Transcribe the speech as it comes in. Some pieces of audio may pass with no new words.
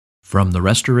From the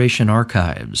Restoration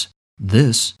Archives,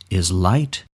 this is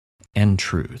Light and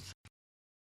Truth.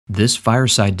 This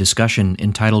fireside discussion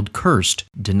entitled Cursed,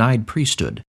 Denied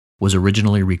Priesthood was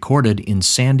originally recorded in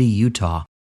Sandy, Utah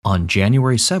on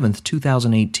January 7th,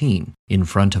 2018 in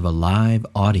front of a live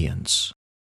audience.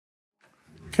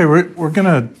 Okay, we're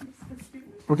gonna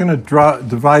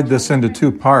divide this into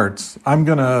two parts. I'm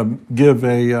gonna give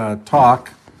a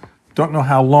talk. Don't know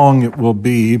how long it will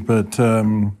be, but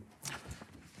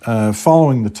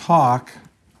following the talk,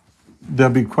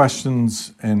 there'll be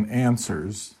questions and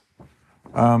answers.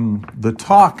 The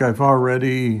talk I've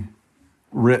already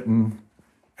written,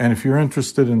 and if you're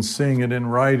interested in seeing it in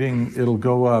writing, it'll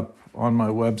go up on my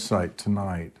website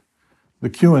tonight. The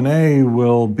Q&A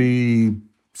will be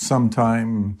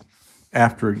sometime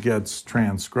after it gets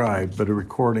transcribed, but a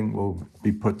recording will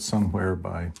be put somewhere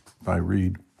by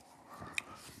Reed.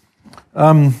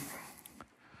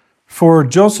 For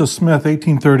Joseph Smith,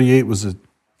 1838 was a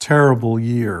terrible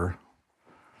year.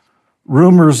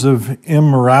 Rumors of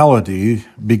immorality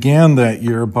began that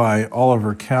year by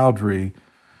Oliver Cowdery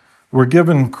were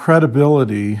given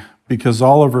credibility because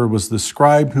Oliver was the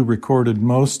scribe who recorded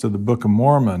most of the Book of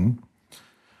Mormon.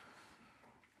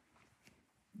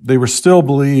 They were still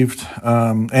believed,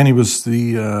 and he was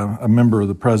a member of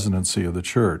the presidency of the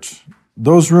church.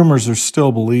 Those rumors are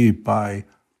still believed by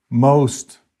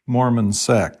most Mormon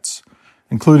sects,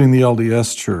 including the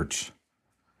LDS Church.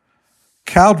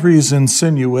 Cowdery's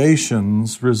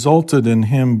insinuations resulted in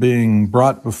him being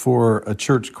brought before a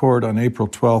church court on April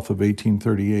 12th of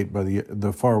 1838 by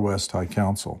the Far West High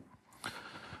Council.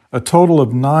 A total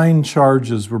of 9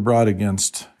 charges were brought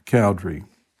against Cowdery.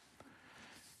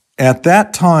 At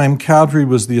that time, Cowdery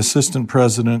was the assistant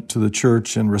president to the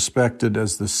church and respected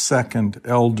as the second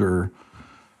elder.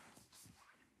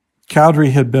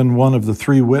 Cowdery had been one of the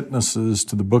 3 witnesses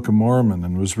to the Book of Mormon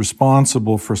and was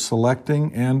responsible for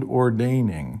selecting and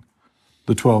ordaining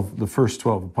the first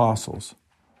 12 apostles.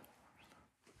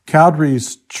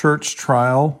 Cowdery's church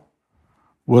trial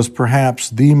was perhaps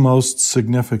the most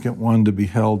significant one to be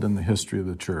held in the history of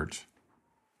the church.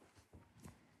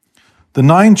 The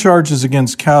 9 charges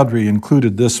against Cowdery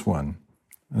included this one.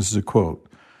 This is a quote.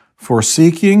 For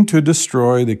seeking to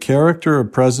destroy the character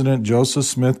of President Joseph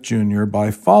Smith, Jr. by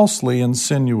falsely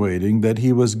insinuating that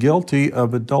he was guilty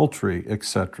of adultery,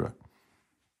 etc.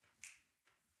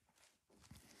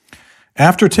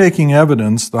 After taking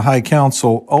evidence, the High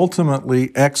Council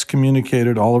ultimately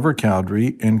excommunicated Oliver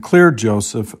Cowdery and cleared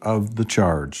Joseph of the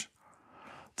charge.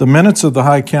 The minutes of the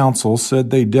High Council said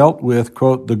they dealt with,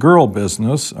 quote, the girl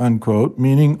business, unquote,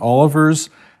 meaning Oliver's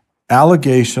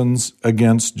allegations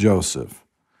against Joseph.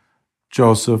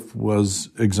 Joseph was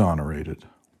exonerated.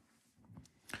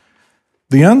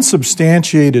 The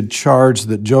unsubstantiated charge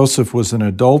that Joseph was an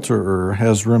adulterer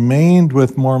has remained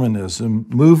with Mormonism,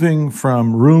 moving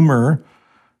from rumor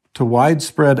to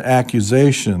widespread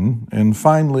accusation and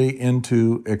finally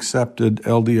into accepted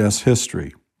LDS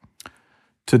history.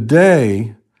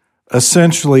 Today,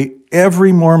 essentially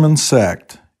every Mormon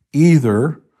sect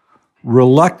either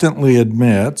reluctantly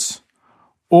admits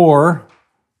or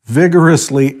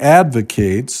vigorously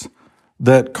advocates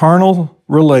that carnal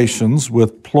relations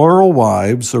with plural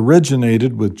wives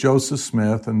originated with Joseph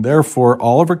Smith, and therefore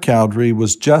Oliver Cowdery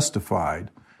was justified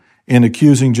in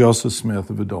accusing Joseph Smith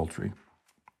of adultery.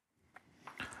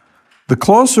 The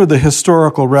closer the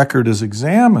historical record is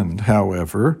examined,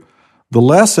 however, the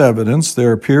less evidence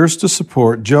there appears to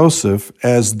support Joseph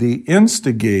as the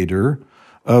instigator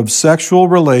of sexual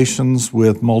relations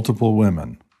with multiple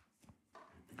women.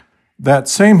 That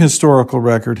same historical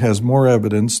record has more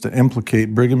evidence to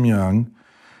implicate Brigham Young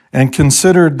and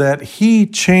considered that he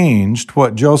changed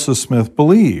what Joseph Smith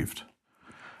believed.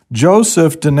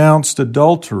 Joseph denounced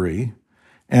adultery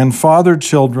and fathered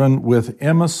children with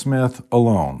Emma Smith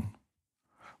alone.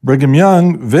 Brigham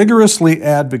Young vigorously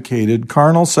advocated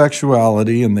carnal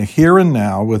sexuality in the here and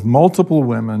now with multiple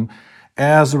women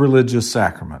as a religious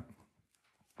sacrament.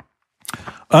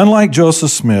 Unlike Joseph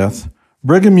Smith,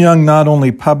 Brigham Young not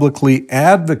only publicly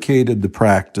advocated the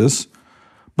practice,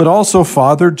 but also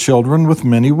fathered children with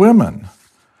many women.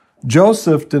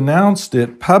 Joseph denounced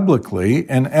it publicly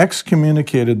and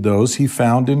excommunicated those he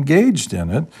found engaged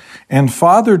in it, and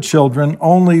fathered children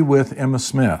only with Emma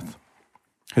Smith,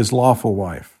 his lawful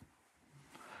wife.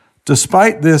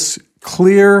 Despite this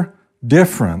clear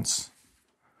difference,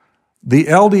 the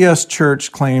LDS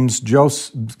Church claims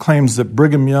that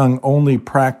Brigham Young only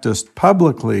practiced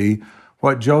publicly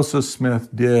what Joseph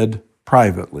Smith did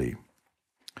privately.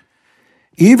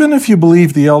 Even if you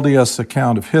believe the LDS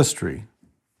account of history,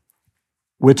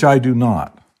 which I do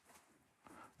not,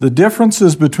 The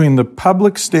differences between the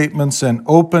public statements and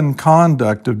open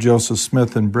conduct of Joseph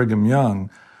Smith and Brigham Young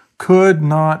could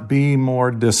not be more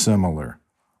dissimilar.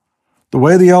 The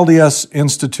way the LDS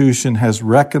institution has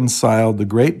reconciled the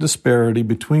great disparity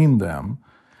between them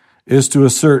is to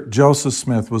assert Joseph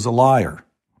Smith was a liar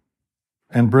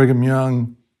and Brigham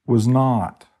Young was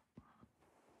not.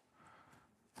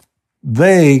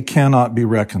 They cannot be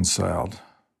reconciled.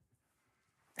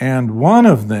 And one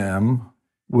of them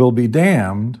will be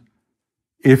damned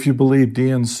if you believe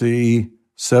D&C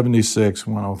 76,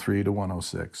 103 to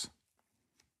 106.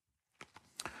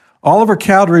 Oliver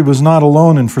Cowdery was not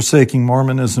alone in forsaking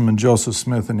Mormonism and Joseph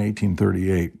Smith in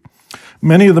 1838.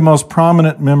 Many of the most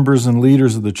prominent members and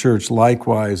leaders of the church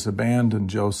likewise abandoned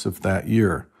Joseph that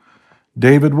year.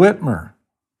 David Whitmer,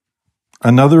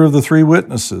 another of the three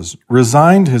witnesses,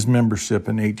 resigned his membership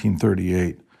in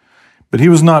 1838. But he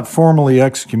was not formally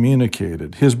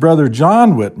excommunicated. His brother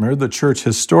John Whitmer, the church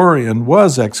historian,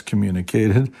 was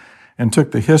excommunicated and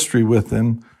took the history with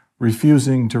him,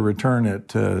 refusing to return it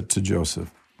to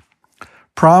Joseph.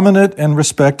 Prominent and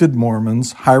respected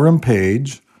Mormons, Hiram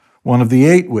Page, one of the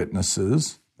 8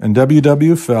 witnesses, and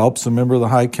W.W. Phelps, a member of the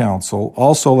High Council,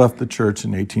 also left the church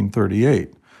in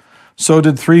 1838. So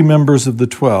did 3 members of the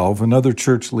 12 and other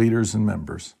church leaders and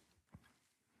members.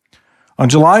 On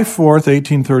July 4th,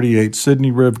 1838, Sidney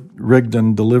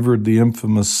Rigdon delivered the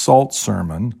infamous Salt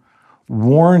Sermon,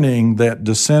 warning that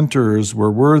dissenters were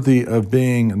worthy of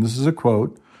being, and this is a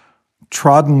quote,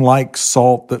 trodden like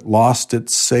salt that lost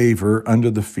its savor under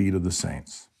the feet of the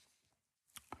saints.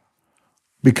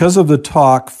 Because of the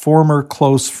talk, former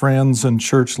close friends and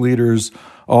church leaders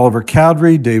Oliver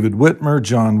Cowdery, David Whitmer,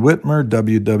 John Whitmer,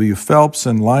 W.W. Phelps,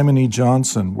 and Lyman E.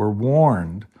 Johnson were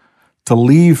warned to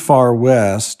leave Far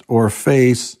West or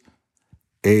face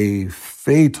a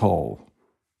fatal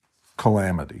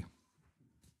calamity.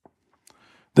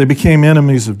 They became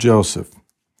enemies of Joseph.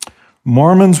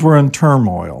 Mormons were in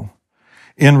turmoil.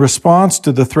 In response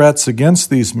to the threats against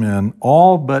these men,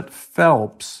 all but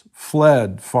Phelps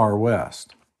fled Far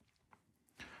West.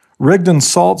 Rigdon's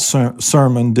Salt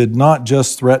Sermon did not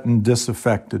just threaten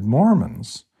disaffected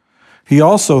Mormons. He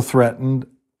also threatened,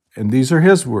 and these are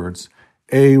his words,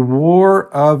 a war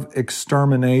of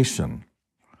extermination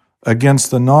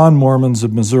against the non-Mormons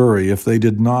of Missouri if they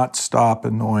did not stop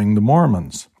annoying the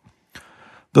Mormons.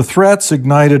 The threats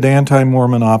ignited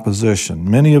anti-Mormon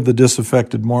opposition. Many of the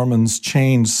disaffected Mormons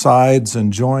changed sides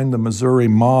and joined the Missouri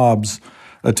mobs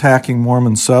attacking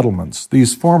Mormon settlements.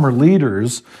 These former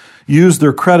leaders used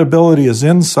their credibility as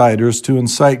insiders to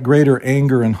incite greater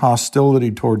anger and hostility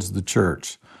towards the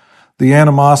church. The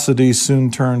animosity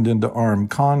soon turned into armed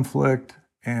conflict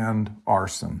and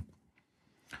arson.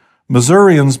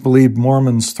 Missourians believed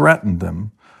Mormons threatened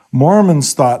them.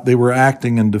 Mormons thought they were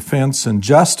acting in defense and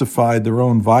justified their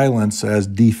own violence as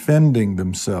defending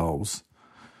themselves.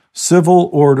 Civil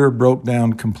order broke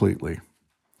down completely.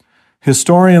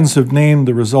 Historians have named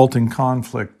the resulting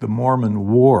conflict the Mormon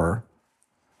War.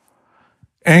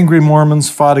 Angry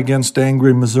Mormons fought against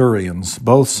angry Missourians.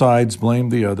 Both sides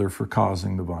blamed the other for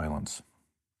causing the violence.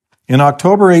 In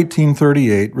October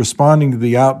 1838, responding to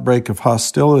the outbreak of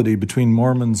hostility between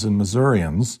Mormons and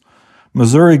Missourians,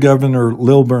 Missouri Governor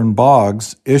Lilburn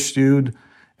Boggs issued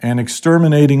an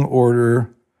exterminating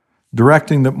order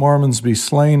directing that Mormons be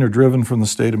slain or driven from the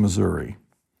state of Missouri.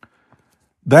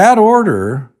 That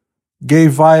order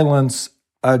gave violence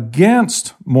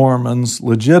against Mormons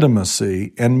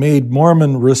legitimacy and made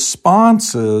Mormon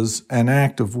responses an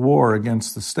act of war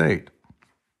against the state.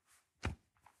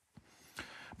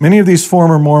 Many of these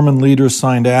former Mormon leaders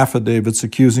signed affidavits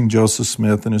accusing Joseph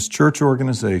Smith and his church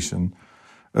organization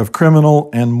of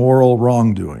criminal and moral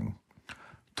wrongdoing.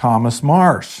 Thomas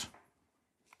Marsh,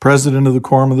 president of the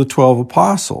Quorum of the 12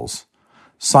 Apostles,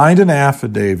 signed an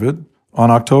affidavit on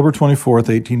October 24,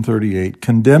 1838,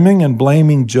 condemning and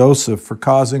blaming Joseph for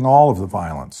causing all of the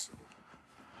violence.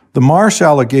 The Marsh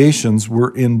allegations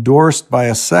were endorsed by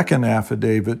a second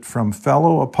affidavit from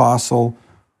fellow apostle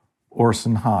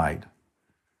Orson Hyde.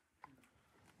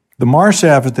 The Marsh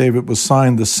affidavit was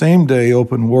signed the same day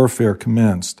open warfare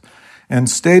commenced and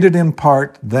stated in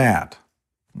part that,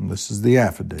 and this is the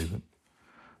affidavit,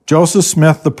 Joseph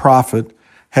Smith the prophet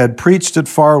had preached at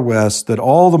Far West that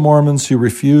all the Mormons who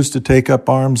refused to take up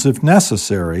arms if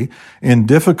necessary in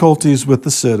difficulties with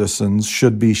the citizens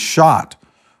should be shot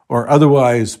or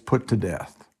otherwise put to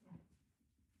death.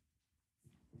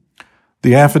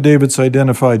 The affidavits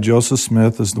identified Joseph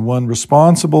Smith as the one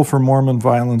responsible for Mormon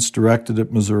violence directed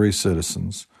at Missouri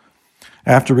citizens.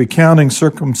 After recounting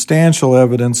circumstantial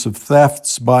evidence of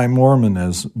thefts by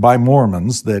Mormons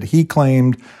that he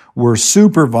claimed were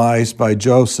supervised by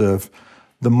Joseph,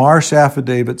 The Marsh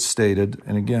affidavit stated,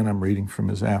 and again I'm reading from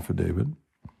his affidavit,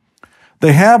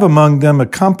 they have among them a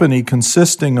company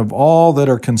consisting of all that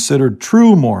are considered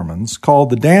true Mormons,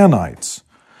 called the Danites,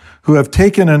 who have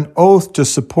taken an oath to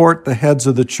support the heads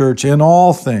of the church in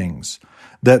all things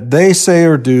that they say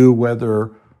or do,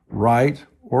 whether right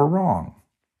or wrong.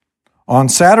 On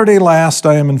Saturday last,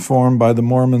 I am informed by the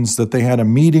Mormons that they had a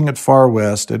meeting at Far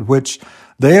West at which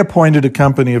they appointed a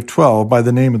company of 12 by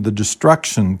the name of the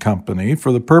Destruction Company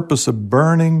for the purpose of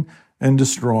burning and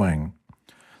destroying.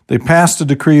 They passed a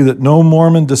decree that no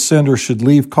Mormon dissenter should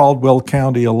leave Caldwell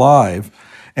County alive,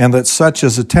 and that such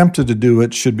as attempted to do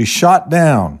it should be shot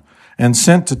down and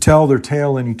sent to tell their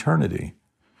tale in eternity.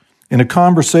 In a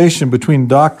conversation between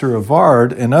Dr.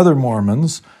 Avard and other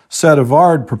Mormons, said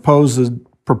Avard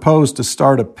proposed to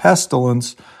start a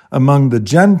pestilence among the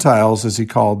Gentiles, as he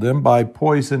called them, by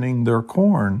poisoning their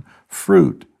corn,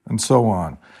 fruit, and so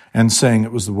on, and saying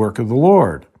it was the work of the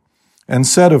Lord. And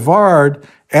said Avard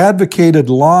advocated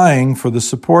lying for the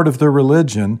support of their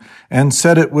religion and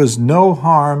said it was no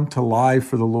harm to lie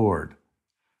for the Lord.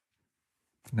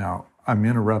 Now, I'm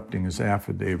interrupting his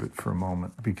affidavit for a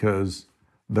moment because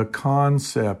the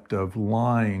concept of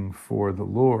lying for the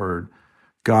Lord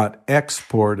got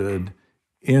exported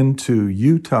into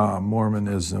Utah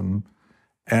Mormonism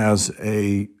as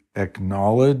a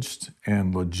acknowledged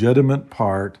and legitimate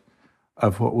part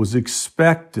of what was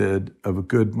expected of a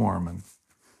good Mormon.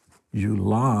 You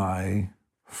lie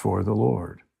for the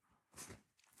Lord.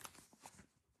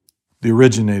 The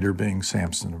originator being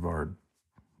Samson Avard.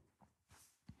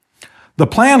 The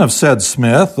plan of said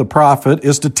Smith, the prophet,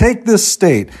 is to take this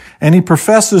state, and he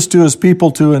professes to his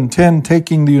people to intend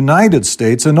taking the United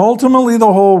States and ultimately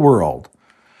the whole world.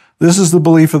 This is the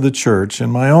belief of the church,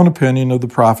 and my own opinion of the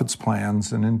prophet's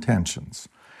plans and intentions.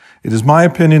 It is my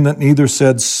opinion that neither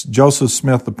said Joseph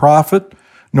Smith the prophet,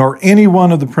 nor any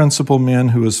one of the principal men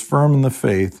who is firm in the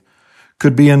faith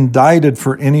could be indicted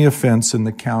for any offense in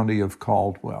the county of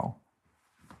Caldwell.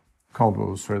 Caldwell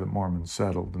was where the Mormons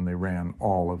settled, and they ran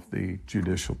all of the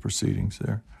judicial proceedings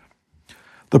there.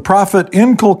 The prophet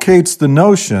inculcates the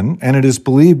notion, and it is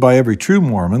believed by every true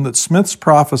Mormon, that Smith's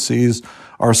prophecies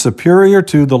are superior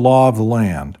to the law of the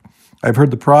land. I've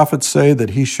heard the prophet say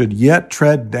that he should yet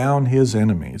tread down his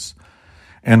enemies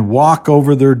and walk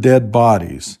over their dead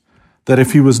bodies, that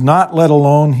if he was not let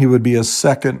alone, he would be a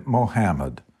second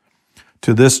Mohammed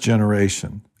to this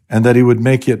generation, and that he would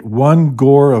make it one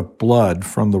gore of blood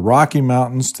from the Rocky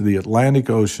Mountains to the Atlantic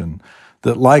Ocean,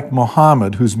 that like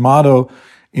Muhammad, whose motto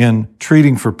in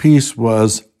treating for peace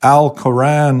was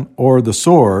Al-Quran or the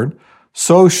sword,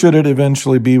 so should it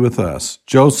eventually be with us,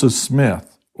 Joseph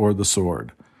Smith or the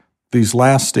sword. These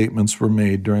last statements were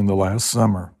made during the last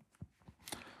summer.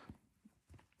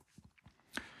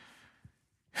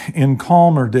 In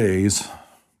calmer days,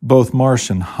 both Marsh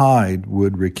and Hyde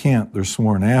would recant their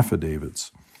sworn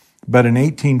affidavits. But in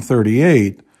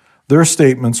 1838, their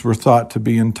statements were thought to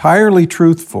be entirely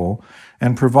truthful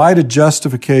and provided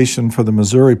justification for the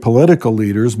Missouri political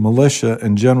leaders, militia,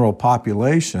 and general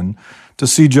population to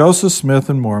see Joseph Smith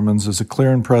and Mormons as a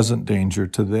clear and present danger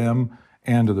to them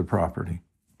and to their property.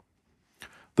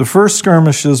 The first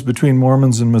skirmishes between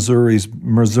Mormons and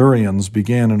Missourians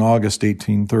began in August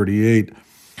 1838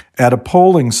 at a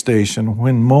polling station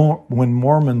when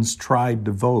Mormons tried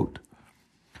to vote.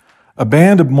 A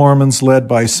band of Mormons led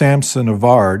by Samson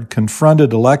Avard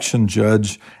confronted election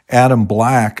judge Adam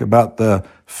Black about the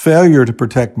failure to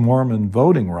protect Mormon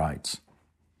voting rights.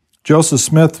 Joseph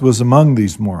Smith was among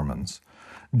these Mormons.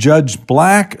 Judge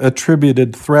Black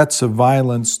attributed threats of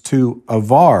violence to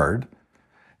Avard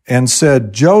and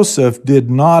said Joseph did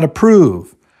not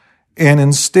approve and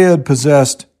instead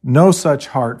possessed no such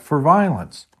heart for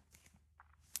violence.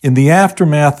 In the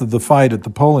aftermath of the fight at the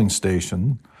polling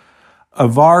station,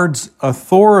 Avard's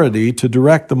authority to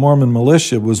direct the Mormon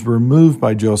militia was removed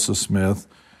by Joseph Smith,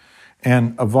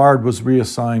 and Avard was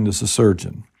reassigned as a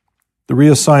surgeon. The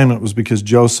reassignment was because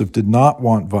Joseph did not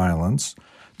want violence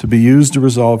to be used to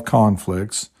resolve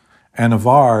conflicts, and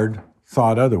Avard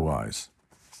thought otherwise.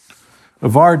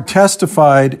 Avard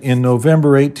testified in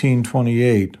November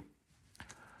 1828,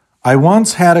 I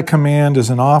once had a command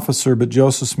as an officer, but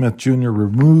Joseph Smith Jr.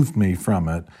 removed me from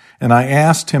it, and I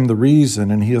asked him the reason,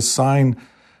 and he assigned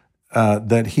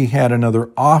that he had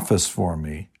another office for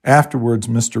me. Afterwards,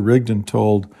 Mr. Rigdon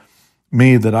told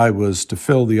me that I was to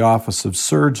fill the office of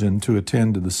surgeon to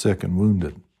attend to the sick and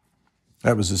wounded.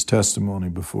 That was his testimony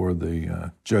before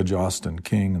the Judge Austin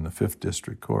King in the 5th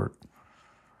District Court.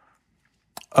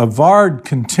 Avard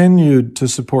continued to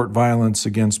support violence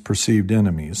against perceived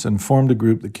enemies and formed a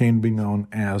group that came to be known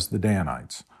as the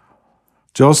Danites.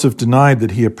 Joseph denied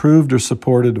that he approved or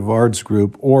supported Avard's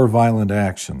group or violent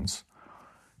actions.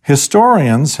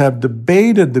 Historians have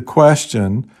debated the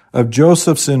question of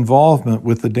Joseph's involvement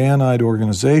with the Danite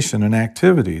organization and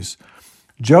activities.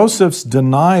 Joseph's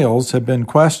denials have been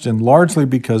questioned largely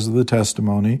because of the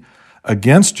testimony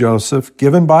against Joseph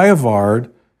given by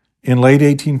Avard in late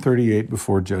 1838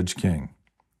 before Judge King.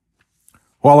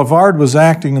 While Avard was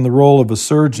acting in the role of a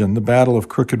surgeon, the Battle of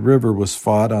Crooked River was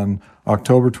fought on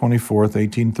October 24,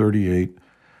 1838.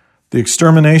 The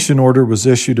extermination order was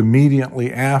issued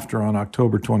immediately after on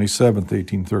October 27,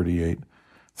 1838.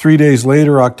 3 days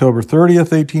later, October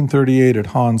 30th, 1838, at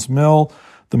Haun's Mill,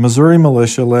 the Missouri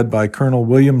militia, led by Colonel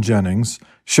William Jennings,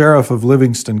 sheriff of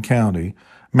Livingston County,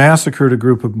 massacred a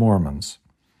group of Mormons,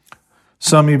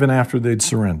 some even after they'd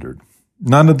surrendered.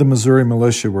 None of the Missouri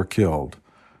militia were killed.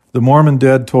 The Mormon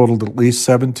dead totaled at least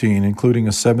 17, including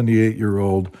a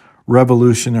 78-year-old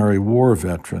Revolutionary War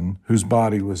veteran whose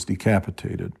body was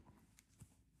decapitated.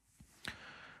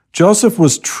 Joseph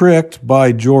was tricked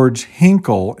by George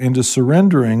Hinkle into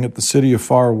surrendering at the city of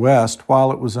Far West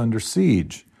while it was under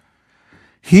siege.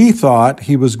 He thought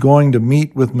he was going to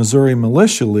meet with Missouri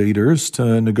militia leaders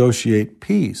to negotiate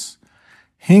peace.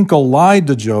 Hinkle lied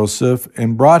to Joseph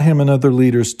and brought him and other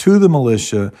leaders to the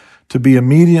militia to be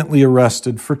immediately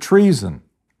arrested for treason.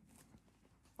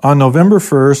 On November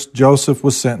 1st, Joseph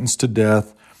was sentenced to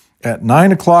death at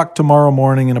 9 o'clock tomorrow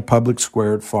morning in a public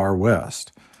square at Far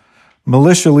West.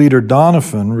 Militia leader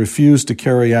Doniphan refused to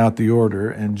carry out the order,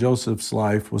 and Joseph's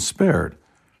life was spared.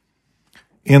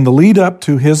 In the lead up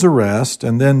to his arrest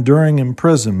and then during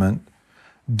imprisonment,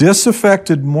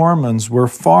 disaffected Mormons were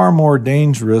far more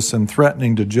dangerous and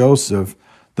threatening to Joseph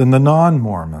than the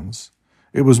non-Mormons.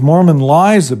 It was Mormon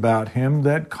lies about him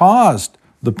that caused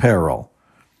the peril.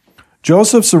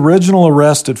 Joseph's original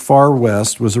arrest at Far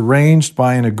West was arranged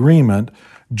by an agreement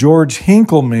George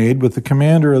Hinkle made with the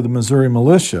commander of the Missouri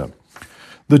militia.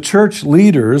 The church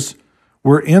leaders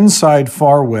were inside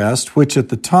Far West, which at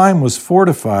the time was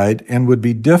fortified and would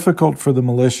be difficult for the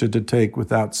militia to take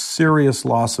without serious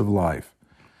loss of life.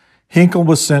 Hinkle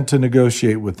was sent to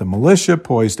negotiate with the militia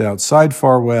poised outside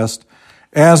Far West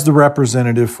as the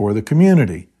representative for the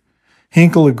community.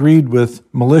 Hinkle agreed with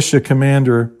militia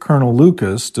commander Colonel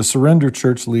Lucas to surrender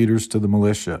church leaders to the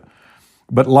militia,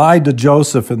 but lied to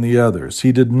Joseph and the others.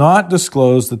 He did not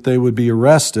disclose that they would be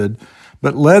arrested,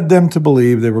 but led them to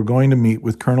believe they were going to meet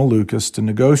with Colonel Lucas to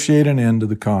negotiate an end to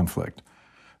the conflict.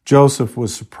 Joseph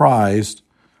was surprised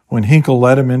when Hinkle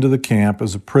led him into the camp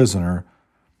as a prisoner.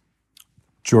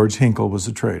 George Hinkle was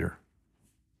a traitor.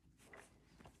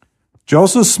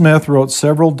 Joseph Smith wrote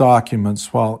several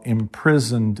documents while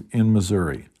imprisoned in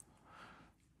Missouri.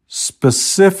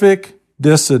 Specific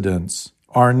dissidents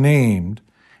are named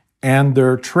and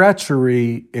their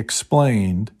treachery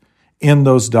explained in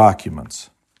those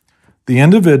documents. The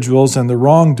individuals and the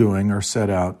wrongdoing are set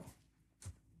out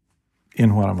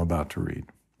in what I'm about to read.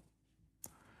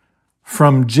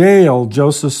 From jail,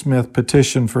 Joseph Smith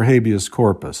petitioned for habeas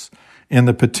corpus. In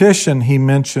the petition, he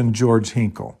mentioned George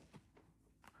Hinkle.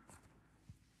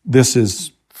 This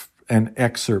is an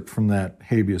excerpt from that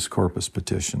habeas corpus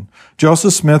petition.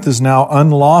 Joseph Smith is now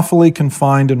unlawfully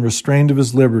confined and restrained of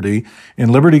his liberty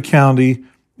in Liberty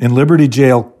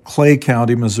Jail, Clay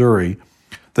County, Missouri,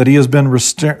 that he has been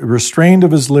restrained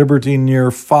of his liberty near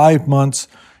 5 months.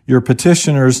 Your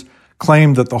petitioners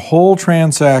claim that the whole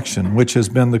transaction, which has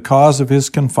been the cause of his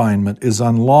confinement, is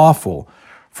unlawful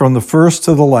from the first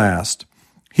to the last.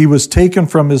 He was taken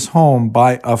from his home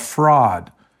by a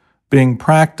fraud being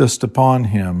practiced upon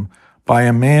him by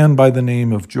a man by the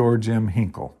name of George M.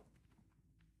 Hinkle.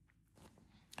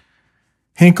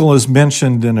 Hinkle is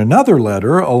mentioned in another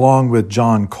letter along with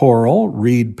John Corrill,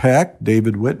 Reed Peck,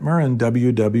 David Whitmer, and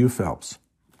W. W. Phelps.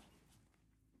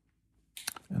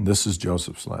 And this is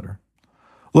Joseph's letter.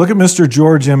 Look at Mr.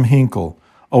 George M. Hinkle,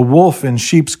 a wolf in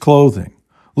sheep's clothing.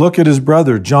 Look at his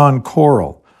brother, John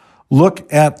Corrill. Look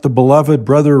at the beloved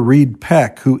brother Reed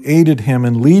Peck, who aided him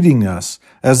in leading us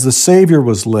as the Savior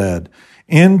was led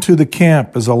into the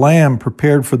camp as a lamb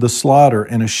prepared for the slaughter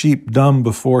and a sheep dumb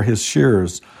before his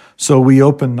shearers. So we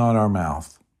opened not our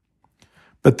mouth.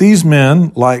 But these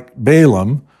men, like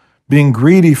Balaam, being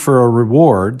greedy for a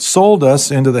reward, sold us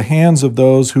into the hands of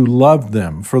those who loved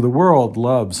them, for the world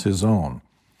loves his own.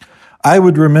 I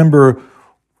would remember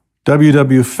W.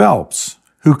 W. Phelps,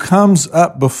 who comes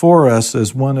up before us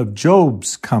as one of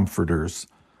Job's comforters.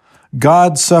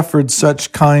 God suffered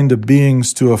such kind of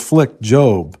beings to afflict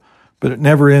Job, but it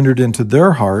never entered into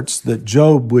their hearts that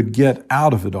Job would get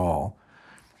out of it all.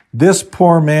 This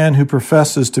poor man who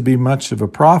professes to be much of a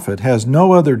prophet has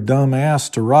no other dumb ass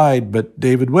to ride but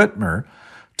David Whitmer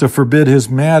to forbid his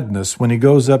madness when he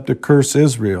goes up to curse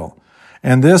Israel.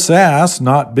 And this ass,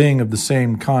 not being of the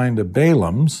same kind of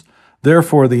Balaam's,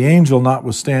 therefore the angel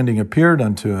notwithstanding appeared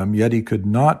unto him, yet he could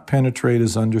not penetrate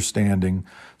his understanding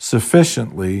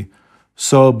sufficiently,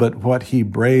 so but what he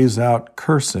brays out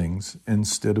cursings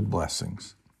instead of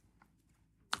blessings.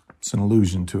 It's an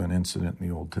allusion to an incident in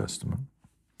the Old Testament.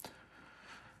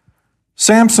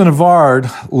 Samson of Ard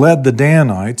led the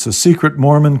Danites, a secret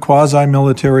Mormon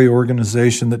quasi-military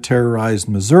organization that terrorized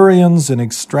Missourians and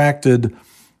extracted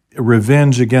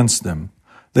revenge against them.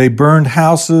 They burned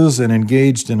houses and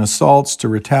engaged in assaults to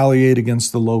retaliate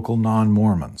against the local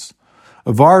non-Mormons.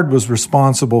 Avard was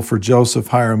responsible for Joseph,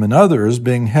 Hiram, and others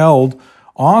being held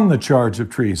on the charge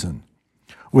of treason.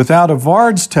 Without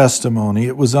Avard's testimony,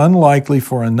 it was unlikely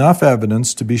for enough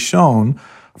evidence to be shown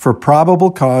for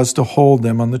probable cause to hold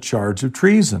them on the charge of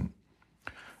treason.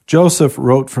 Joseph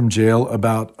wrote from jail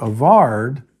about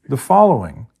Avard the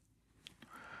following: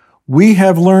 "We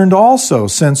have learned also,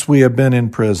 since we have been in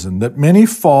prison, that many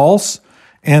false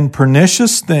and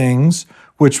pernicious things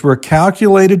which were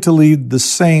calculated to lead the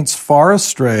saints far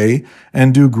astray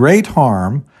and do great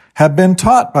harm have been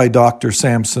taught by Dr.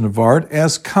 Samson of Ard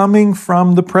as coming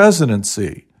from the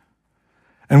presidency.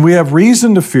 And we have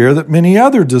reason to fear that many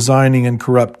other designing and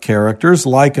corrupt characters,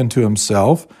 like unto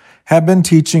himself, have been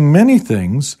teaching many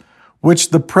things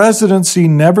which the presidency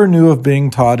never knew of being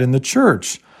taught in the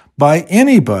church by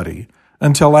anybody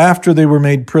until after they were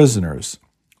made prisoners,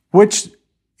 which,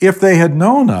 if they had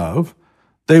known of,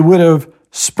 they would have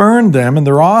spurned them and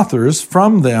their authors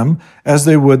from them as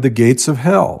they would the gates of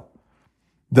hell.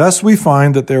 Thus we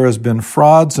find that there has been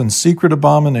frauds and secret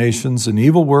abominations and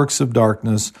evil works of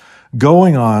darkness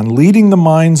going on, leading the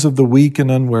minds of the weak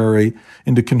and unwary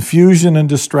into confusion and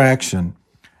distraction,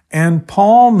 and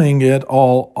palming it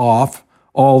all off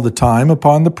all the time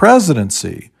upon the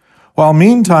presidency, while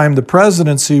meantime the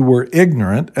presidency were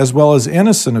ignorant as well as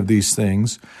innocent of these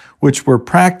things, which were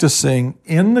practicing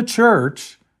in the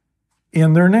church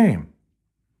in their name."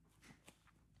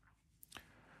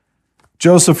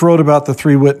 Joseph wrote about the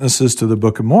three witnesses to the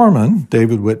Book of Mormon,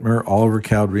 David Whitmer, Oliver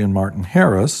Cowdery, and Martin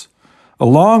Harris,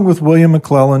 along with William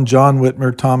McClellan, John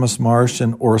Whitmer, Thomas Marsh,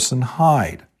 and Orson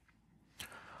Hyde.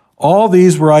 All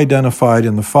these were identified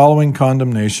in the following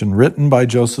condemnation written by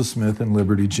Joseph Smith in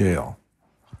Liberty Jail.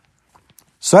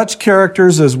 Such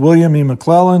characters as William E.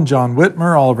 McClellan, John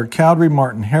Whitmer, Oliver Cowdery,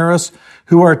 Martin Harris,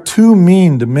 who are too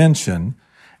mean to mention,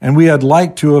 and we had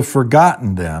like to have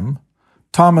forgotten them,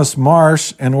 Thomas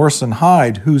Marsh and Orson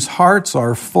Hyde, whose hearts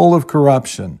are full of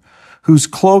corruption, whose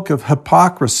cloak of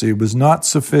hypocrisy was not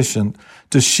sufficient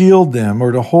to shield them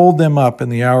or to hold them up in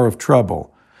the hour of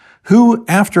trouble, who,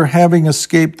 after having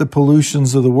escaped the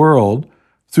pollutions of the world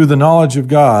through the knowledge of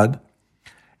God,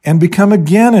 and become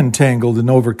again entangled and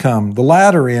overcome, the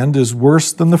latter end is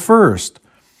worse than the first.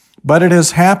 But it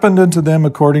has happened unto them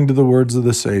according to the words of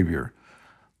the Savior.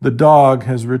 The dog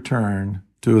has returned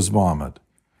to his vomit,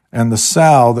 and the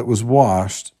sow that was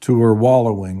washed to her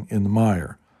wallowing in the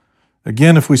mire.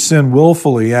 Again, if we sin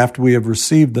willfully after we have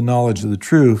received the knowledge of the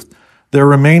truth, there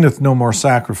remaineth no more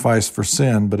sacrifice for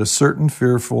sin, but a certain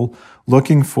fearful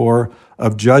looking for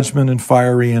of judgment and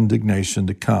fiery indignation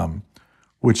to come,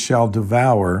 which shall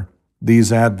devour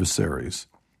these adversaries.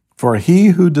 For he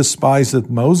who despiseth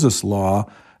Moses' law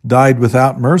died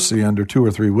without mercy under 2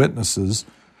 or 3 witnesses.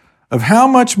 Of how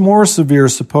much more severe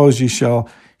suppose ye shall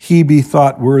he be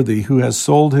thought worthy who has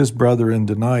sold his brother and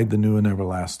denied the new and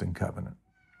everlasting covenant?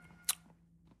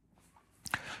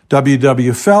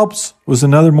 W. Phelps was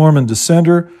another Mormon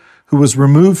dissenter who was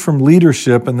removed from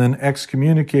leadership and then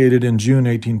excommunicated in June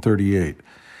 1838.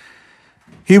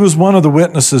 He was one of the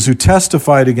witnesses who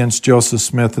testified against Joseph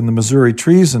Smith in the Missouri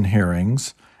treason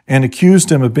hearings and accused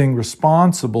him of being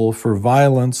responsible for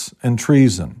violence and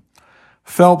treason.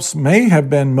 Phelps may have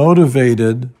been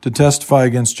motivated to testify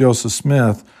against Joseph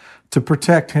Smith to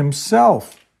protect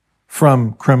himself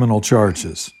from criminal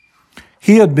charges.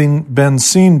 He had been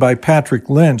seen by Patrick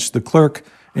Lynch, the clerk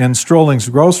in Strolling's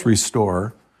grocery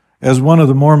store, as one of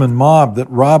the Mormon mob that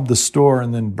robbed the store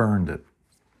and then burned it.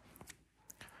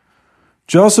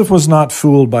 Joseph was not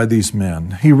fooled by these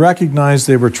men. He recognized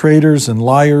they were traitors and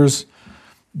liars,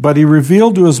 but he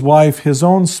revealed to his wife his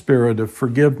own spirit of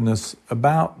forgiveness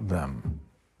about them.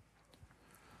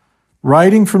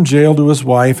 Writing from jail to his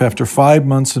wife after 5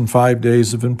 months and 5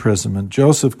 days of imprisonment,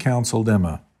 Joseph counseled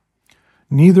Emma,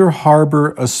 "Neither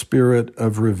harbor a spirit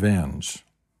of revenge."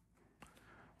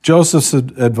 Joseph's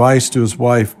advice to his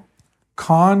wife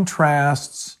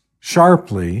contrasts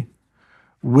sharply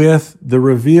with the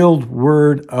revealed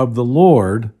word of the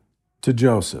Lord to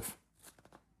Joseph.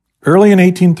 Early in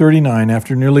 1839,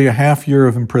 after nearly a half year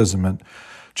of imprisonment,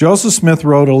 Joseph Smith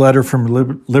wrote a letter from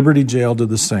Liberty Jail to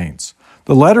the saints.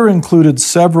 The letter included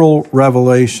several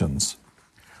revelations.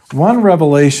 One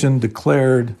revelation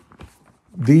declared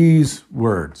these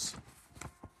words: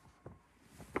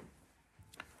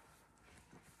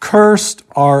 "Cursed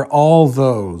are all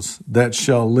those that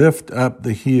shall lift up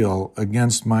the heel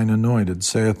against mine anointed,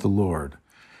 saith the Lord,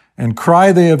 and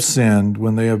cry they have sinned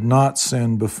when they have not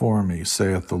sinned before me,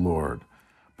 saith the Lord,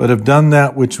 but have done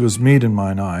that which was meet in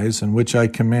mine eyes, and which I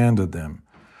commanded them.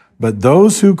 But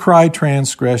those who cry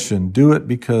transgression do it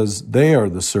because they are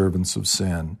the servants of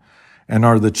sin, and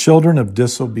are the children of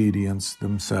disobedience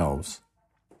themselves.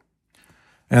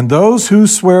 And those who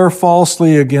swear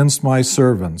falsely against my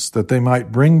servants, that they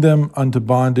might bring them unto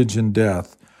bondage and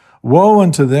death, woe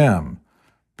unto them,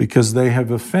 because they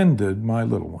have offended my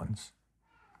little ones.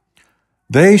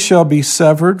 They shall be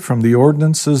severed from the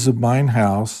ordinances of mine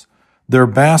house, their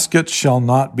baskets shall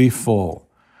not be full,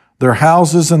 their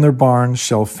houses and their barns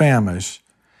shall famish,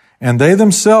 and they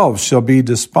themselves shall be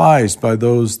despised by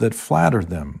those that flatter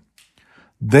them.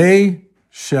 They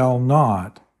shall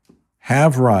not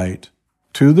have right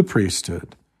to the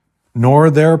priesthood,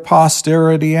 nor their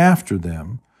posterity after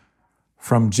them,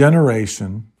 from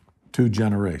generation to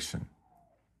generation.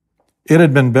 It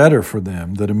had been better for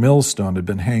them that a millstone had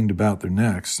been hanged about their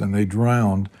necks, and they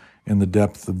drowned in the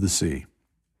depth of the sea."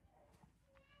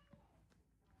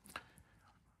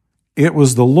 It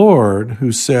was the Lord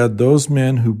who said, "Those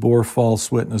men who bore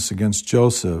false witness against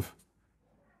Joseph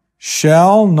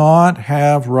shall not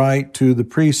have right to the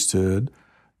priesthood,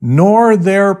 nor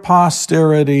their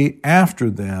posterity after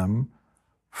them,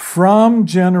 from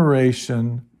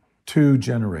generation to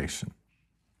generation."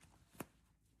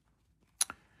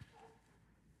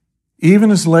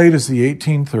 Even as late as the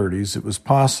 1830s, it was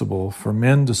possible for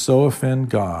men to so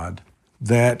offend God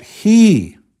that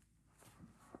He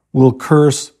will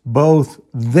curse both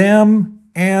them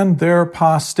and their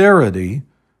posterity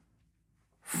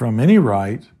from any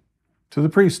right to the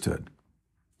priesthood.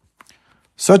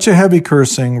 Such a heavy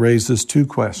cursing raises two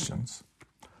questions.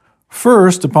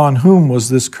 First, upon whom was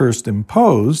this curse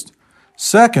imposed?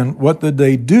 Second, what did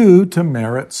they do to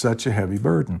merit such a heavy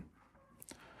burden?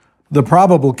 The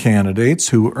probable candidates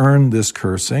who earned this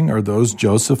cursing are those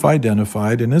Joseph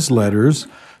identified in his letters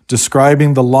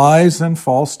describing the lies and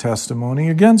false testimony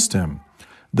against him.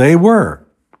 They were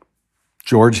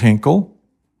George Hinkle,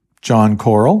 John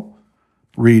Corrill,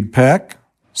 Reed Peck,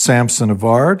 Samson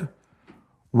Avard,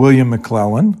 William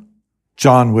McClellan,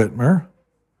 John Whitmer,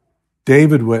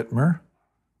 David Whitmer,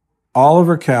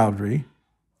 Oliver Cowdery,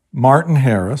 Martin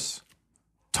Harris,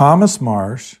 Thomas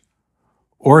Marsh,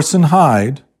 Orson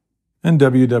Hyde, and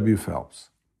W.W. Phelps.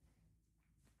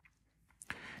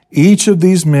 Each of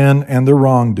these men and their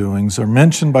wrongdoings are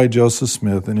mentioned by Joseph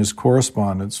Smith in his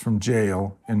correspondence from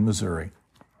jail in Missouri.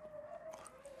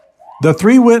 The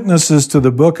three witnesses to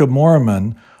the Book of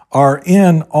Mormon are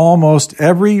in almost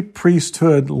every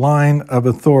priesthood line of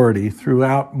authority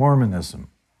throughout Mormonism.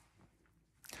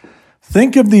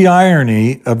 Think of the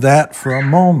irony of that for a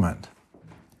moment.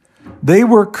 They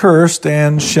were cursed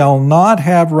and shall not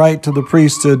have right to the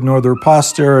priesthood nor their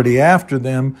posterity after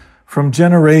them from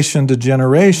generation to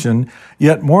generation,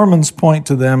 yet Mormons point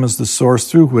to them as the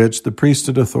source through which the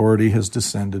priesthood authority has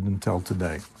descended until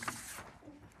today.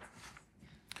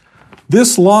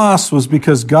 This loss was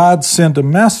because God sent a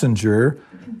messenger,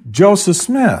 Joseph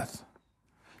Smith,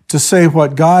 to say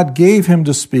what God gave him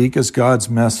to speak as God's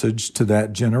message to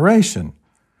that generation.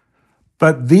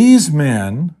 But these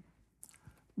men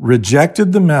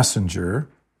rejected the messenger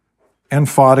and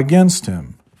fought against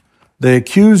him. They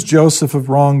accused Joseph of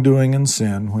wrongdoing and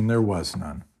sin when there was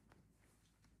none.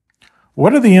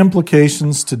 What are the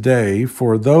implications today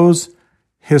for those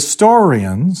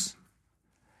historians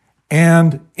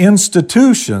and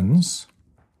institutions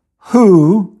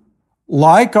who,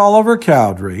 like Oliver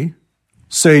Cowdery,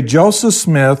 say Joseph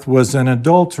Smith was an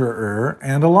adulterer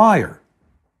and a liar?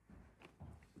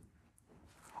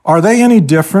 Are they any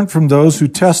different from those who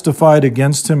testified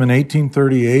against him in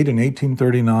 1838 and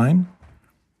 1839?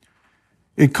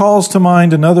 It calls to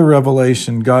mind another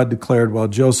revelation God declared while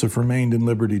Joseph remained in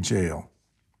Liberty Jail.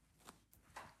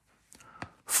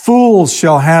 Fools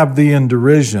shall have thee in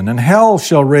derision, and hell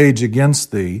shall rage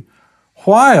against thee,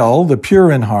 while the pure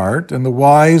in heart, and the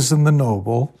wise, and the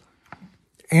noble,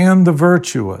 and the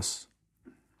virtuous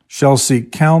shall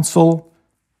seek counsel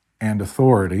and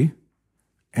authority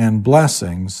and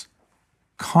blessings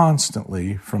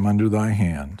constantly from under thy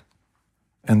hand.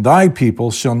 And thy people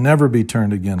shall never be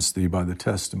turned against thee by the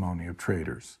testimony of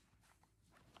traitors.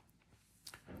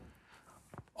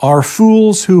 Are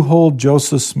fools who hold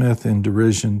Joseph Smith in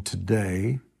derision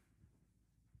today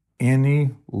any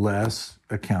less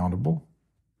accountable?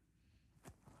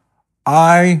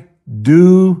 I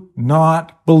do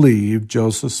not believe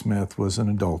Joseph Smith was an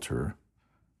adulterer.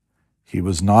 He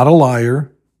was not a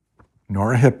liar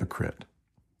nor a hypocrite.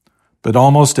 But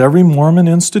almost every Mormon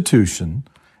institution,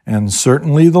 and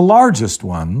certainly the largest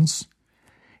ones,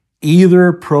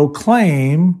 either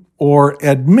proclaim or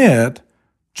admit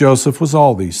Joseph was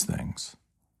all these things.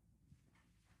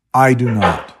 I do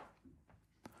not.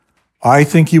 I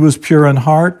think he was pure in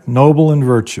heart, noble and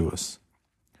virtuous.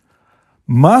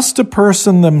 Must a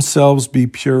person themselves be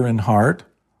pure in heart,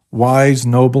 wise,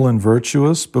 noble, and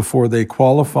virtuous before they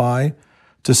qualify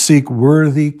to seek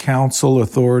worthy counsel,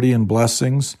 authority, and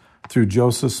blessings through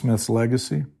Joseph Smith's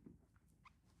legacy?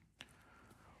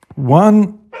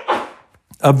 One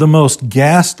of the most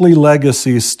ghastly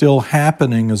legacies still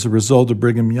happening as a result of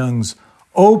Brigham Young's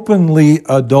openly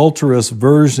adulterous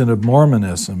version of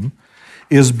Mormonism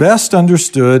is best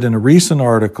understood in a recent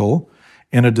article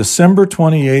in a December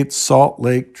 28th Salt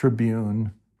Lake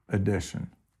Tribune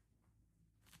edition.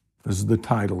 This is the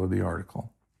title of the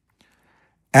article.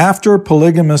 After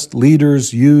polygamist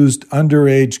leaders used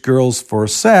underage girls for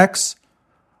sex,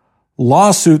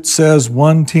 lawsuit says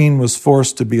one teen was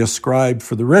forced to be a scribe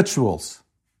for the rituals.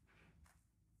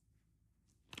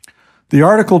 The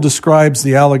article describes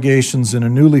the allegations in a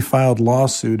newly filed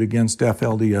lawsuit against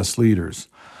FLDS leaders.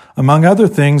 Among other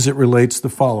things, it relates the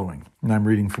following, and I'm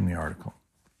reading from the article.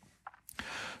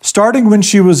 Starting when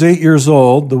she was 8 years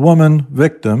old, the woman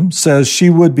victim says she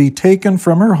would be taken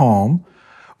from her home,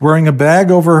 wearing a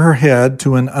bag over her head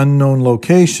to an unknown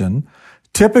location,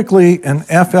 typically an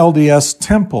FLDS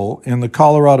temple in the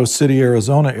Colorado City,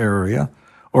 Arizona area,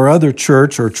 or other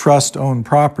church or trust-owned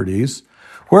properties,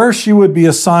 where she would be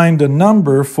assigned a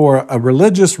number for a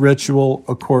religious ritual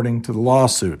according to the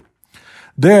lawsuit.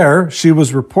 There, she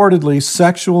was reportedly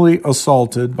sexually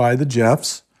assaulted by the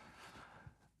Jeffs,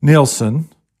 Nielsen,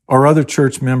 or other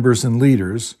church members and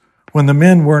leaders. When the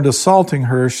men weren't assaulting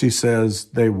her, she says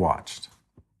they watched.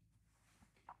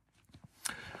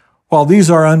 While these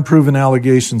are unproven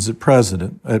allegations at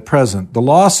present, the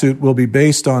lawsuit will be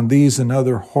based on these and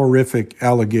other horrific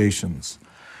allegations.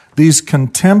 These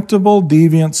contemptible,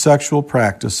 deviant sexual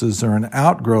practices are an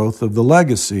outgrowth of the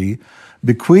legacy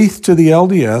bequeathed to the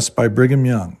LDS by Brigham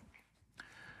Young.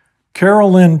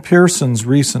 Carol Lynn Pearson's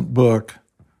recent book,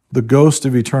 The Ghost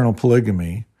of Eternal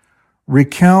Polygamy,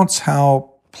 recounts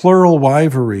how plural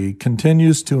wifery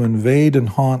continues to invade and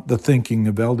haunt the thinking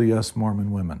of LDS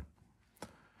Mormon women.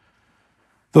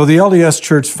 Though the LDS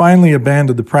Church finally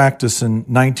abandoned the practice in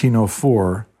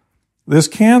 1904, this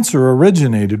cancer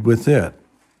originated with it.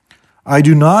 I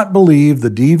do not believe the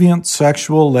deviant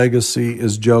sexual legacy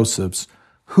is Joseph's,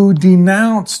 who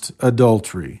denounced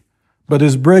adultery, but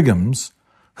is Brigham's,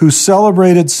 who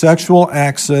celebrated sexual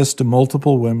access to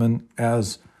multiple women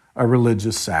as a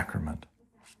religious sacrament.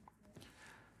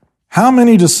 How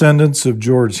many descendants of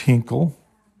George Hinkle,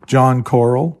 John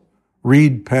Correll,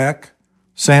 Reed Peck,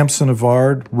 Samson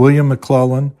Avard, William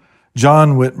McClellan,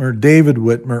 John Whitmer, David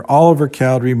Whitmer, Oliver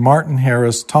Cowdery, Martin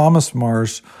Harris, Thomas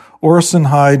Marsh, Orson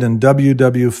Hyde, and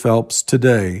W. Phelps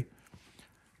today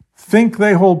think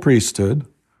they hold priesthood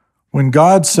when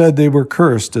God said they were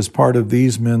cursed as part of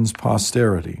these men's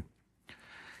posterity?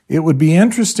 It would be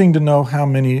interesting to know how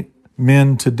many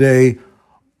men today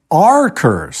are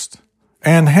cursed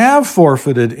and have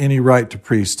forfeited any right to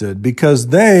priesthood because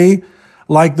they,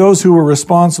 like those who were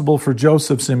responsible for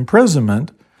Joseph's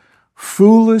imprisonment,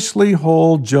 foolishly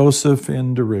hold Joseph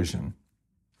in derision.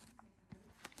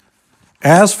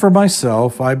 As for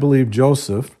myself, I believe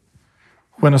Joseph,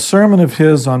 when a sermon of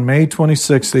his on May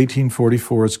 26,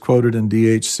 1844 is quoted in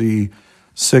DHC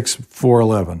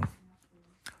 6:411.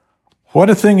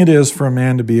 What a thing it is for a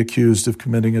man to be accused of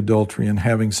committing adultery and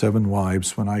having 7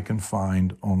 wives when I can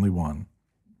find only one.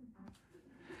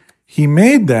 He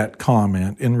made that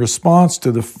comment in response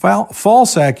to the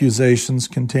false accusations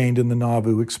contained in the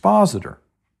Nauvoo Expositor.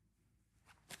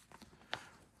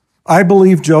 I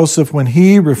believe Joseph, when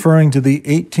he, referring to the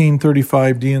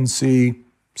 1835 D&C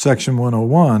Section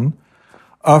 101,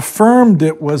 affirmed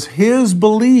it was his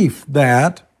belief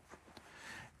that,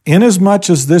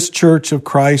 inasmuch as this Church of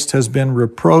Christ has been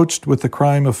reproached with the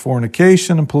crime of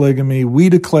fornication and polygamy, we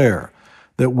declare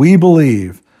that we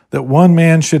believe that one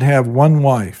man should have one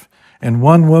wife, and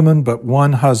one woman but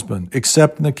one husband,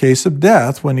 except in the case of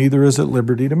death, when either is at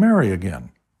liberty to marry again.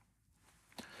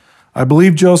 I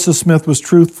believe Joseph Smith was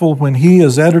truthful when he,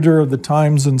 as editor of the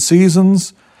Times and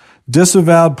Seasons,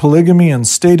 disavowed polygamy and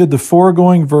stated the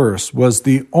foregoing verse was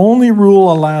the only rule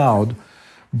allowed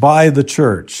by the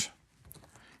church.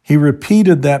 He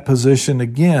repeated that position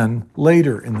again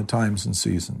later in the Times and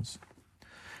Seasons.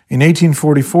 In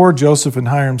 1844, Joseph and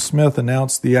Hyrum Smith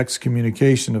announced the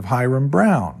excommunication of Hiram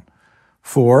Brown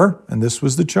for, and this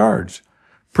was the charge,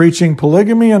 preaching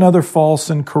polygamy and other false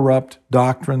and corrupt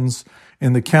doctrines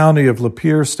in the county of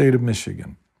Lapeer, state of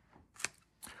Michigan.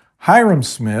 Hyrum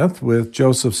Smith, with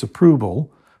Joseph's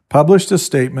approval, published a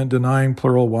statement denying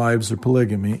plural wives or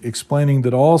polygamy, explaining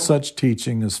that all such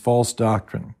teaching is false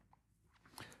doctrine.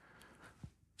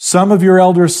 Some of your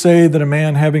elders say that a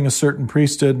man having a certain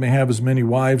priesthood may have as many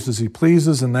wives as he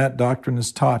pleases, and that doctrine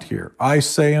is taught here. I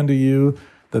say unto you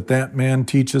that that man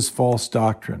teaches false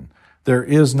doctrine. There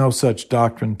is no such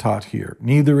doctrine taught here,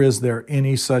 neither is there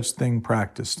any such thing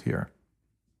practiced here.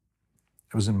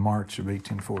 It was in March of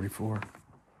 1844.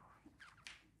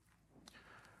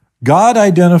 God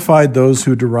identified those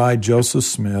who deride Joseph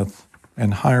Smith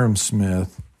and Hyrum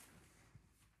Smith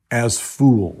as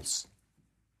fools.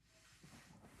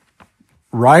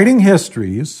 Writing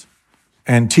histories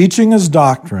and teaching as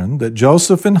doctrine that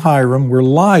Joseph and Hyrum were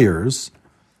liars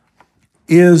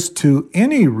is, to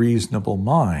any reasonable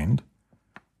mind,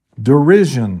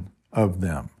 derision of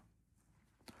them.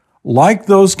 Like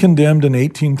those condemned in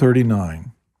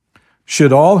 1839,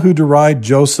 should all who deride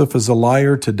Joseph as a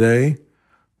liar today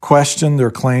question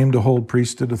their claim to hold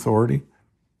priesthood authority?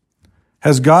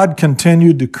 Has God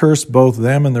continued to curse both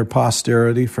them and their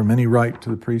posterity from any right to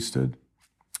the priesthood?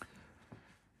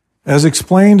 As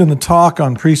explained in the talk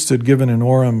on priesthood given in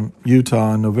Orem,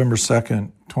 Utah on November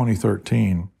 2nd,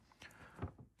 2013,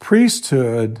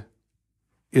 priesthood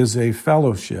is a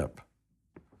fellowship.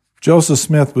 Joseph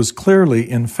Smith was clearly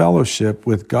in fellowship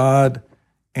with God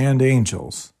and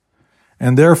angels,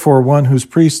 and therefore one whose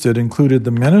priesthood included the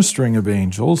ministering of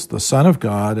angels, the Son of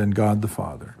God, and God the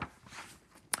Father.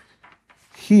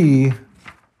 He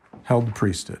held the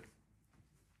priesthood.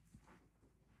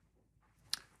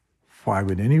 Why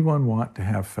would anyone want to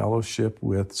have fellowship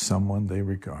with someone they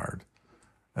regard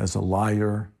as a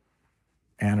liar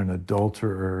and an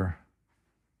adulterer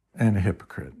and a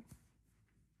hypocrite?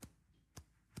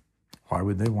 Why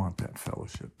would they want that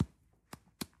fellowship?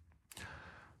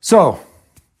 So,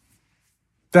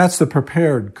 that's the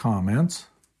prepared comments.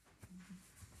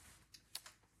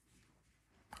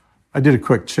 I did a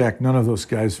quick check. None of those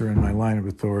guys are in my line of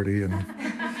authority, and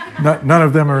none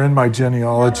of them are in my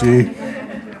genealogy.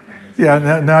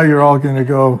 Yeah, now you're all going to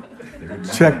go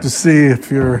check to see if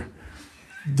you're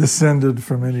descended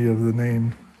from any of the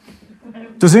name.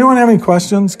 Does anyone have any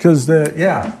questions?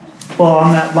 Yeah. Well,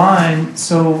 on that line,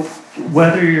 so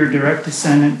whether you're a direct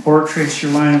descendant or trace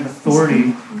your line of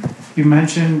authority, you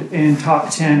mentioned in talk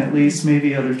 10, at least,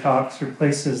 maybe other talks or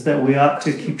places, that we ought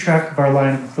to keep track of our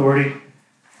line of authority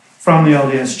from the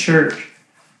LDS Church.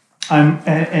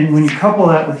 And when you couple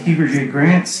that with Heber J.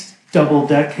 Grant's double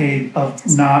decade of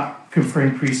not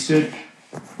conferring priesthood,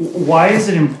 why is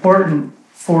it important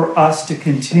for us to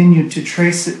continue to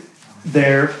trace it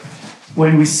there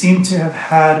when we seem to have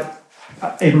had,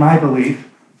 in my belief,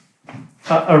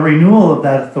 a renewal of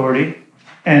that authority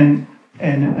and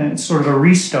sort of a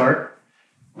restart?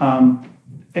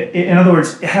 In other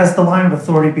words, has the line of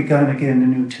authority begun again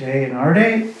anew today in our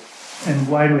day? And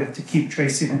why do we have to keep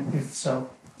tracing it if so?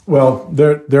 Well,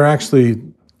 there are actually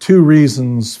two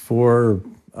reasons for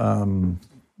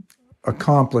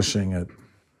accomplishing it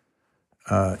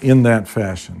in that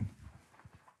fashion.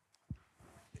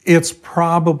 It's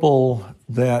probable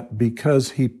that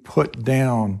because he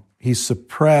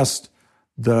suppressed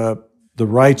the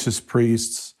righteous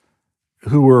priests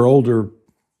who were older,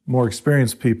 more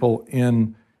experienced people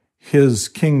in his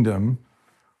kingdom,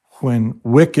 when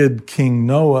wicked King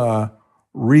Noah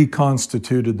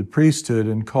reconstituted the priesthood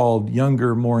and called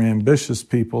younger, more ambitious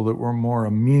people that were more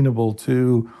amenable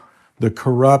to the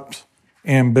corrupt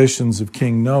ambitions of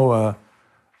King Noah,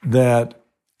 that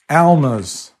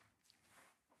Alma's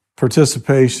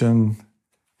participation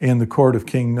in the court of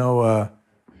King Noah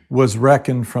was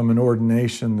reckoned from an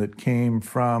ordination that came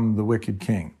from the wicked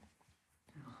king.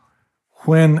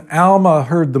 When Alma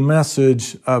heard the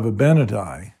message of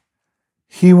Abinadi,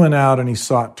 he went out and he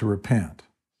sought to repent.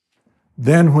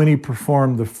 Then when he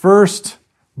performed the first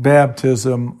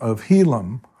baptism of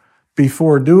Helam,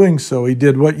 before doing so, he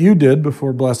did what you did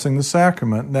before blessing the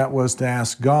sacrament, and that was to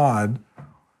ask God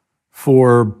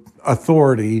for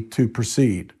authority to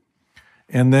proceed.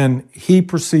 And then he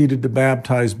proceeded to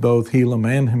baptize both Helam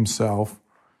and himself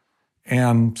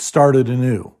and started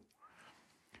anew.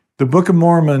 The Book of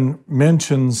Mormon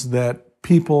mentions that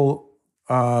people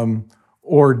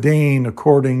ordain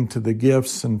according to the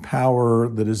gifts and power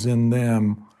that is in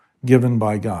them given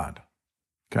by God.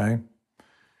 Okay?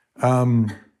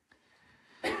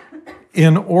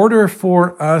 In order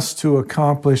for us to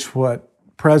accomplish what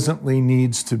presently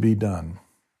needs to be done,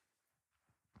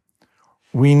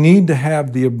 we need to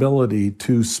have the ability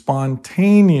to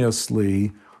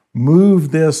spontaneously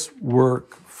move this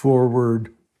work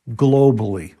forward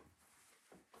globally.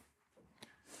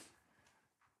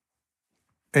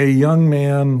 A young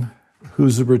man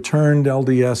who's a returned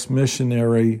LDS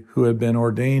missionary who had been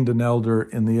ordained an elder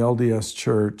in the LDS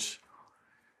church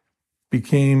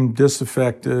became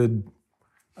disaffected,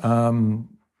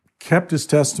 kept his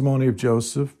testimony of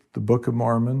Joseph, the Book of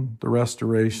Mormon, the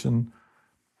Restoration,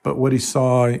 but what he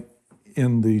saw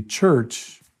in the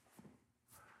church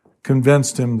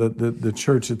convinced him that the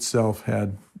church itself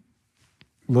had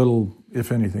little,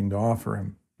 if anything, to offer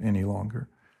him any longer.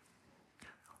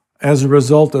 As a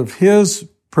result of his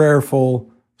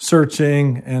prayerful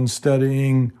searching and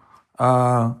studying,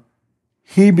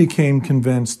 he became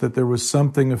convinced that there was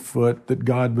something afoot that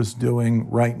God was doing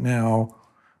right now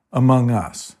among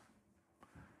us.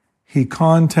 He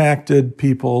contacted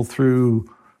people through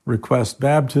Request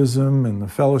Baptism and the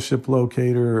Fellowship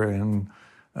Locator and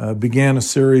began a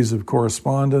series of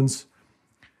correspondence.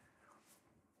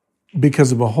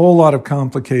 Because of a whole lot of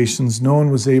complications, no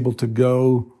one was able to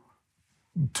go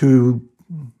to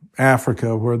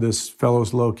Africa, where this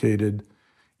fellow's located,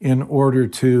 in order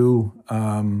to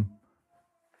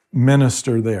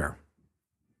minister there.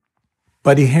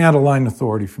 But he had a line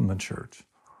authority from the church.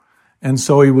 And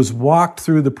so he was walked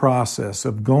through the process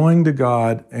of going to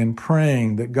God and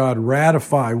praying that God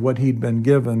ratify what he'd been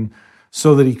given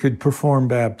so that he could perform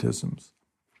baptisms.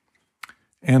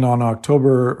 And on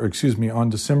December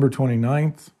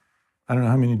 29th, I don't know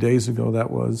how many days ago that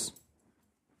was,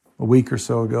 a week or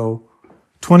so ago,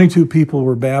 22 people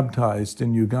were baptized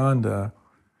in Uganda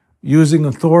using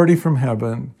authority from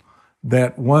heaven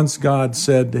that once God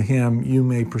said to him, "You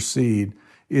may proceed,"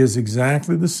 is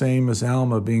exactly the same as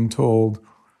Alma being told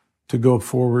to go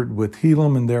forward with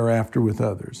Helam and thereafter with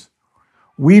others.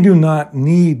 We do not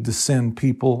need to send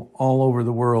people all over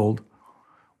the world.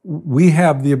 We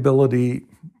have the ability,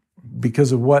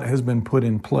 because of what has been put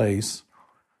in place,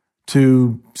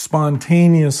 to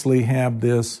spontaneously have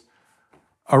this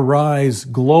arise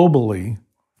globally,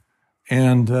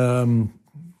 and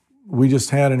we just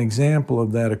had an example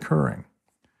of that occurring.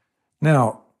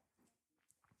 Now,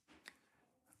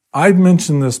 I've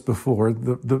mentioned this before.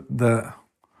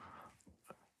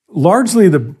 Largely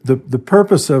the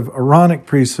purpose of Aaronic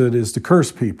priesthood is to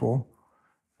curse people,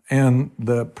 and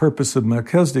the purpose of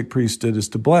Melchizedek priesthood is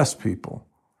to bless people.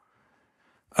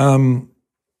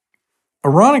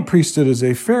 Aaronic priesthood is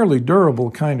a fairly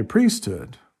durable kind of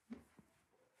priesthood.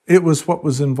 It was what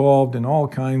was involved in all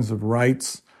kinds of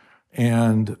rites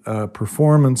and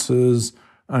performances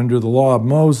under the law of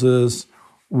Moses,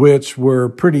 which were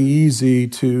pretty easy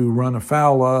to run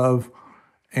afoul of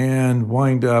and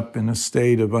wind up in a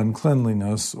state of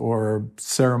uncleanliness or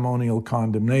ceremonial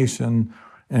condemnation,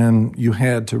 and you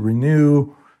had to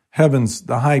renew.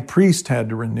 The high priest had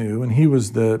to renew, and he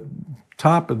was the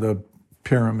top of the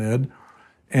pyramid,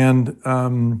 and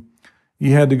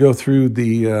you had to go through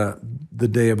the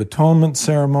Day of Atonement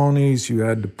ceremonies. You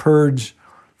had to purge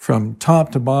from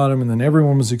top to bottom, and then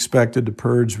everyone was expected to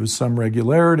purge with some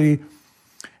regularity.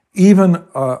 Even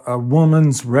a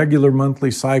woman's regular monthly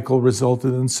cycle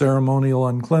resulted in ceremonial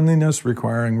uncleanliness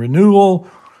requiring renewal.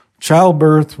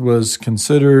 Childbirth was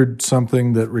considered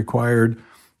something that required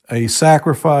a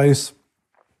sacrifice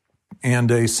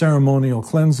and a ceremonial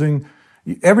cleansing.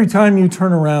 Every time you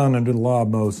turn around under the law of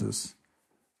Moses,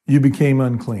 you became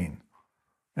unclean.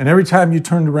 And every time you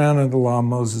turned around under the law of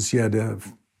Moses, you had to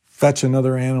fetch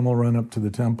another animal, run up to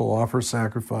the temple, offer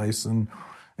sacrifice, and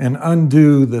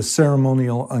undo the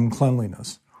ceremonial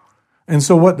uncleanliness. And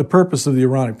so what the purpose of the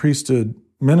Aaronic priesthood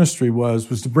ministry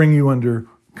was to bring you under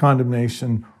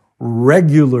condemnation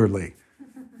regularly.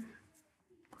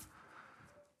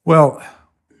 Well,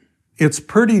 it's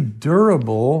pretty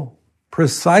durable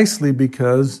precisely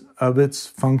because of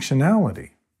its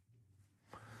functionality.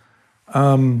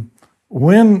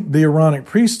 When the Aaronic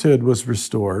priesthood was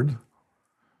restored,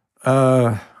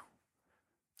 a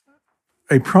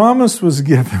promise was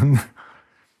given,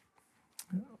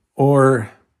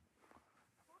 or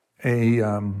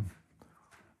a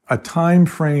time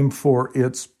frame for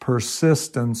its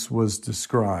persistence was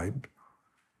described.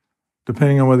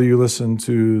 Depending on whether you listen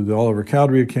to the Oliver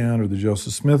Cowdery account or the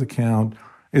Joseph Smith account,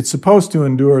 it's supposed to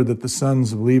endure that the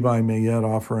sons of Levi may yet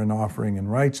offer an offering in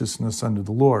righteousness unto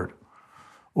the Lord,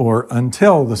 or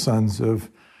until the sons of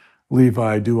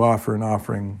Levi do offer an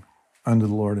offering unto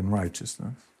the Lord in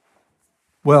righteousness.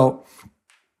 Well,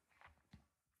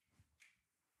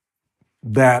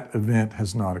 that event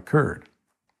has not occurred.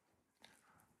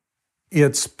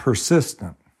 It's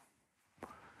persistent.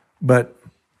 But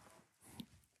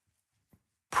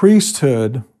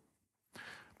priesthood,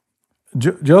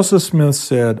 Joseph Smith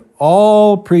said,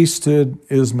 all priesthood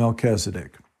is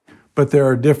Melchizedek, but there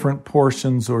are different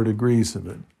portions or degrees of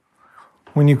it.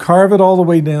 When you carve it all the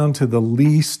way down to the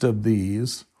least of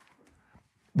these,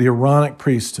 the Aaronic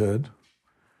priesthood,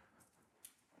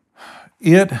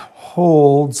 it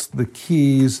holds the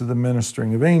keys of the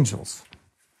ministering of angels.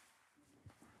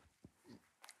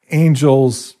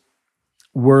 Angels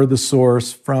were the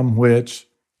source from which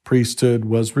priesthood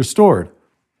was restored.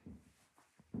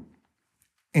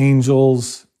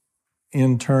 Angels,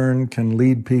 in turn, can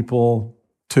lead people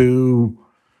to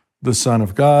the Son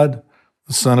of God.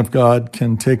 The Son of God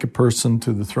can take a person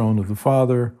to the throne of the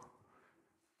Father.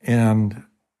 And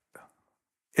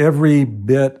every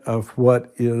bit of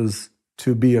what is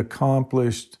to be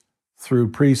accomplished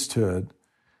through priesthood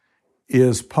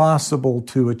is possible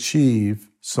to achieve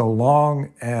so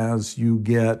long as you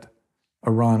get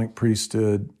Aaronic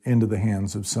priesthood into the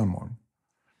hands of someone.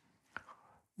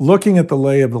 Looking at the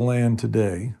lay of the land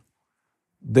today,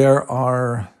 there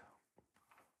are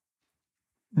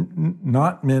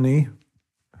not many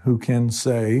who can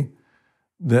say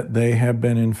that they have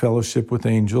been in fellowship with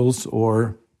angels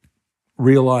or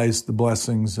realized the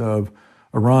blessings of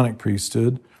Aaronic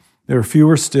priesthood. There are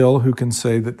fewer still who can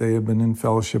say that they have been in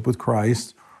fellowship with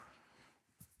Christ,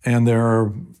 and there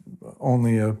are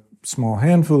only a small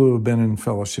handful who have been in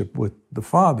fellowship with the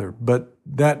Father. But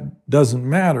that doesn't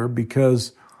matter,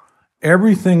 because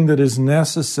everything that is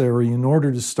necessary in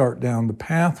order to start down the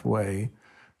pathway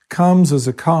comes as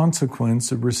a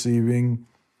consequence of receiving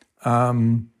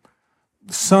some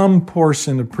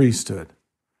portion of priesthood.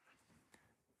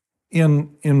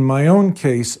 In my own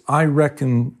case, I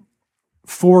reckon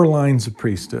 4 lines of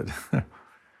priesthood.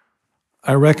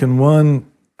 I reckon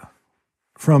one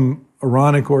from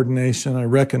Aaronic ordination. I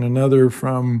reckon another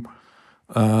from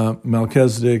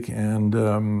Melchizedek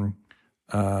and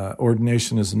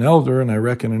ordination as an elder. And I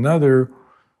reckon another,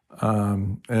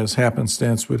 as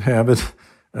happenstance would have it,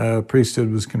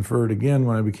 priesthood was conferred again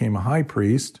when I became a high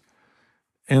priest.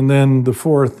 And then the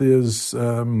 4th is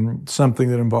something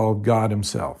that involved God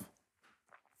himself.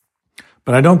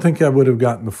 But I don't think I would have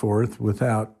gotten the 4th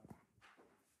without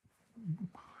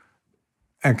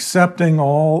accepting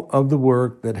all of the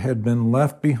work that had been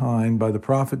left behind by the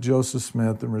prophet Joseph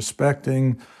Smith and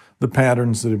respecting the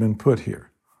patterns that have been put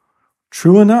here.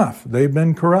 True enough, they've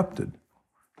been corrupted.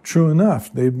 True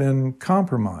enough, they've been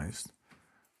compromised.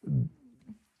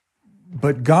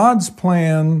 But God's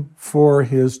plan for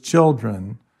his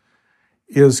children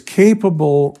is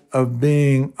capable of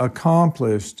being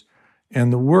accomplished,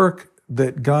 and the work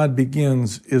that God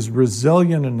begins is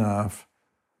resilient enough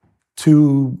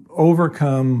to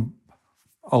overcome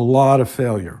a lot of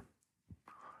failure.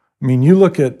 I mean, you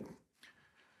look at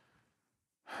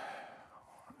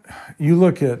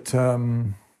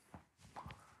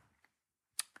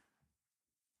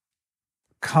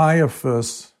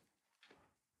Caiaphas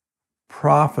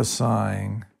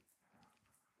prophesying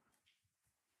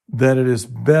that it is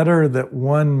better that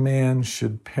one man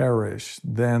should perish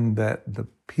than that the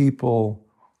people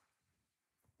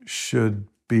should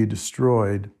be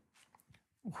destroyed,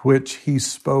 which he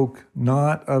spoke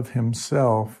not of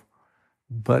himself,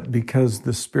 but because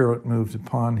the Spirit moved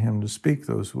upon him to speak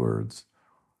those words.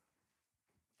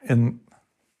 And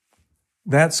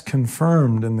that's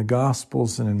confirmed in the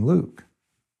Gospels and in Luke.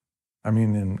 I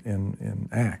mean, in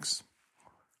Acts.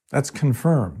 That's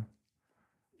confirmed.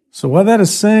 So what that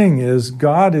is saying is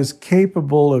God is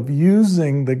capable of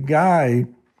using the guy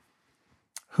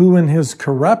who in his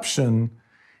corruption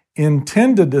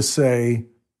intended to say,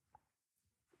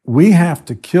 we have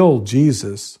to kill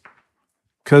Jesus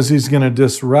because he's going to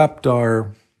disrupt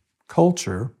our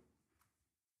culture.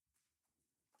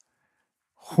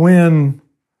 When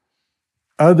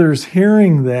others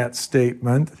hearing that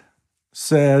statement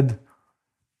said,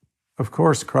 of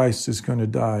course, Christ is going to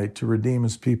die to redeem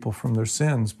his people from their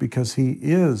sins because he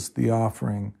is the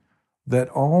offering that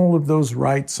all of those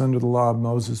rites under the law of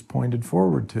Moses pointed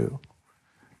forward to.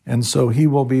 And so he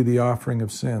will be the offering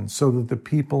of sin so that the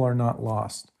people are not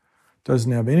lost.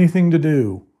 Doesn't have anything to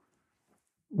do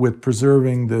with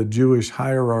preserving the Jewish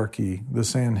hierarchy, the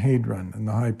Sanhedrin, and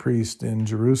the high priest in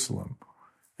Jerusalem.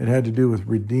 It had to do with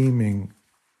redeeming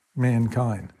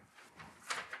mankind.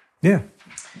 Yeah.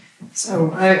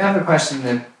 So I have a question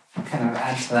to kind of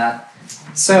add to that.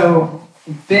 So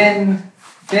been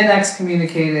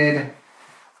excommunicated.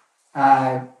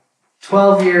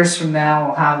 12 years from now,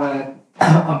 we'll have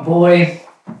a boy,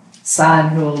 son,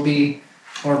 who will be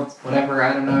or whatever.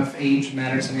 I don't know if age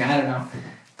matters. I don't know.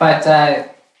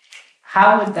 But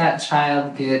how would that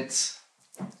child get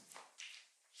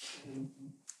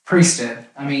priesthood?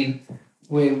 I mean,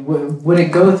 would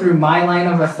it go through my line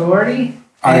of authority?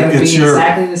 And it would be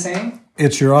exactly the same?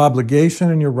 It's your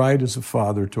obligation and your right as a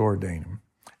father to ordain him.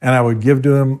 And I would give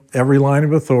to him every line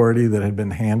of authority that had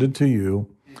been handed to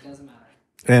you. It doesn't matter.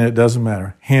 And it doesn't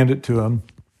matter. Hand it to him.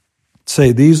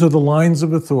 Say, these are the lines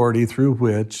of authority through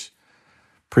which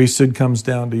priesthood comes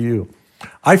down to you.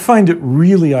 I find it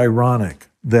really ironic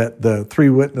that the 3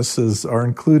 witnesses are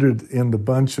included in the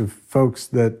bunch of folks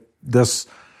that this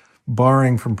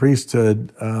barring from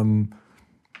priesthood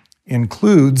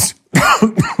includes,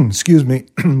 excuse me,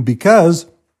 because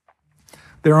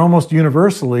they're almost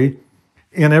universally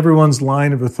in everyone's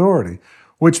line of authority,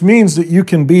 which means that you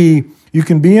can be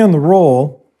in the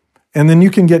role and then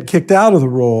you can get kicked out of the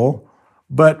role,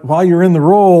 but while you're in the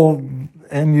role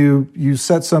and you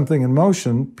set something in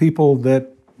motion, people that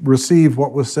receive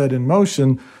what was set in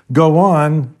motion go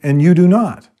on and you do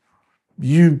not.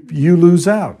 You lose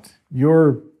out.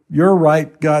 Your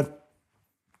right got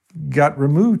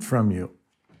removed from you.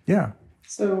 Yeah.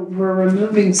 So we're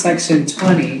removing section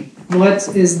 20.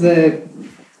 What is the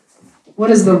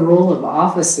role of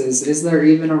offices? Is there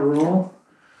even a role?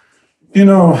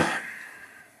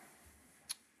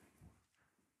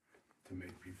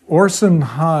 Orson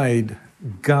Hyde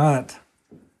got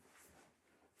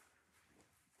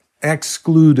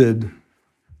excluded.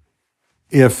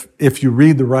 If you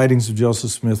read the writings of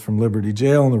Joseph Smith from Liberty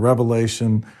Jail and the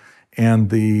Revelation and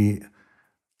the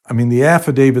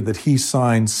affidavit that he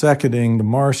signed seconding the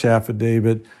Marsh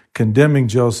affidavit condemning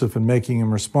Joseph and making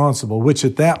him responsible, which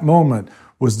at that moment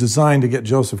was designed to get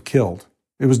Joseph killed.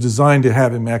 It was designed to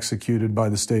have him executed by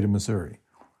the state of Missouri.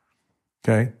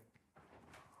 Okay?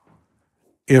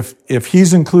 If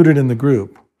he's included in the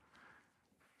group,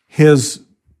 his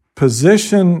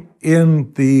position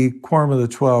in the Quorum of the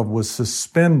 12 was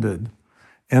suspended,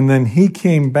 and then he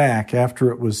came back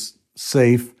after it was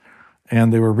safe,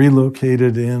 and they were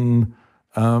relocated in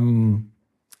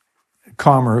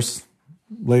Commerce,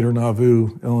 later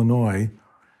Nauvoo, Illinois,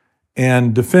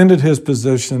 and defended his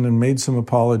position and made some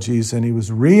apologies, and he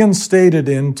was reinstated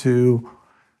into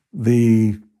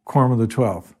the Quorum of the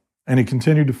 12. And he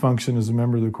continued to function as a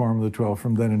member of the Quorum of the 12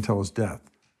 from then until his death.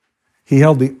 He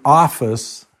held the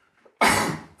office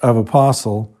of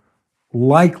apostle,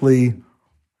 likely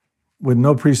with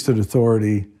no priesthood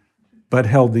authority, but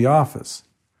held the office.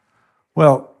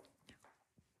 Well,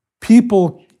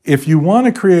 people, if you want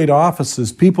to create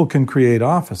offices, people can create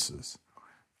offices.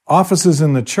 Offices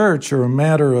in the church are a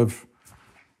matter of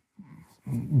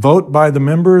vote by the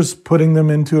members, putting them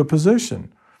into a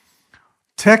position.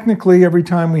 Technically, every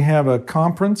time we have a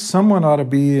conference, someone ought to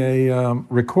be a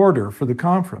recorder for the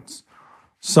conference.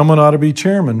 Someone ought to be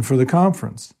chairman for the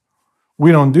conference.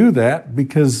 We don't do that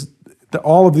because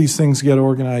all of these things get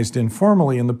organized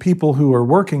informally, and the people who are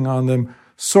working on them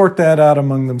sort that out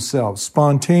among themselves,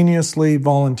 spontaneously,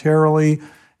 voluntarily,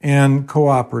 and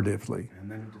cooperatively. And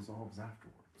then it dissolves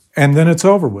afterwards. And then it's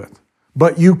over with.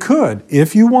 But you could,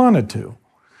 if you wanted to,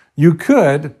 you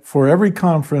could, for every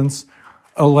conference,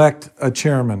 elect a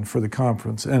chairman for the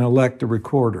conference and elect a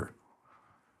recorder.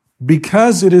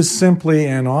 Because it is simply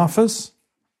an office,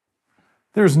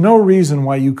 there's no reason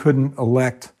why you couldn't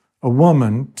elect a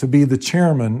woman to be the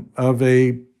chairman of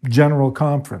a general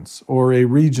conference or a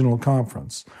regional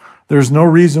conference. There's no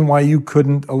reason why you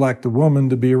couldn't elect a woman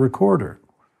to be a recorder.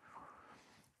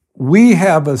 We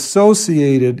have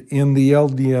associated in the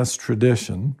LDS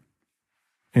tradition,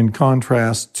 in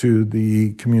contrast to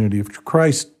the Community of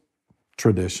Christ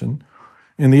tradition,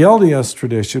 in the LDS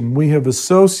tradition, we have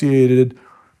associated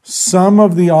some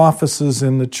of the offices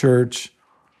in the church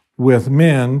with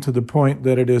men to the point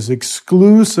that it is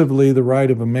exclusively the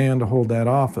right of a man to hold that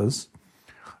office,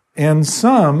 and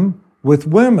some with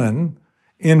women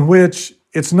in which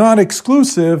it's not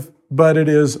exclusive, but it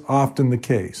is often the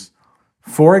case.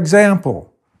 For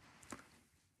example,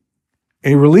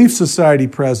 a Relief Society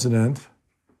president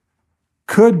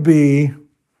could be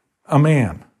a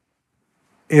man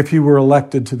if he were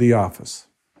elected to the office.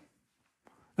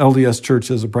 LDS Church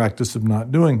has a practice of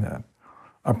not doing that.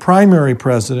 A primary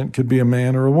president could be a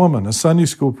man or a woman. A Sunday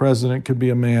school president could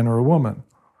be a man or a woman.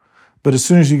 But as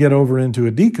soon as you get over into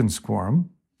a deacon's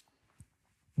quorum,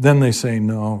 then they say,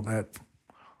 no, that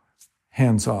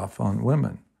hands off on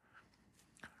women.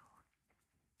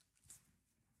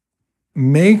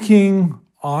 Making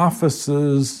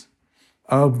offices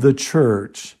of the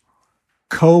church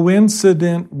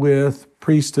coincident with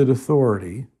priesthood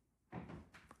authority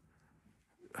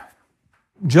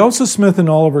Joseph Smith and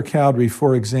Oliver Cowdery,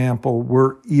 for example,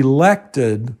 were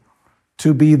elected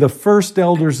to be the first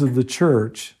elders of the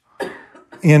church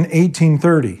in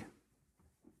 1830.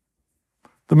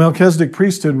 The Melchizedek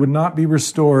priesthood would not be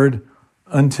restored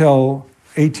until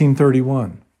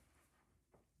 1831.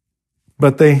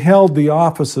 But they held the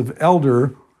office of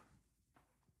elder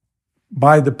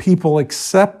by the people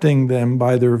accepting them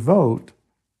by their vote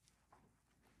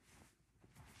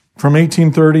from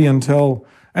 1830 until,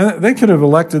 and they could have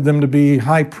elected them to be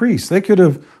high priests. They could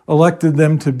have elected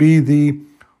them to be the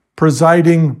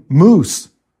presiding moose.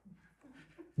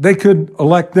 They could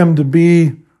elect them to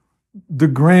be the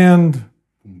grand,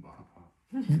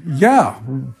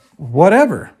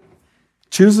 whatever.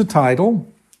 Choose a title,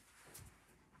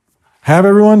 have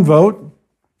everyone vote.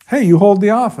 Hey, you hold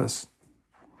the office.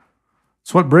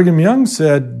 It's what Brigham Young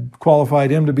said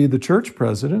qualified him to be the church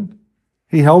president.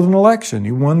 He held an election.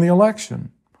 He won the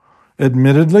election.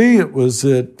 Admittedly, it was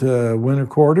at winter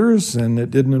quarters, and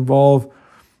it didn't involve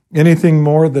anything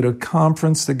more than a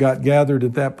conference that got gathered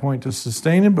at that point to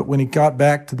sustain him. But when he got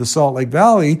back to the Salt Lake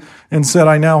Valley and said,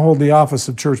 I now hold the office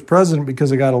of church president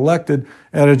because I got elected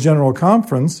at a general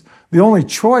conference, the only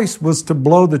choice was to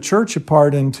blow the church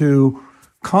apart into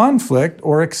conflict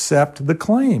or accept the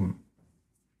claim.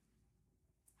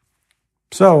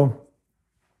 So,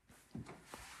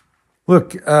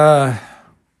 look,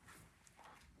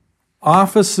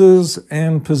 offices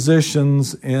and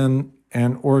positions in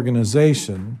an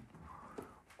organization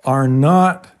are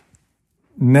not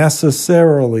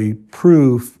necessarily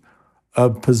proof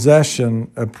of possession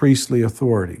of priestly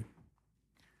authority.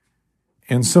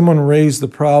 And someone raised the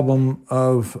problem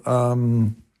of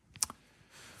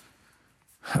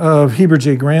Heber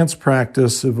J. Grant's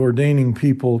practice of ordaining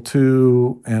people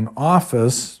to an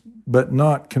office but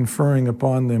not conferring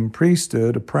upon them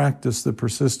priesthood, a practice that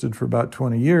persisted for about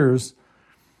 20 years.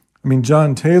 I mean,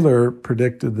 John Taylor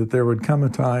predicted that there would come a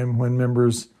time when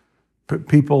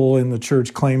people in the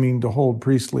church claiming to hold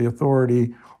priestly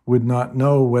authority would not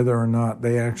know whether or not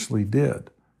they actually did.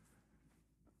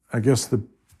 I guess the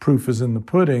proof is in the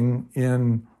pudding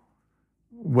in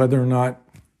whether or not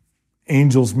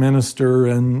angels minister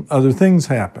and other things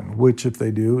happen, which if they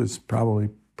do is probably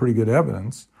pretty good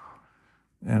evidence.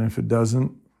 And if it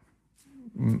doesn't,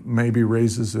 maybe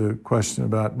raises a question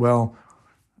about, well,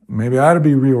 maybe I ought to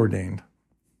be reordained.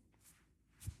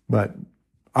 But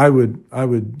I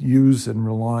would use and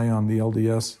rely on the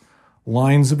LDS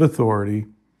lines of authority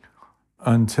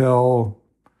until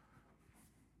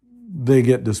they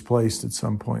get displaced at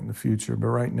some point in the future. But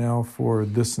right now, for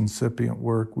this incipient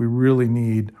work, we really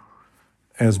need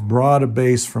as broad a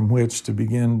base from which to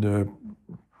begin to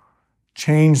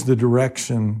change the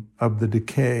direction of the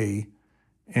decay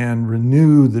and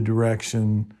renew the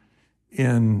direction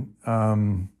in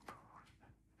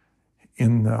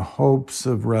the hopes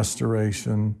of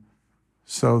restoration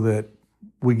so that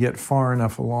we get far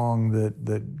enough along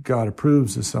that God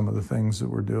approves of some of the things that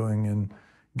we're doing and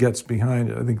gets behind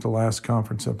it. I think the last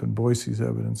conference up in Boise is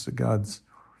evidence that God's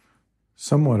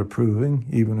somewhat approving,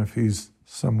 even if he's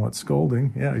somewhat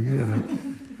scolding. Yeah, you had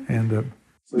a hand up.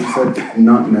 So you said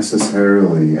not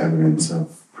necessarily evidence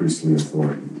of priestly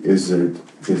authority. Is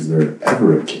there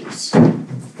ever a case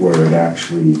where it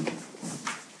actually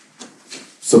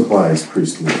supplies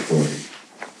priestly authority?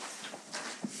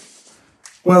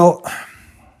 Well,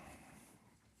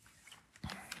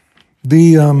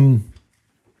 the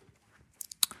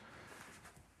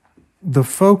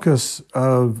focus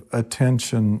of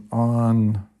attention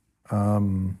on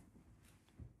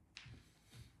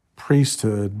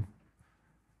priesthood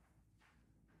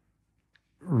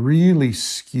really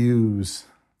skews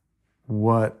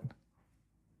what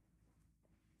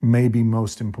may be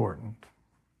most important.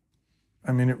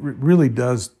 I mean, it really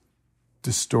does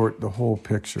distort the whole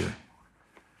picture.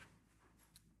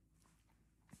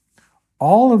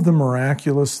 All of the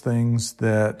miraculous things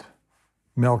that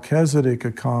Melchizedek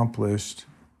accomplished,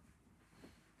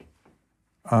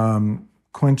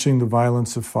 quenching the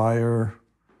violence of fire,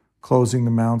 closing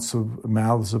the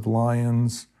mouths of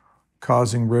lions,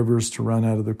 causing rivers to run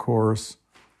out of their course,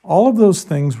 all of those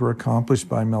things were accomplished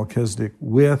by Melchizedek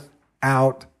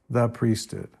without the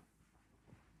priesthood.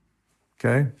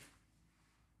 Okay?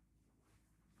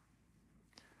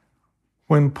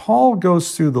 When Paul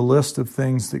goes through the list of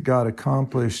things that God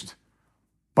accomplished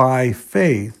by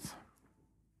faith,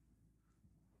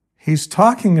 he's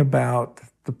talking about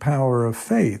the power of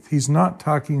faith. He's not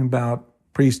talking about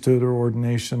priesthood or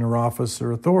ordination or office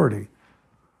or authority.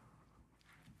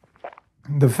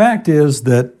 The fact is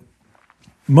that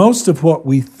most of what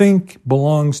we think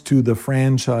belongs to the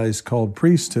franchise called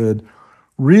priesthood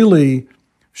really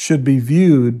should be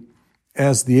viewed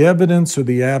as the evidence or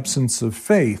the absence of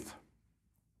faith.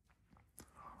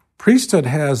 Priesthood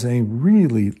has a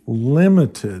really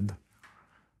limited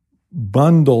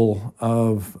bundle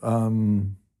of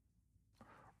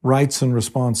rights and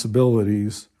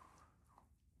responsibilities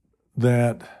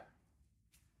that,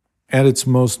 at its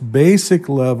most basic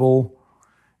level,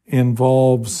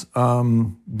 involves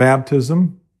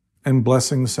baptism and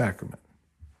blessing the sacrament.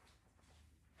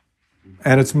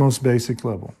 At its most basic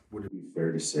level. Would it be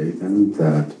fair to say then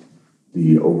that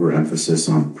the overemphasis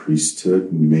on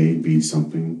priesthood may be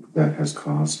something that has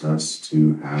caused us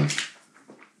to have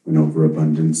an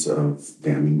overabundance of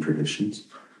damning traditions?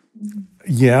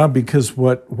 Yeah, because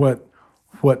what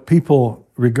people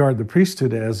regard the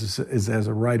priesthood as is as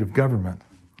a right of government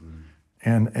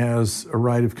and as a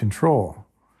right of control.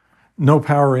 No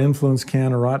power or influence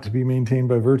can or ought to be maintained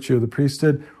by virtue of the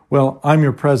priesthood. Well, I'm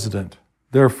your president.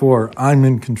 Therefore, I'm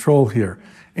in control here.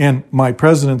 And my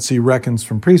presidency reckons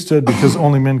from priesthood because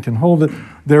only men can hold it.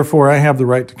 Therefore, I have the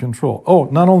right to control. Oh,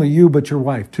 not only you, but your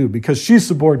wife too, because she's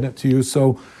subordinate to you,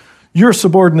 so you're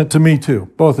subordinate to me too,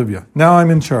 both of you. Now I'm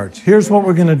in charge. Here's what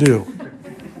we're going to do.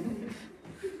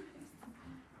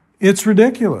 It's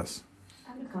ridiculous.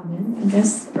 I have a comment, I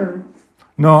guess, or...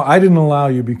 No, I didn't allow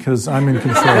you because I'm in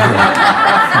control here.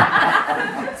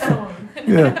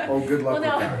 Yeah. Oh, good luck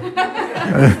Well, with no.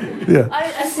 that. Yeah.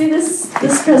 I see this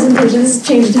presentation, this has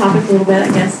changed the topic a little bit,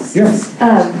 I guess. Yes.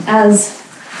 As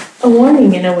a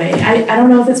warning in a way. I don't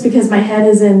know if it's because my head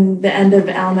is in the end of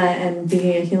Alma and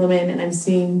being a Helaman and I'm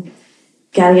seeing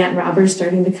Gadiant robbers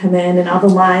starting to come in and all the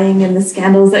lying and the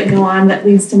scandals that go on that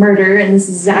leads to murder, and this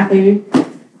is exactly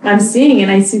what I'm seeing, and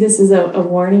I see this as a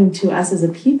warning to us as a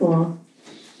people.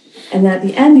 And then at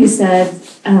the end you said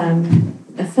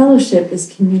a fellowship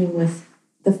is communing with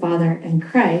the Father and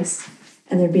Christ,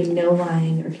 and there being no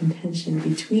lying or contention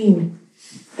between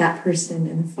that person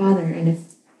and the Father. And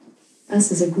if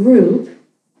us as a group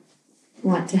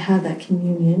want to have that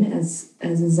communion as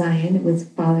a Zion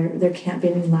with Father, there can't be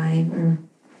any lying or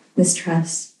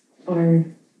mistrust or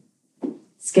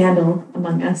scandal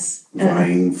among us.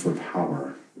 Vying for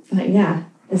power. But yeah,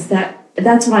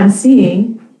 that's what I'm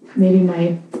seeing. Maybe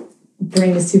my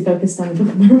brain is too focused on the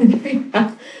Book of Mormon right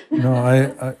now. No,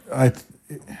 I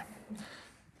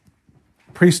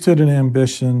priesthood and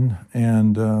ambition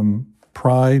and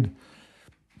pride,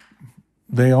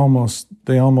 they almost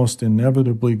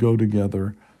inevitably go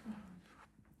together.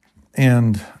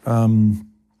 And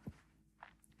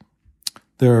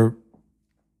there are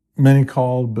many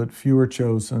called, but few are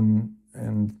chosen,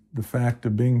 and the fact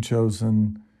of being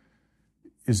chosen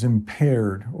is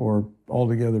impaired or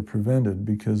altogether prevented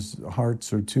because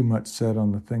hearts are too much set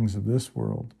on the things of this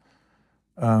world.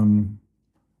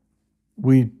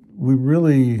 We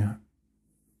really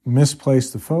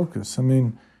misplace the focus. I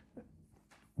mean,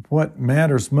 what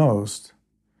matters most,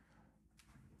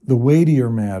 the weightier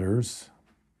matters,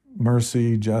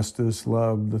 mercy, justice,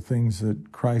 love, the things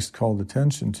that Christ called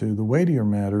attention to, the weightier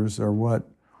matters are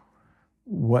what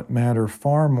matter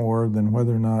far more than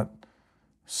whether or not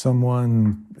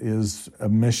someone is a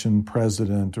mission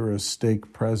president or a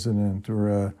stake president or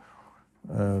a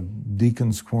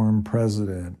Deacon's Quorum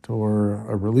president or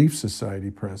a Relief Society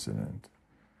president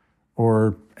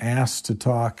or asked to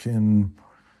talk in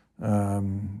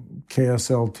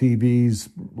KSL TV's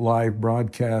live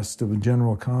broadcast of a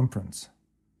general conference.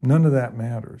 None of that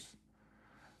matters.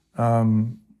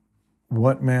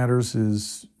 What matters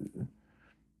is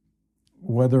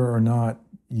whether or not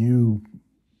you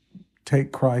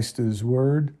take Christ at His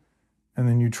word and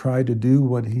then you try to do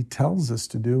what He tells us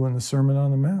to do in the Sermon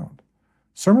on the Mount.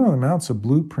 Sermon on the Mount's a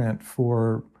blueprint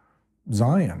for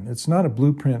Zion. It's not a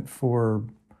blueprint for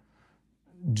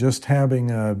just having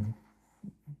a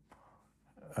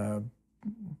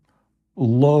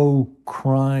low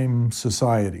crime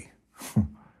society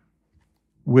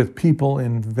with people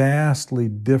in vastly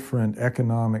different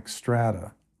economic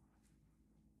strata,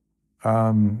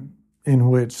 in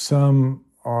which some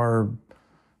are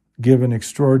given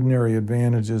extraordinary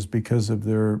advantages because of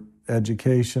their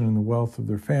education and the wealth of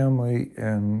their family,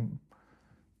 and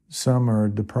some are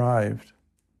deprived.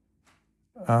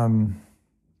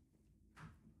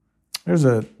 There's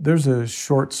a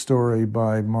short story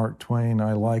by Mark Twain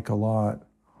I like a lot.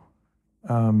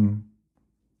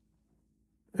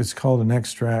 It's called An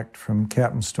Extract from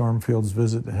Captain Stormfield's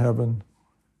Visit to Heaven.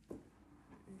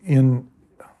 In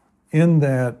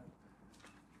that,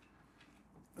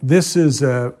 this is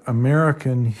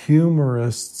American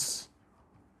humorists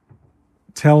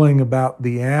telling about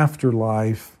the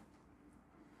afterlife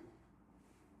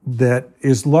that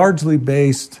is largely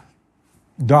based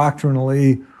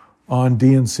doctrinally on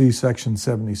D&C Section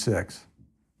 76.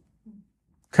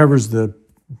 covers the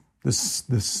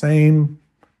same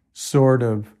sort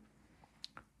of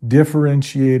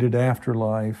differentiated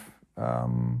afterlife.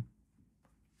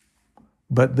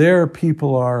 But there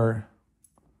people are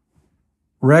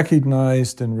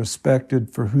recognized and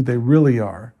respected for who they really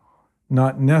are,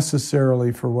 not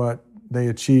necessarily for what they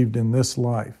achieved in this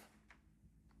life.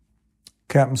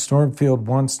 Captain Stormfield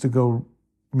wants to go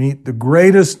meet the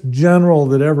greatest general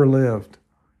that ever lived.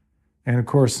 And of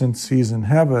course, since he's in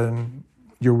heaven,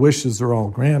 your wishes are all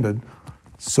granted.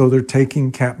 So they're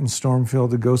taking Captain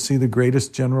Stormfield to go see the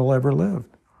greatest general ever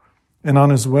lived. And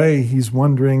on his way, he's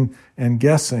wondering and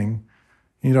guessing.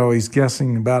 He's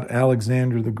guessing about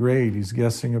Alexander the Great. He's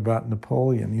guessing about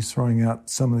Napoleon. He's throwing out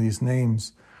some of these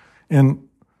names. And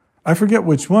I forget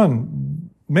which one.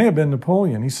 May have been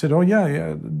Napoleon. He said, oh,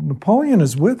 yeah, Napoleon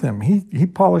is with him. He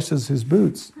polishes his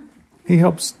boots. He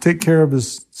helps take care of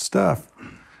his stuff.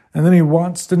 And then he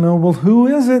wants to know, well, who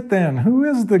is it then? Who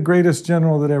is the greatest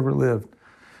general that ever lived?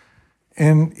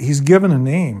 And he's given a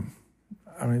name.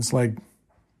 I mean, it's like,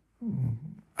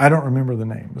 I don't remember the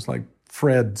name. It's like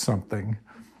Fred something.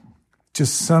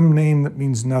 Just some name that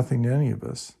means nothing to any of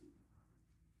us.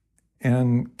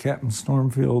 And Captain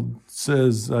Stormfield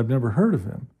says, I've never heard of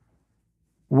him.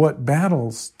 What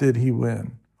battles did he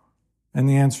win? And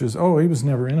the answer is, he was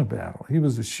never in a battle. He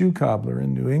was a shoe cobbler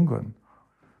in New England.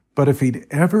 But if he'd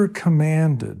ever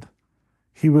commanded,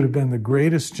 he would have been the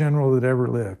greatest general that ever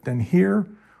lived. And here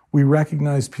we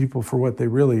recognize people for what they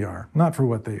really are, not for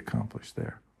what they accomplished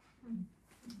there.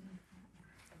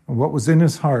 And what was in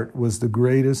his heart was the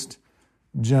greatest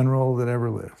general that ever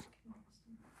lived.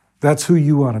 That's who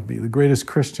you want to be, the greatest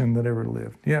Christian that ever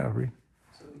lived. Yeah, Reed.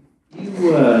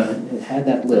 You had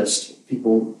that list,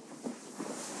 people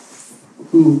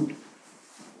who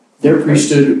their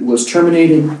priesthood was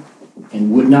terminated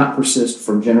and would not persist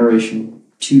from generation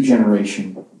to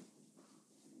generation.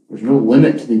 There's no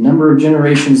limit to the number of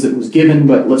generations that was given,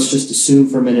 but let's just assume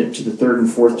for a minute to the third and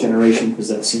fourth generation, because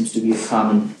that seems to be a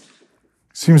common...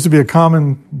 Seems to be a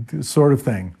common sort of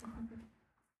thing.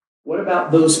 What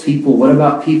about those people? What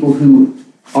about people who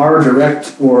are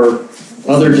direct or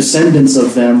other descendants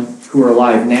of them who are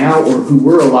alive now or who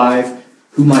were alive,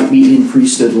 who might be in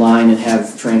priesthood line and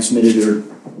have transmitted or,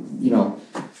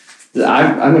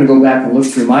 I'm going to go back and look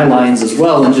through my lines as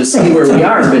well and just see where we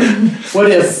are. But what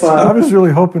if... I was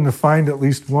really hoping to find at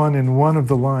least one in one of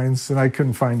the lines, and I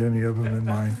couldn't find any of them in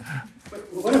mine.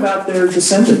 What about their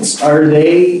descendants? Are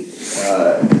they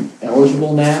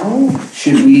eligible now?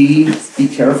 Should we be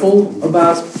careful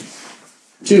about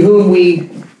to whom we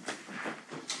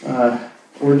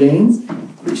ordain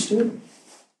priesthood?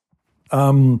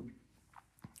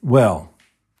 Well,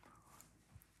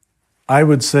 I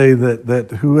would say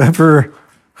that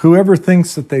whoever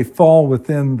thinks that they fall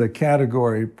within the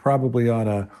category probably ought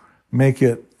to make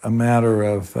it a matter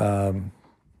of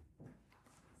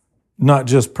not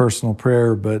just personal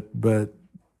prayer, but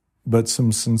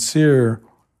some sincere.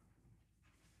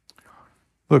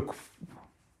 Look,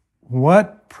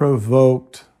 what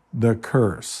provoked the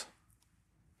curse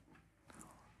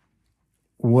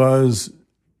was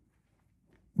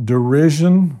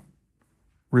derision,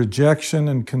 rejection,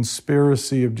 and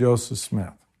conspiracy of Joseph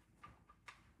Smith.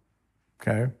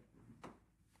 Okay?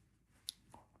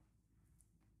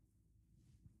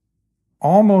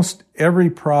 Almost every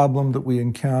problem that we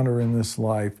encounter in this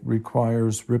life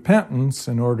requires repentance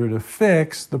in order to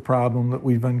fix the problem that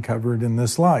we've uncovered in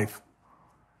this life.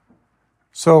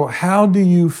 So how do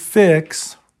you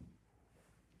fix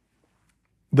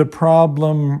the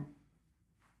problem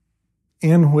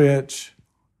in which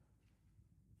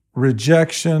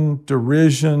rejection,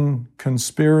 derision,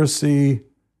 conspiracy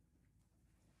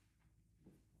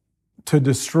to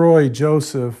destroy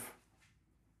Joseph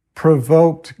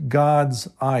provoked God's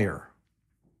ire?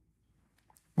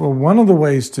 Well, one of the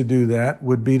ways to do that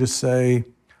would be to say,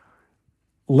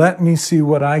 let me see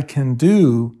what I can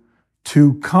do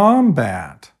to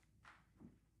combat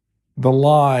the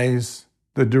lies,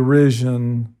 the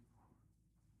derision,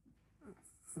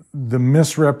 the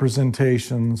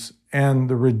misrepresentations, and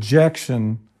the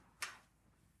rejection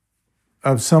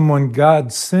of someone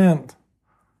God sent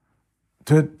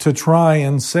to try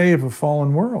and save a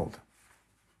fallen world.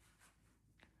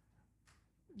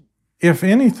 If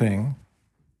anything,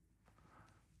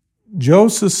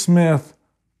 Joseph Smith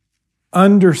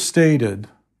understated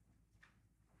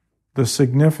the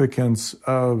significance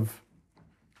of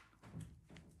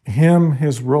him,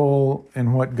 his role,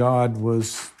 and what God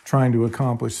was trying to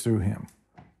accomplish through him.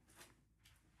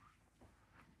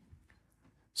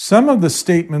 Some of the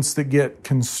statements that get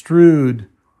construed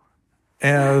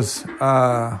as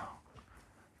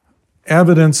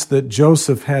evidence that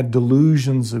Joseph had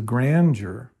delusions of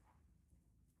grandeur,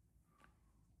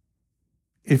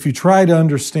 if you try to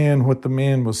understand what the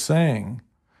man was saying,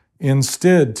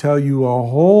 instead tell you a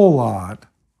whole lot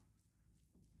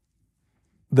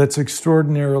that's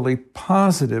extraordinarily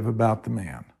positive about the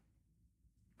man.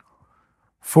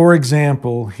 For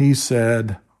example, he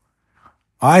said,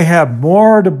 I have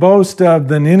more to boast of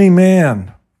than any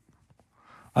man.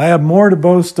 I have more to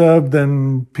boast of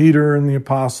than Peter and the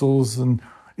apostles, and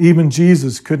even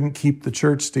Jesus couldn't keep the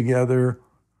church together,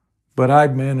 but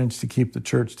I've managed to keep the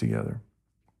church together.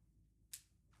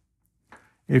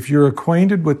 If you're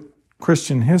acquainted with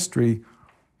Christian history,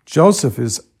 Joseph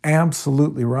is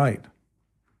absolutely right.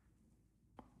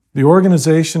 The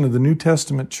organization of the New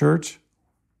Testament church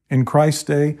in Christ's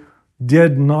day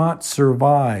did not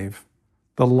survive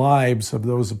the lives of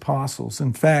those apostles.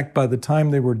 In fact, by the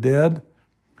time they were dead,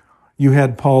 you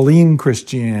had Pauline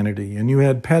Christianity, and you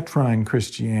had Petrine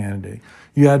Christianity,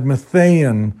 you had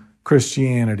Matthean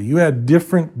Christianity, you had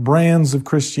different brands of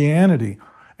Christianity,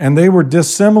 and they were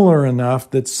dissimilar enough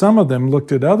that some of them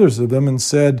looked at others of them and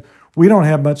said, we don't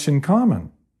have much in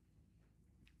common,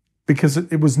 because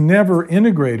it was never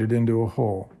integrated into a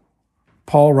whole.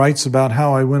 Paul writes about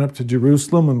how I went up to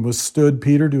Jerusalem and withstood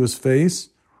Peter to his face.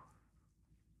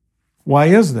 Why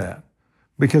is that?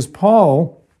 Because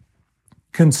Paul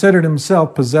considered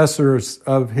himself possessor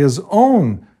of his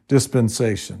own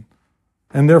dispensation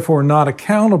and therefore not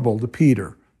accountable to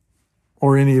Peter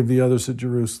or any of the others at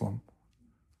Jerusalem.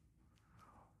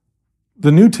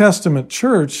 The New Testament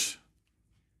church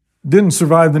didn't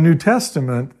survive the New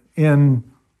Testament in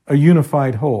a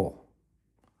unified whole.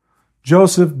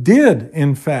 Joseph did,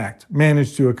 in fact,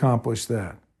 manage to accomplish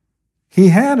that. He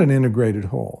had an integrated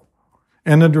whole.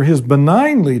 And under his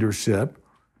benign leadership,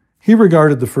 he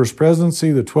regarded the first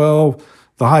presidency, the 12,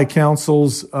 the high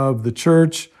councils of the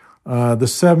church, the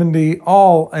 70,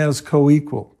 all as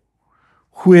co-equal,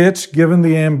 which, given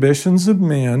the ambitions of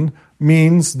men,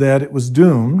 means that it was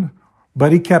doomed,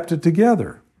 but he kept it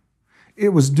together. It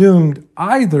was doomed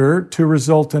either to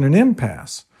result in an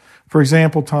impasse. For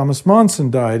example, Thomas Monson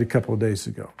died a couple of days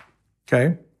ago.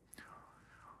 Okay?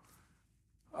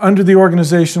 Under the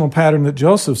organizational pattern that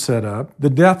Joseph set up, the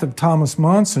death of Thomas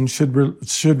Monson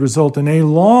should result in a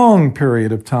long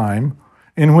period of time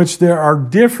in which there are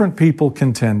different people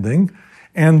contending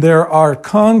and there are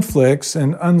conflicts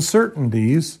and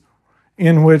uncertainties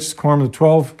in which Quorum of the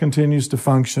 12 continues to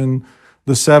function,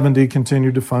 the 70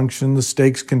 continue to function, the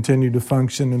stakes continue to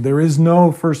function, and there is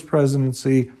no first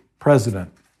presidency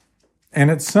president.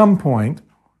 And at some point,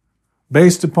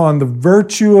 based upon the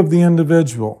virtue of the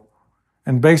individual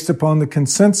and based upon the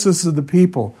consensus of the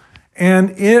people,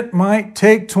 and it might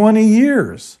take 20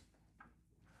 years,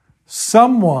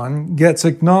 someone gets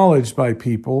acknowledged by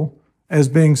people as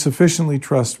being sufficiently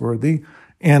trustworthy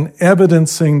and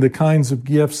evidencing the kinds of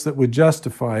gifts that would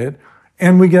justify it,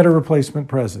 and we get a replacement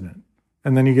president.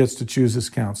 And then he gets to choose his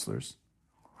counselors.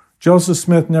 Joseph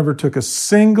Smith never took a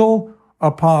single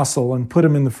apostle and put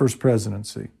him in the first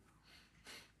presidency.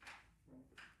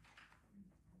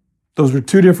 Those were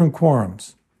two different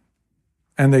quorums,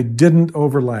 and they didn't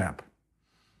overlap.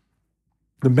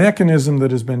 The mechanism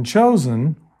that has been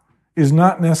chosen is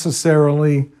not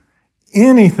necessarily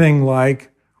anything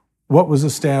like what was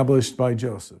established by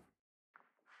Joseph.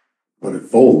 But it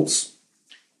folds.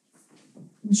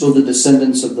 So the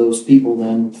descendants of those people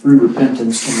then, through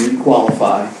repentance, can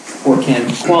requalify or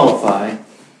can qualify.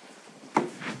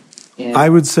 And I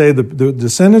would say the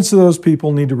descendants of those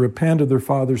people need to repent of their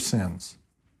father's sins.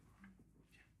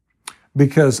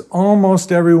 Because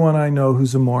almost everyone I know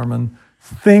who's a Mormon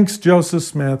thinks Joseph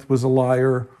Smith was a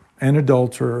liar, an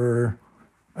adulterer,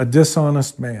 a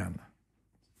dishonest man.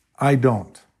 I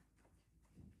don't.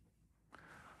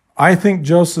 I think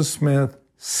Joseph Smith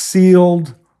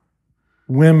sealed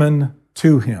women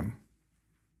to him.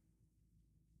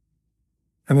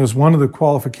 And there's one of the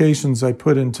qualifications I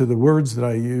put into the words that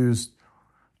I used,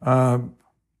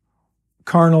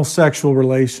 carnal sexual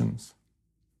relations.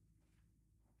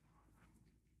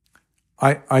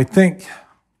 I think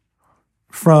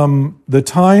from the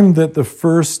time that the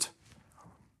first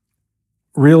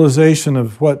realization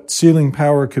of what sealing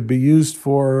power could be used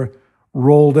for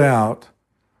rolled out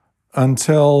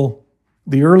until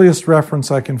the earliest reference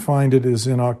I can find it is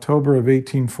in October of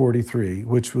 1843,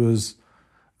 which was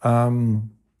 8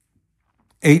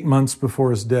 months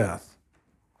before his death.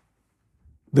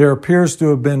 There appears to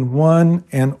have been one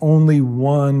and only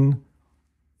one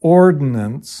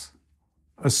ordinance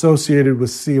associated with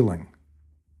sealing.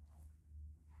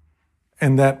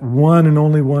 And that one and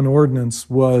only one ordinance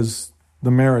was the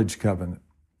marriage covenant.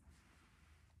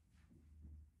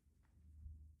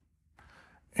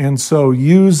 And so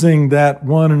using that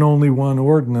one and only one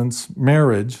ordinance,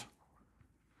 marriage,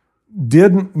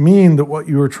 didn't mean that what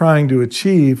you were trying to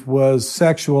achieve was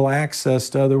sexual access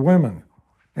to other women.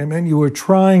 It meant you were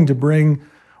trying to bring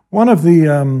one of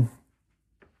the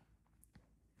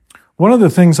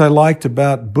things I liked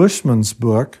about Bushman's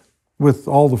book, with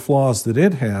all the flaws that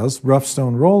it has, Rough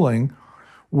Stone Rolling,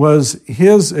 was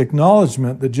his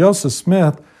acknowledgement that Joseph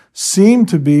Smith seemed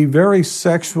to be very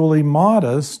sexually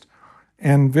modest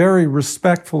and very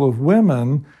respectful of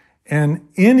women, and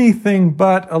anything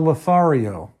but a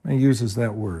Lothario, he uses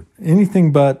that word,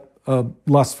 anything but a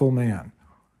lustful man.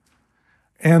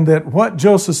 And that what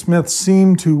Joseph Smith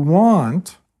seemed to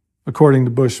want, according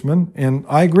to Bushman, and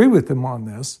I agree with him on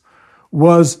this,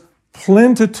 was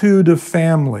plenitude of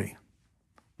family,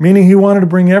 meaning he wanted to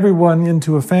bring everyone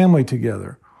into a family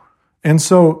together. And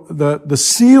so the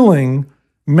sealing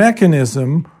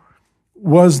mechanism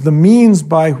was the means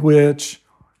by which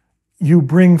you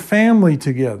bring family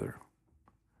together,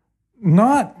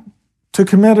 not to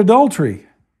commit adultery,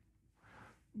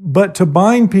 but to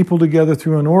bind people together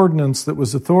through an ordinance that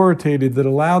was authoritative, that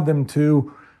allowed them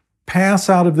to pass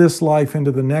out of this life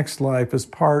into the next life as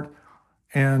part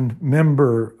and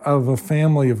member of a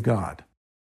family of God.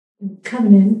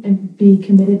 Covenant and be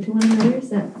committed to one another, is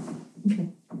that okay?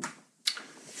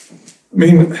 I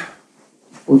mean,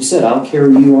 Well, he said, I'll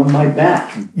carry you on my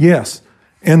back. yes.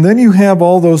 And then you have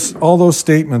all those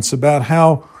statements about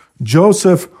how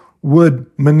Joseph would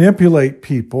manipulate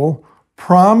people,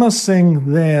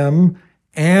 promising them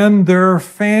and their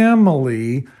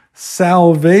family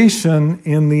salvation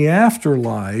in the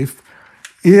afterlife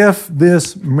if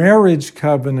this marriage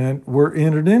covenant were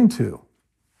entered into.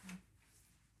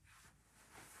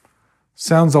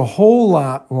 Sounds a whole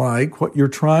lot like what you're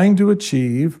trying to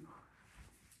achieve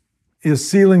is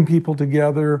sealing people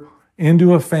together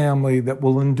into a family that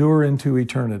will endure into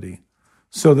eternity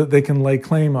so that they can lay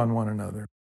claim on one another.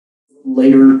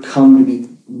 Later come to be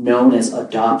known as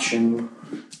adoption.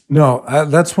 No,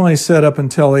 that's when I said up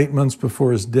until 8 months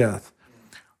before his death.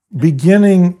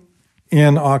 Beginning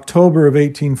in October of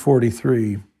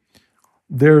 1843,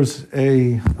 there's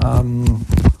a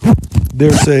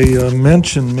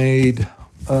mention made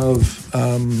of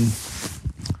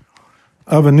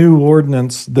a new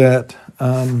ordinance that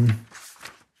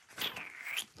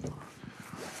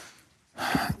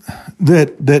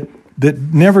that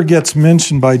never gets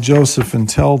mentioned by Joseph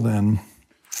until then.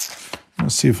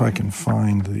 Let's see if I can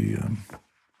find the.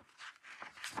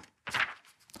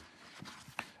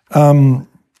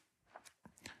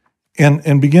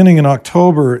 And beginning in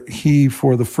October, he,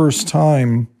 for the first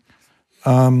time,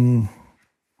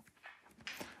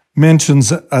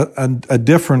 mentions a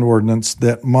different ordinance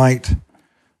that might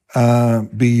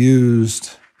be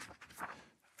used.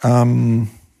 And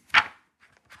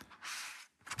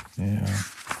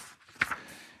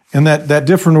that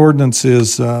different ordinance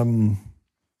is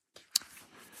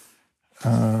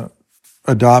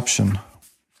adoption.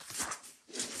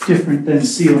 Different than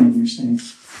sealing, you're saying?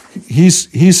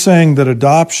 He's saying that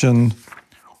adoption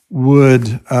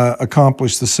would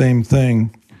accomplish the same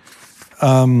thing.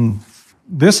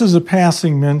 This is a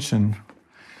passing mention.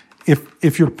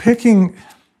 If you're picking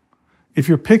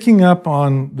up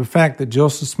on the fact that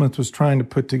Joseph Smith was trying to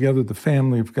put together the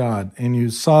family of God, and you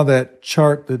saw that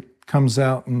chart that comes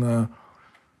out in the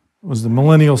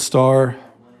Millennial Star,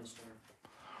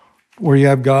 where you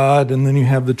have God, and then you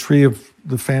have the tree of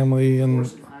the family,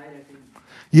 and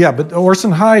yeah, but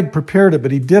Orson Hyde prepared it,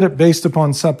 but he did it based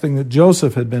upon something that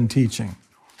Joseph had been teaching.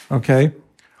 Okay?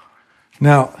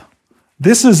 Now,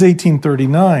 this is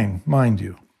 1839, mind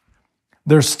you.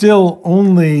 There's still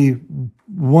only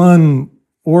one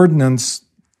ordinance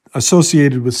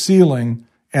associated with sealing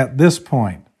at this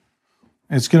point.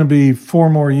 It's going to be 4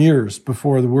 more years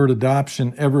before the word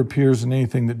adoption ever appears in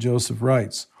anything that Joseph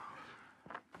writes.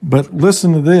 But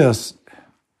listen to this.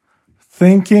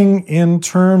 Thinking in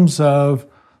terms of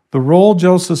the role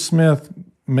Joseph Smith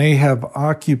may have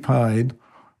occupied,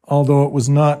 although it was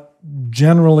not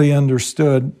generally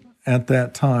understood at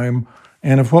that time,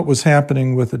 and of what was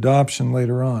happening with adoption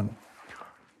later on.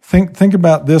 Think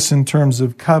about this in terms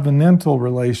of covenantal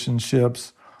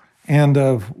relationships and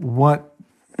of what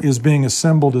is being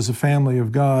assembled as a family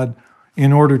of God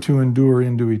in order to endure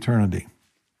into eternity.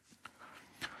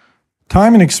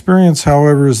 Time and experience,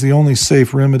 however, is the only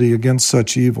safe remedy against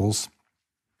such evils.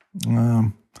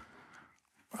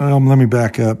 Let me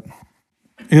back up.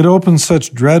 It opens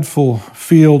such dreadful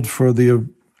field for the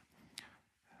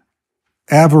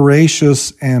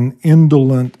avaricious and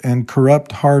indolent and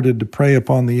corrupt-hearted to prey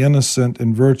upon the innocent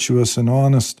and virtuous and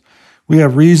honest We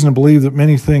have reason to believe that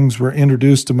many things were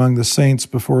introduced among the saints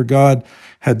before God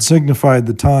had signified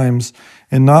the times,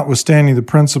 and notwithstanding the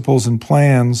principles and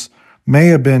plans may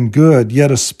have been good, yet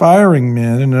aspiring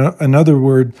men, in other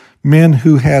words, men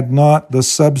who had not the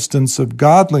substance of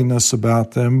godliness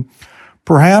about them,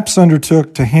 perhaps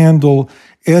undertook to handle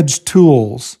edged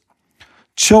tools.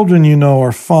 Children, you know,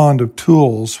 are fond of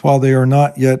tools while they are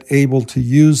not yet able to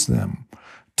use them.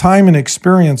 Time and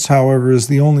experience, however, is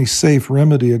the only safe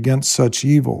remedy against such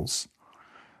evils.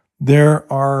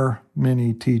 There are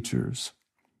many teachers,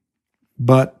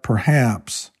 but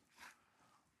perhaps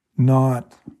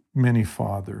not many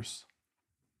fathers.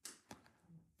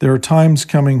 There are times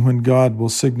coming when God will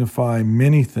signify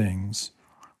many things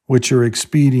which are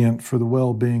expedient for the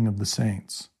well-being of the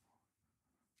saints.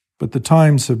 But the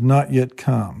times have not yet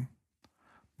come,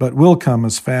 but will come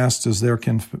as fast as there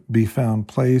can be found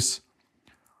place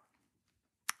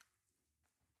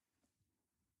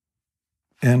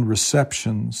and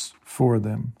receptions for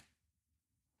them.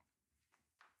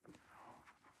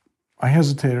 I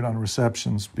hesitated on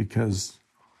receptions because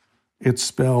it's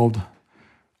spelled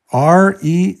Reseptions.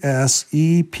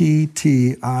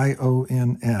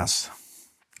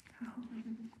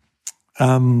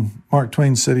 Mark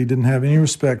Twain said he didn't have any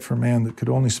respect for a man that could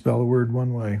only spell a word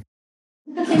one way.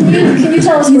 Can you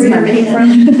tell us where you're reading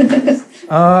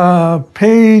from?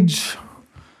 Page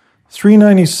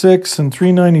 396 and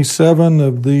 397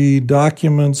 of the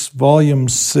documents, volume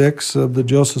 6 of the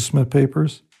Joseph Smith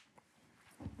Papers.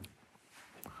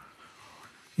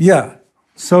 Yeah,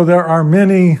 so there are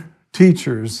many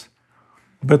teachers,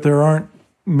 but there aren't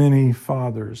many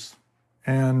fathers.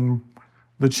 And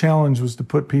the challenge was to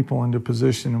put people into a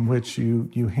position in which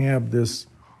you have this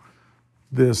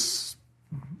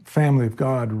family of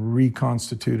God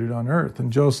reconstituted on earth.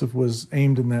 And Joseph was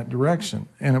aimed in that direction.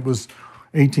 And it was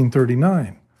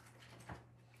 1839.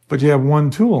 But you have one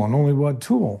tool, and only one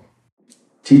tool.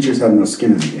 Teachers have no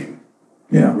skin in the game.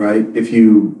 Yeah. Right? If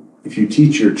you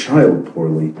teach your child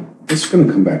poorly, it's going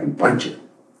to come back and bite you.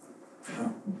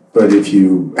 But if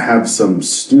you have some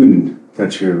student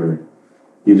that you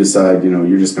decide,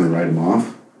 you're just going to write them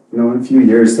off, in a few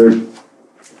years, you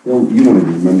won't even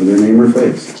remember their name or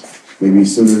face. Maybe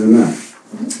sooner than that.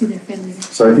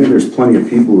 So I think there's plenty of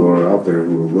people who are out there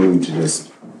who are willing to just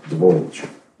divulge.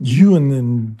 You and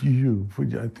then you.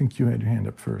 I think you had your hand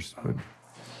up first. But.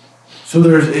 So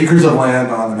there's acres of land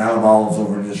on the Mount of Olives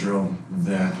over in Israel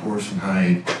that Orson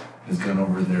Hyde has gone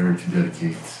over there to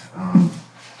dedicate.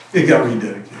 It got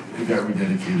rededicated. It got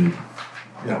rededicated.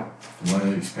 Yeah. You want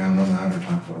to expand on that or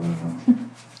talk about that?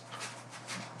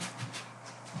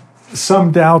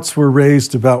 Some doubts were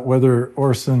raised about whether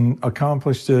Orson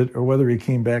accomplished it or whether he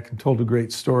came back and told a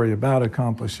great story about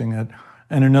accomplishing it,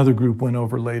 and another group went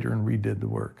over later and redid the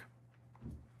work.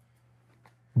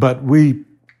 But we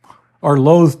are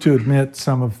loath to admit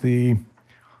some of the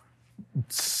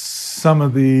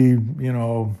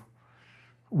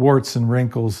warts and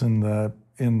wrinkles in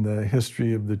the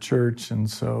history of the church, and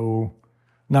so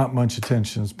not much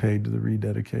attention is paid to the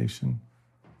rededication.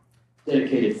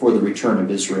 Dedicated for the return of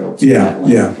Israel to that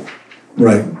land. Yeah,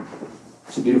 right.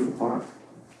 It's a beautiful park.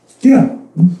 Yeah,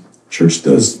 church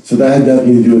does So that had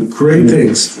nothing to do with great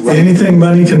things. Anything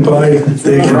money can buy,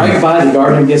 they can. Right by the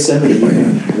Garden of Gethsemane. You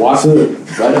can walk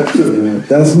right up to it.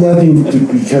 That's nothing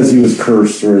because he was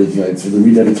cursed or anything like that. So the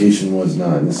rededication was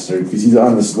not necessary because he's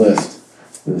on this list.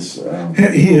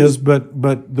 He is, but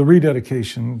the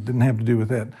rededication didn't have to do with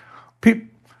that.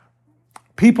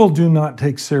 People do not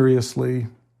take seriously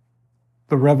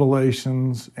the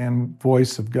revelations and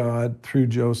voice of God through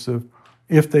Joseph.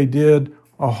 If they did,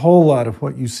 a whole lot of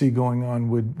what you see going on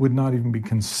would not even be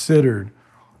considered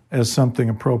as something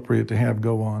appropriate to have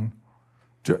go on.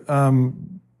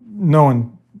 No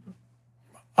one,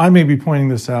 I may be pointing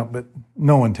this out, but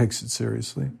no one takes it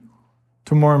seriously.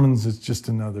 To Mormons, it's just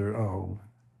another,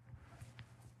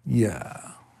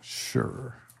 yeah,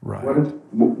 sure, right.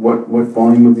 What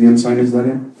volume of the Ensign is that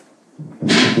in?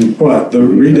 What, the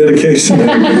rededication?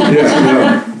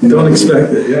 Yeah. Don't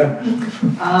expect it, yeah.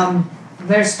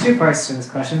 There's two parts to this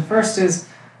question. First is,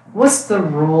 what's the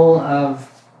role of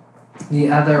the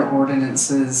other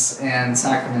ordinances and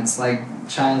sacraments like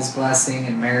child's blessing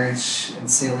and marriage and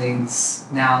sealings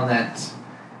now that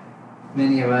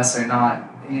many of us are not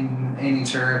in any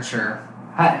church? Or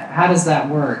how does that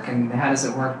work, and how does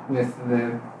it work with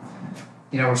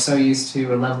we're so used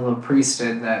to a level of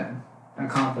priesthood that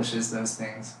accomplishes those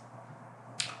things?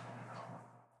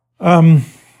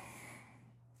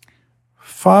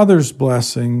 Father's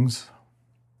blessings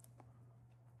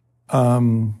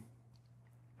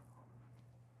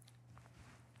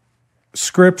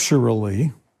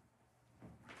scripturally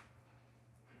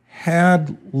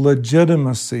had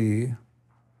legitimacy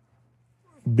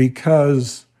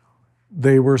because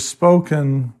they were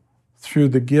spoken through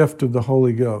the gift of the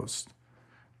Holy Ghost.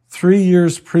 3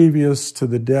 years previous to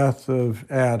the death of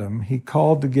Adam, he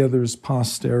called together his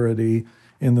posterity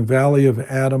in the valley of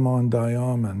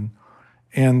Adam-on-Diamon,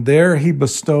 and there he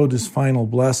bestowed his final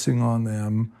blessing on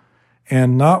them.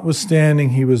 And notwithstanding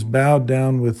he was bowed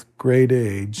down with great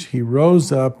age, he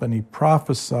rose up and he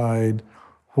prophesied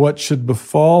what should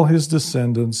befall his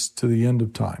descendants to the end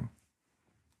of time.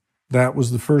 That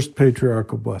was the first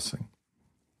patriarchal blessing.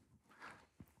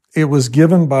 It was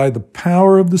given by the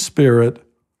power of the Spirit,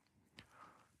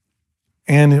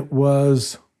 and it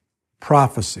was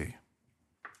prophecy.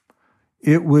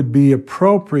 It would be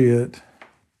appropriate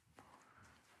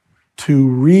to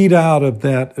read out of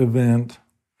that event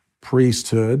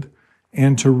priesthood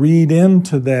and to read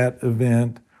into that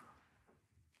event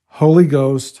Holy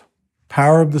Ghost,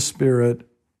 power of the Spirit,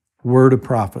 word of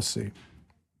prophecy.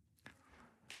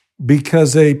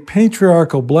 Because a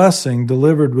patriarchal blessing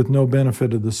delivered with no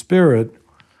benefit of the Spirit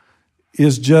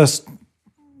is just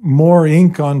more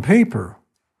ink on paper.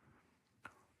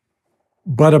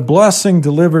 But a blessing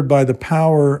delivered by the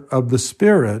power of the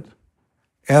Spirit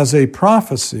as a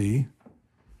prophecy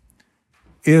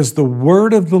is the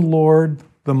word of the Lord,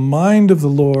 the mind of the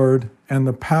Lord, and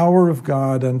the power of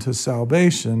God unto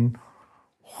salvation,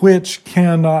 which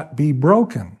cannot be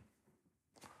broken.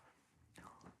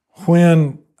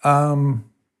 When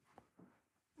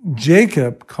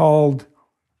Jacob called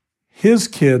his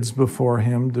kids before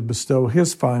him to bestow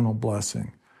his final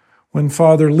blessing, when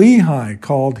Father Lehi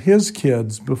called his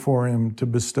kids before him to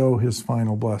bestow his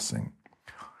final blessing,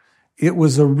 it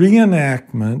was a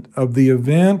reenactment of the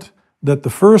event that the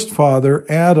first father,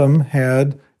 Adam,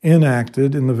 had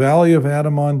enacted in the valley of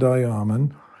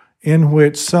Adam-on-Diamon, in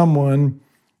which someone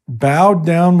bowed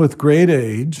down with great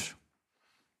age,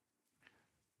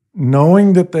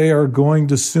 knowing that they are going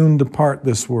to soon depart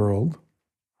this world,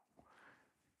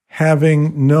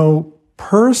 having no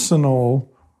personal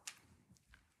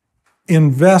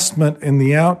investment in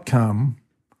the outcome,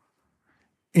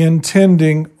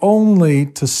 intending only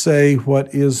to say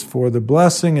what is for the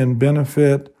blessing and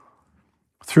benefit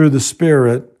through the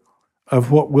Spirit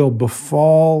of what will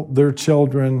befall their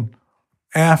children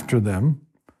after them,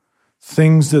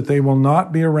 things that they will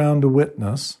not be around to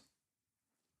witness,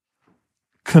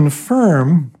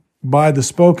 confirm by the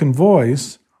spoken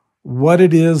voice what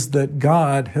it is that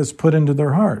God has put into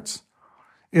their hearts.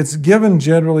 It's given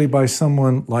generally by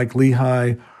someone like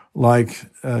Lehi, like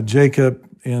Jacob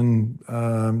in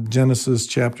Genesis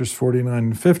chapters 49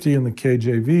 and 50 in the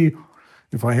KJV.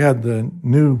 If I had the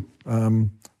new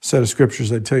set of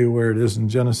scriptures, I'd tell you where it is in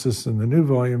Genesis in the new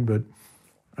volume, but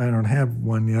I don't have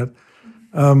one yet.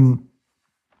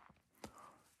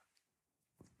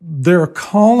 They're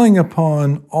calling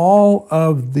upon all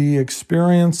of the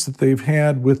experience that they've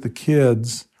had with the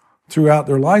kids throughout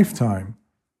their lifetime.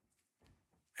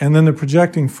 And then they're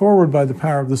projecting forward by the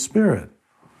power of the Spirit.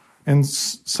 And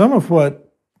some of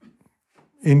what,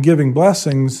 in giving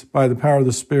blessings by the power of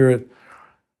the Spirit,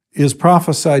 is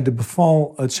prophesied to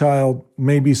befall a child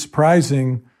may be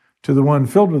surprising to the one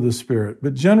filled with the Spirit.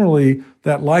 But generally,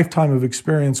 that lifetime of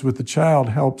experience with the child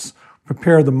helps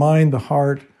prepare the mind, the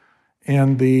heart,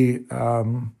 and the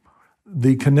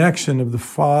connection of the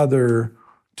Father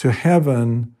to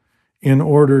heaven in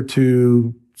order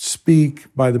to speak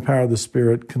by the power of the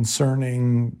Spirit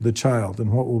concerning the child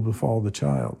and what will befall the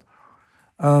child.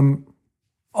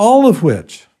 All of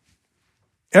which,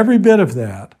 every bit of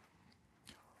that,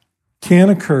 can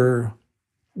occur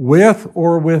with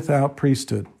or without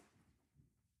priesthood.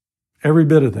 Every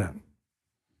bit of that.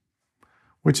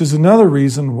 Which is another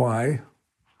reason why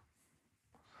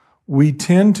we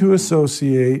tend to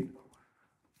associate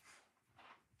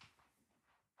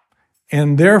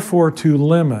and therefore to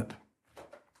limit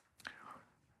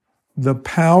the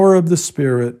power of the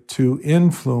Spirit to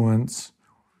influence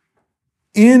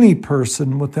any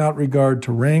person without regard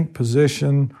to rank,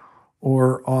 position,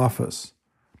 or office.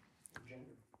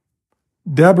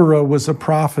 Deborah was a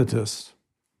prophetess.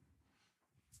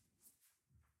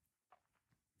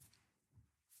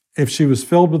 If she was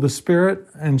filled with the Spirit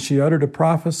and she uttered a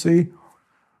prophecy,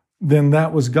 then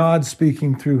that was God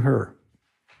speaking through her.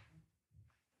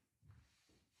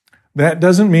 That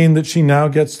doesn't mean that she now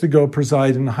gets to go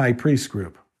preside in the high priest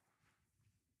group.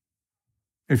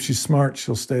 If she's smart,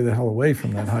 she'll stay the hell away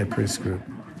from that high priest group.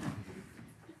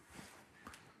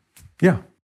 Yeah.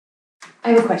 I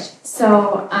have a question.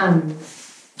 So,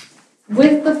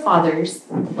 with the fathers,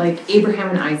 like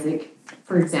Abraham and Isaac,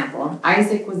 for example,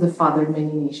 Isaac was the father of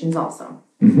many nations also.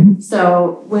 Mm-hmm.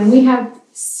 So when we have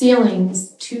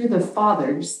sealings to the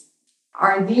fathers,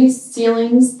 are these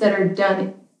sealings that are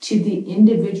done to the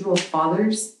individual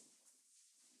fathers?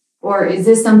 Or is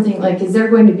this something like, is there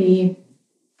going to be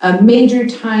a major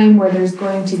time where there's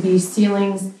going to be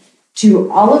sealings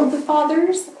to all of the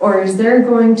fathers? Or is there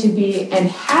going to be, and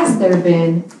has there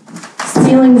been,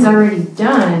 sealings already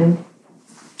done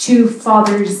to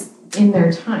fathers in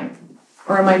their time?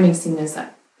 Or am I mixing this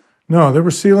up? No, there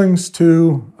were sealings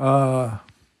to So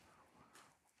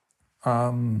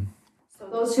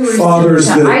those who were fathers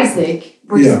sealed to that- Isaac,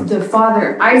 were Yeah. the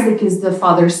father, Isaac is the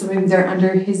father, so maybe they're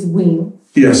under his wing.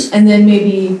 yes. And then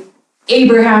maybe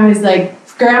Abraham is like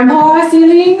grandpa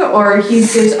sealing, or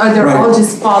he's just, are they all Right.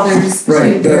 just fathers?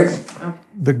 Right, to their- that-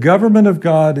 The government of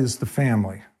God is the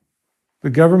family. The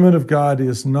government of God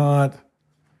is not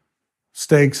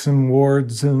stakes and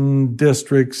wards and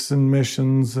districts and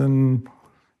missions and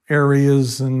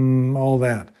areas and all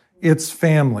that. It's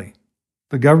family.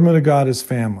 The government of God is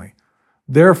family.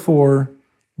 Therefore,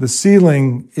 the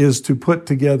sealing is to put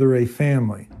together a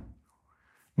family.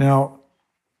 Now,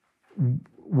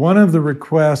 one of the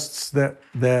requests that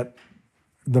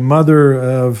the mother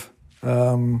of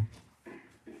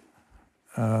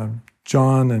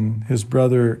John and his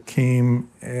brother came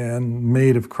and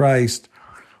made of Christ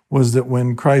was that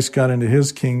when Christ got into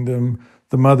his kingdom,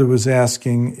 the mother was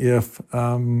asking if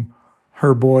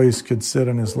her boys could sit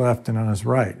on his left and on his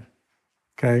right.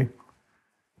 Okay?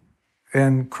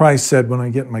 And Christ said, when I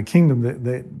get in my kingdom,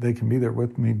 they can be there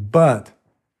with me, but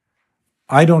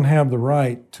I don't have the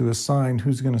right to assign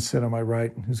who's going to sit on my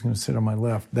right and who's going to sit on my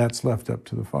left. That's left up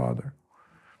to the Father.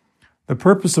 The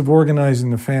purpose of organizing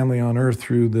the family on earth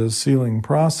through the sealing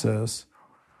process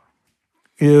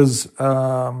is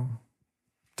to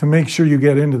make sure you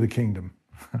get into the kingdom.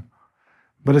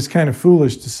 But it's kind of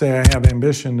foolish to say I have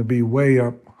ambition to be way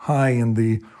up high in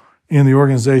the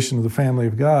organization of the family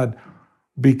of God,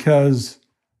 because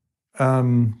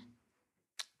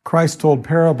Christ told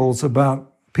parables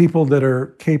about people that are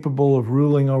capable of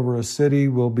ruling over a city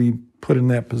will be put in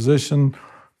that position.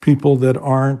 People that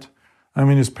aren't. I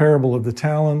mean, his parable of the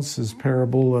talents, his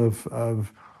parable of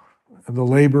the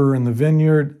labor in the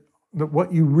vineyard, that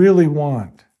what you really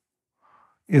want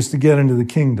is to get into the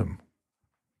kingdom.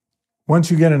 Once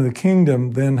you get into the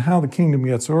kingdom, then how the kingdom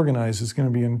gets organized is going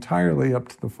to be entirely up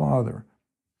to the Father.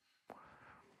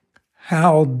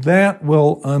 How that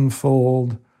will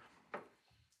unfold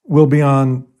will be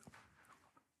on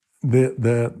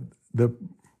the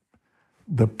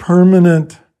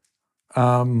permanent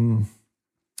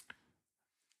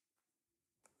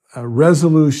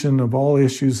resolution of all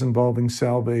issues involving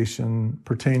salvation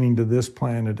pertaining to this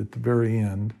planet at the very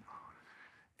end,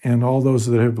 and all those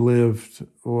that have lived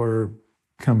or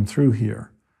come through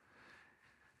here.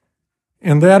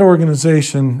 And that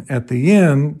organization at the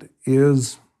end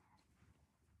is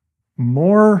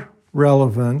more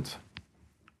relevant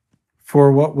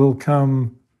for what will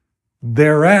come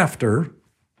thereafter.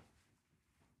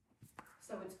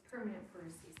 So it's permanent for a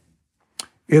season.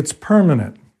 It's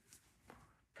permanent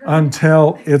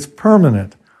until it's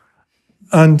permanent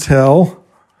until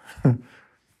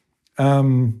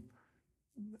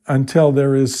until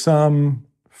there is some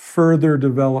further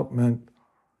development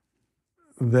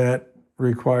that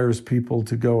requires people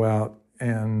to go out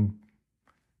and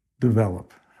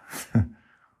develop.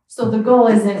 So the goal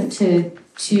isn't to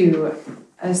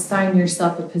assign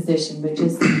yourself a position, but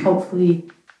just hopefully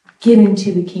get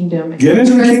into the kingdom. Get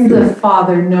into the kingdom. The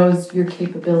Father knows your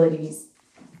capabilities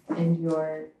and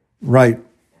your... Right.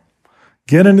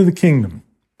 Get into the kingdom.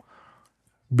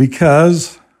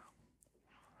 Because,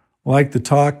 like the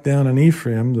talk down in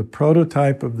Ephraim, the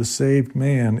prototype of the saved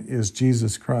man is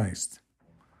Jesus Christ.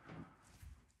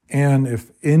 And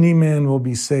if any man will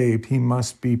be saved, he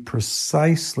must be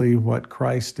precisely what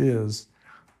Christ is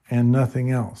and nothing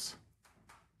else.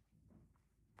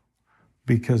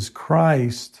 Because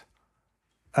Christ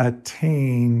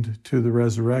attained to the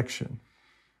resurrection.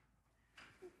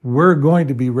 We're going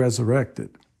to be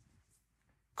resurrected.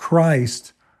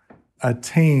 Christ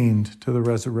attained to the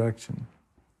resurrection.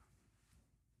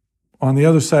 On the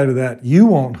other side of that, you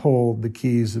won't hold the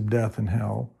keys of death and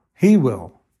hell. He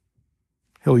will.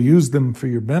 He'll use them for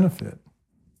your benefit.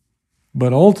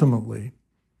 But ultimately,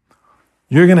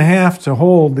 you're going to have to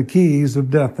hold the keys of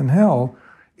death and hell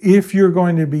if you're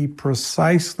going to be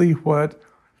precisely what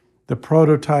the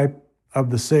prototype of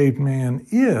the saved man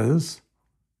is,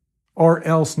 or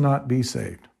else not be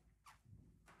saved.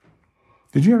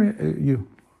 Did you ever, you?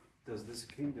 Does this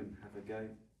kingdom have a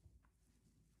gate?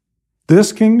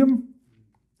 This kingdom?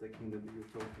 The kingdom that you're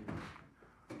talking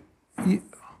about.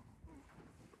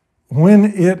 When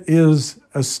it is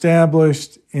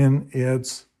established in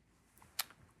its,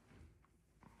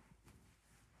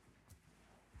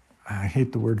 I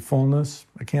hate the word fullness,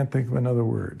 I can't think of another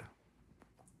word.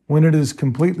 When it is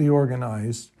completely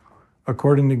organized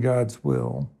according to God's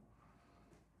will,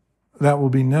 that will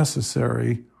be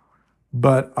necessary,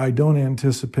 but I don't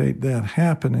anticipate that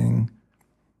happening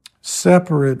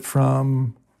separate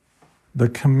from the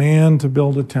command to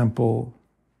build a temple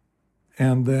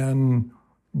and then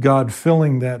God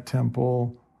filling that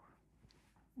temple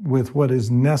with what is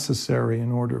necessary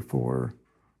in order for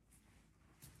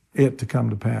it to come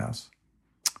to pass.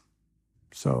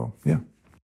 So, yeah.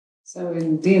 So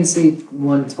in D&C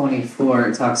 124,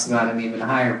 it talks about an even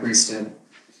higher priesthood.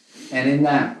 And in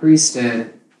that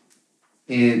priesthood,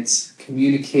 it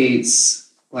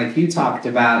communicates, like you talked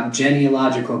about,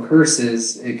 genealogical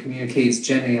curses. It communicates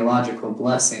genealogical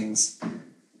blessings.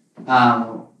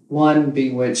 One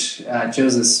being which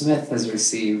Joseph Smith has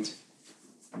received.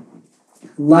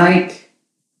 Like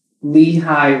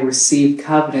Lehi received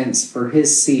covenants for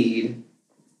his seed,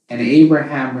 and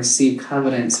Abraham received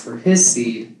covenants for his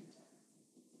seed,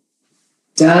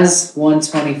 does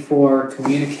 124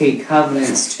 communicate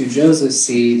covenants to Joseph's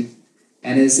seed,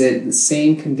 and is it the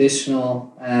same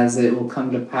conditional as it will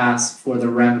come to pass for the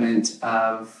remnant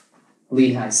of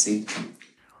Lehi's seed?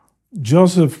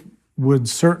 Joseph would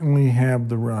certainly have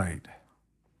the right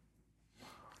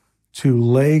to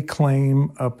lay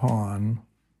claim upon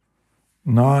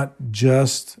not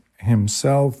just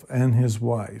himself and his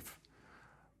wife,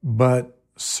 but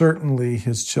certainly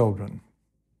his children.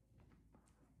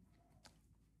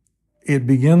 It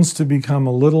begins to become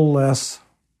a little less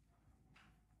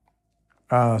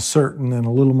certain and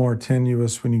a little more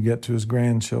tenuous when you get to his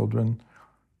grandchildren,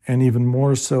 and even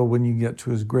more so when you get to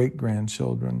his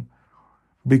great-grandchildren,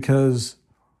 because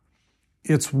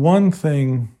it's one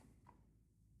thing.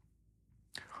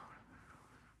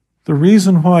 The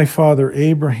reason why Father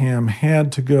Abraham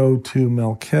had to go to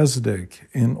Melchizedek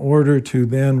in order to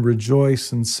then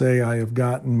rejoice and say, I have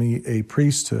gotten me a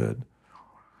priesthood,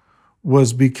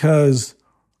 was because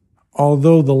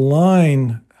although the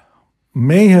line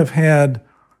may have had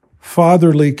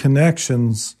fatherly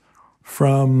connections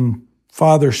from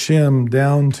Father Shem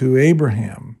down to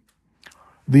Abraham,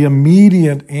 the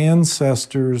immediate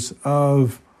ancestors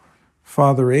of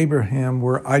Father Abraham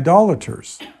were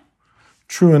idolaters.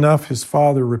 True enough, his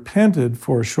father repented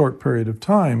for a short period of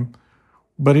time,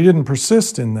 but he didn't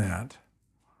persist in that.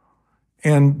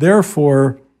 And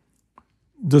therefore,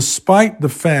 despite the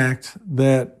fact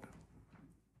that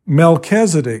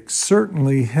Melchizedek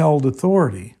certainly held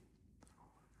authority,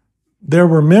 there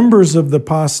were members of the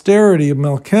posterity of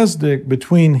Melchizedek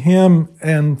between him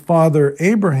and Father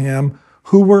Abraham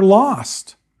who were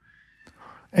lost.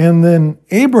 And then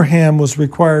Abraham was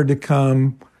required to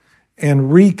come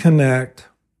and reconnect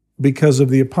because of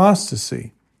the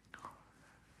apostasy.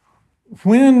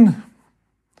 When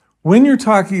you're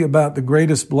talking about the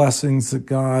greatest blessings that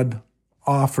God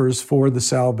offers for the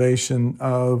salvation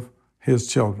of his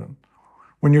children,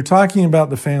 when you're talking about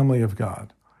the family of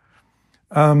God,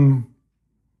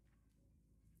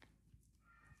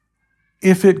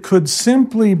 if it could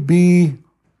simply be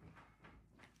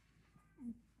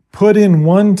put in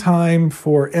one time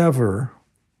forever,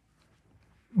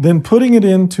 then putting it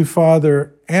into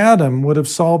Father Adam would have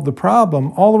solved the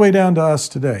problem all the way down to us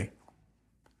today.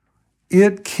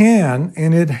 It can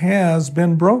and it has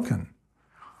been broken.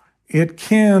 It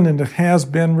can and it has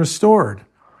been restored.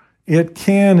 It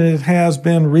can and it has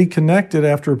been reconnected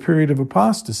after a period of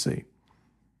apostasy.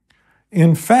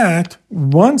 In fact,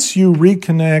 once you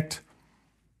reconnect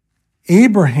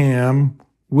Abraham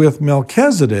with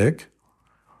Melchizedek,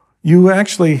 you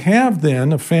actually have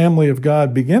then a family of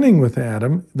God beginning with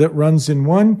Adam that runs in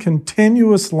one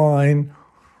continuous line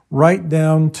right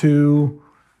down to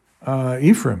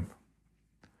Ephraim.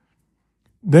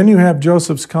 Then you have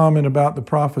Joseph's comment about the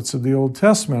prophets of the Old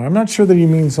Testament. I'm not sure that he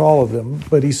means all of them,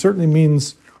 but he certainly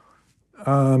means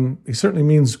a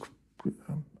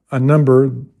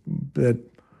number that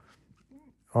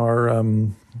are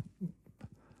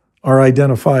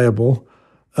identifiable.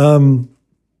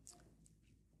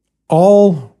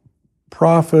 All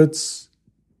prophets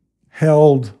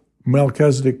held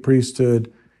Melchizedek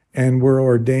priesthood and were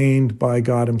ordained by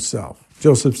God himself.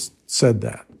 Joseph said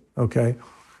that, okay?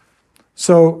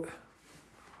 So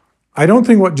I don't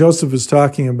think what Joseph is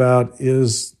talking about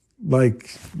is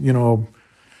like,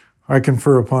 I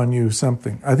confer upon you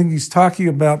something. I think he's talking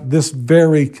about this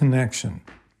very connection,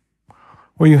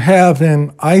 where you have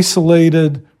an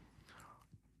isolated,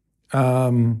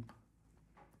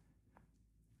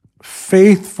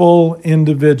 faithful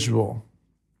individual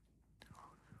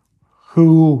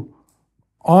who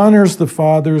honors the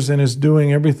fathers and is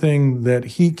doing everything that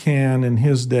he can in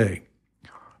his day,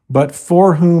 but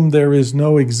for whom there is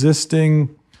no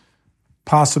existing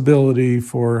possibility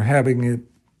for having it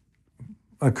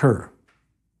occur.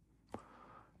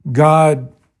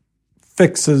 God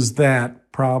fixes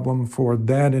that problem for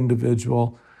that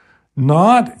individual,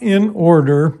 not in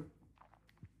order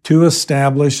to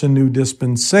establish a new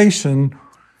dispensation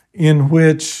in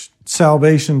which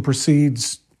salvation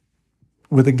proceeds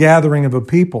with a gathering of a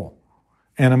people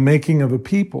and a making of a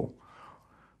people,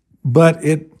 but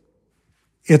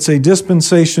it's a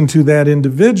dispensation to that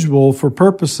individual for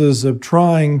purposes of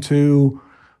trying to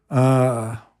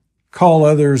call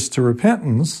others to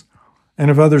repentance. And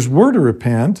if others were to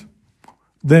repent,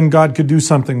 then God could do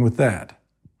something with that.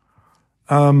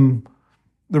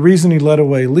 The reason he led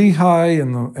away Lehi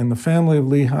and the family of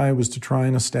Lehi was to try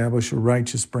and establish a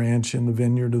righteous branch in the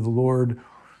vineyard of the Lord.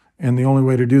 And the only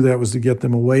way to do that was to get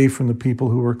them away from the people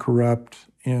who were corrupt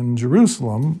in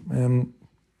Jerusalem and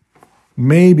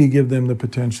maybe give them the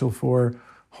potential for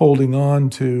holding on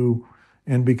to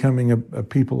and becoming a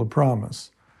people of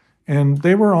promise. And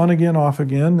they were on again, off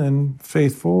again, and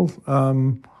faithful.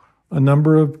 A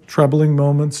number of troubling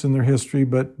moments in their history,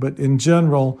 but in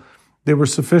general, they were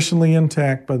sufficiently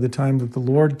intact by the time that the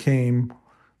Lord came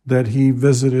that he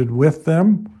visited with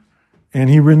them, and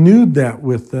he renewed that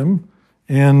with them,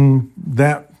 and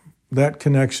that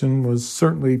connection was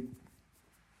certainly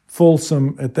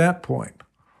fulsome at that point.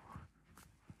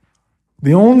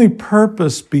 The only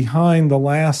purpose behind the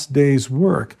last day's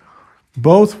work,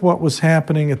 both what was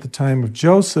happening at the time of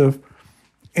Joseph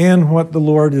and what the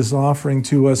Lord is offering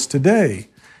to us today,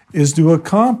 is to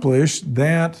accomplish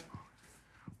that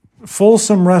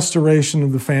fulsome restoration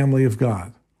of the family of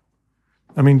God.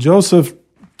 I mean, Joseph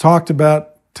talked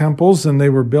about temples, and they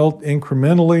were built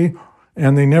incrementally,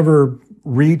 and they never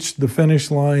reached the finish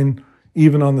line,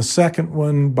 even on the second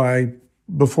one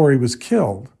before he was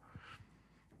killed.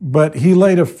 But he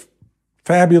laid a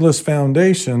fabulous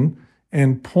foundation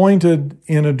and pointed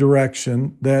in a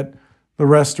direction that the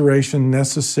restoration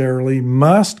necessarily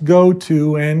must go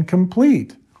to and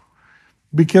complete.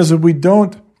 Because if we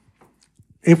don't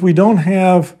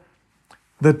have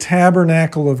the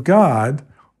tabernacle of God,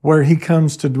 where he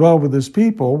comes to dwell with his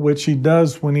people, which he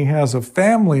does when he has a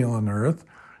family on earth,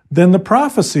 then the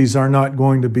prophecies are not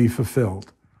going to be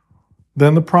fulfilled.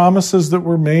 Then the promises that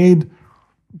were made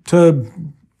to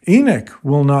Enoch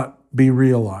will not be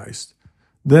realized.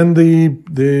 Then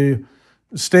the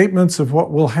statements of what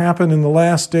will happen in the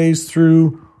last days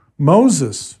through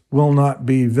Moses will not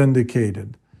be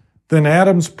vindicated. Then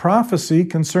Adam's prophecy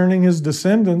concerning his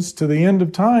descendants to the end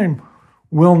of time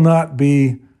will not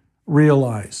be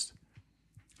realized.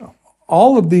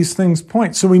 All of these things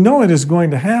point. So we know it is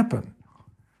going to happen.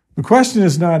 The question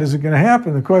is not, is it going to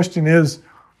happen? The question is,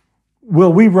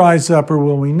 will we rise up or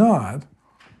will we not?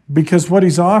 Because what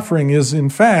he's offering is, in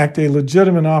fact, a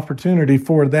legitimate opportunity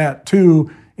for that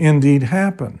to indeed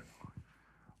happen.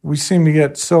 We seem to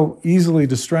get so easily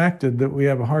distracted that we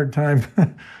have a hard time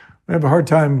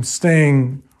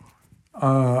staying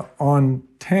on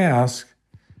task.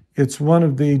 It's one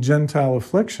of the Gentile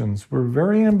afflictions. We're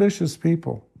very ambitious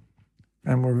people,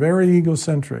 and we're very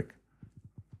egocentric.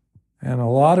 And a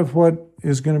lot of what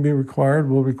is going to be required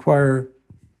will require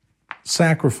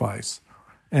sacrifice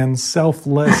and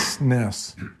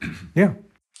selflessness. Yeah.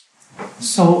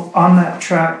 So on that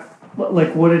track,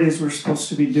 like what it is we're supposed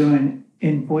to be doing,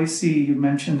 in Boise, you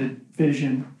mentioned a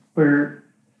vision where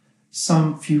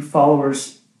some few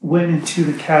followers went into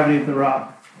the cavity of the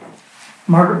rock.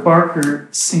 Margaret Barker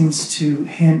seems to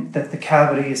hint that the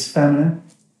cavity is feminine,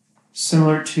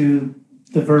 similar to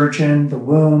the Virgin, the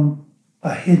womb,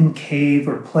 a hidden cave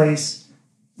or place,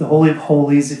 the Holy of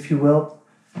Holies, if you will.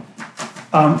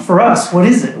 For us, what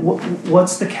is it?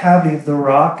 What's the cavity of the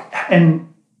rock?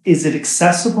 And is it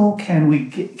accessible? Can we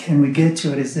get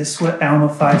to it? Is this what Alma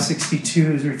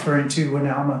 562 is referring to when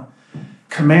Alma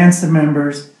commands the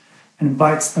members and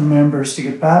invites the members to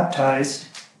get baptized,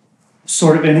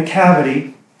 sort of in a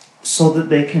cavity, so that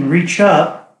they can reach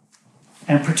up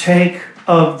and partake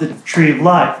of the tree of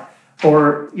life?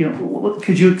 Or,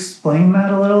 could you explain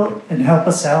that a little and help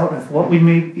us out of what we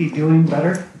may be doing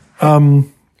better?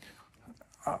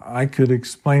 I could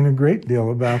explain a great deal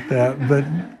about that, but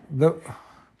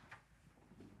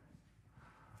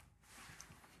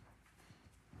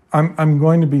I'm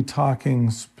going to be talking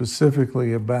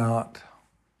specifically about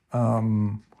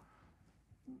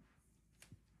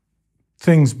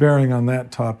things bearing on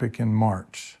that topic in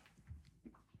March.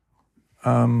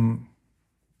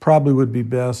 Probably would be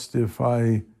best if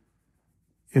I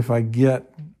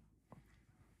get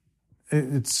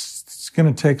it's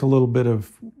going to take a little bit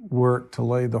of work to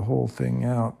lay the whole thing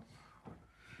out.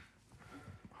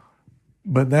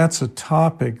 But that's a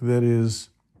topic that is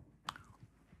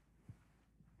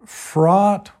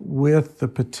fraught with the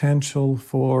potential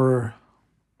for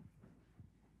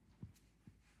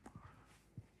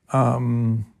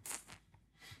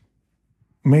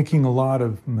making a lot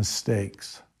of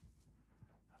mistakes.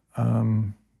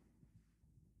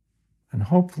 And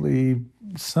hopefully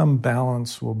some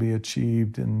balance will be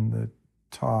achieved in the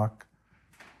talk,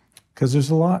 because there's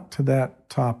a lot to that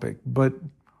topic, but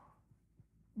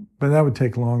that would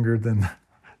take longer than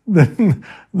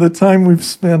the time we've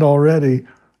spent already.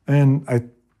 And I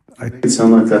It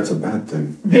sounds like that's a bad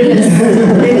thing. It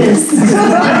is. You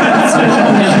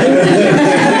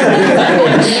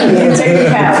can take the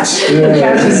couch. The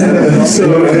couch is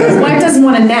his wife doesn't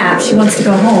want a nap. She wants to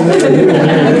go home.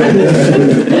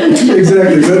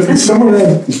 Exactly. But someone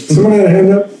had a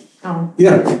hand up? Oh.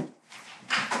 Yeah.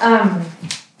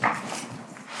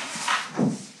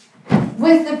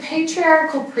 With the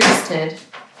patriarchal priesthood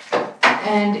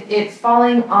and it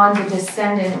falling on the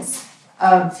descendants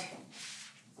of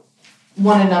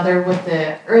one another with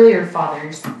the earlier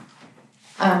fathers,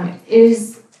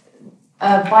 is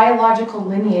a biological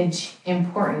lineage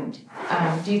important?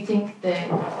 Do you think that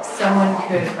someone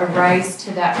could arise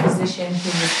to that position who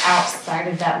was outside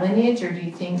of that lineage, or do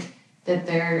you think that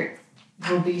there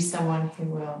will be someone who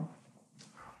will?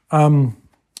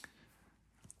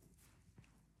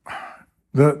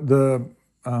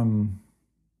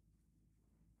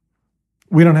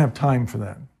 We don't have time for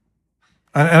that.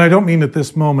 And I don't mean at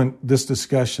this moment, this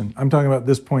discussion. I'm talking about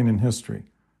this point in history.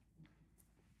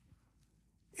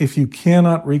 If you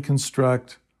cannot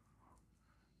reconstruct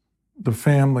the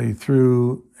family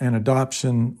through an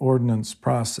adoption ordinance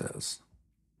process,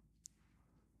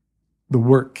 the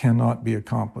work cannot be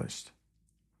accomplished.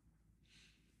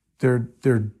 There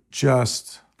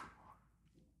just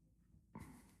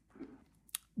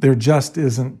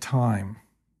isn't time.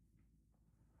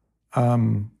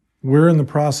 We're in the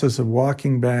process of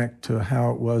walking back to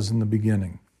how it was in the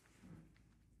beginning.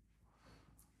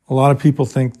 A lot of people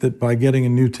think that by getting a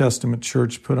New Testament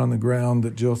church put on the ground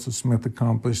that Joseph Smith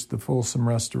accomplished the fulsome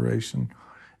restoration.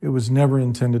 It was never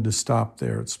intended to stop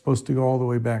there. It's supposed to go all the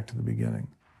way back to the beginning.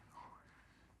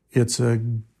 It's a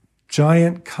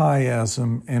giant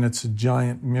chiasm and it's a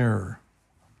giant mirror.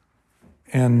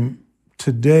 And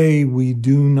today we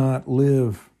do not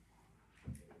live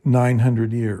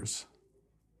 900 years.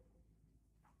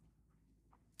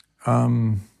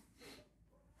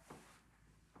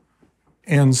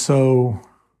 And so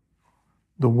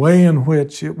the way in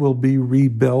which it will be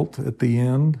rebuilt at the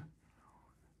end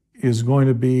is going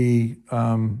to be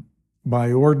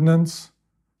by ordinance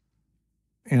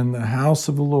in the house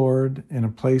of the Lord, in a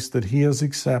place that He has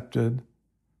accepted.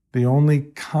 The only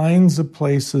kinds of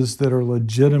places that are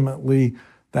legitimately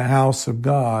the house of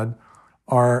God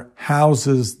are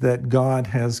houses that God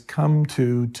has come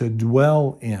to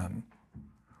dwell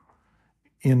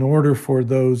in order for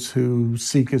those who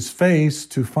seek His face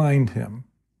to find Him.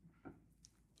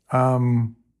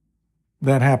 That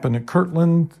happened at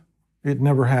Kirtland. It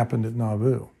never happened at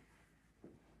Nauvoo.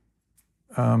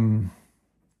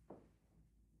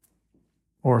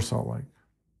 Or Salt Lake.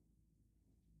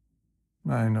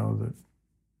 I know that,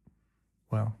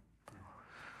 well,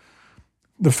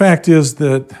 the fact is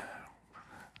that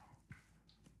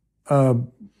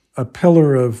a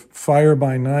pillar of fire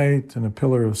by night and a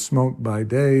pillar of smoke by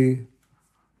day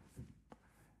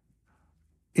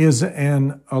is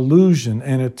an allusion,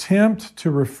 an attempt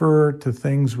to refer to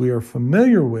things we are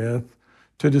familiar with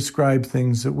to describe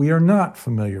things that we are not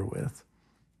familiar with.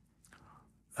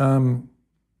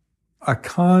 A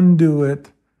conduit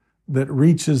that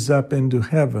reaches up into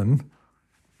heaven,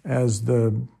 as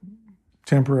the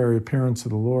temporary appearance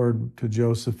of the Lord to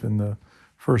Joseph in the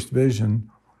first vision,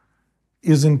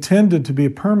 is intended to be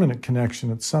a permanent connection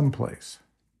at some place.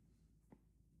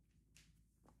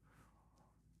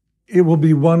 It will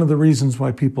be one of the reasons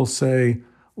why people say,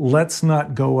 let's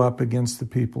not go up against the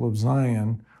people of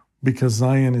Zion because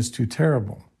Zion is too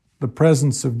terrible. The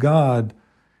presence of God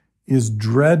is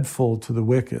dreadful to the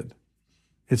wicked.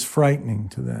 It's frightening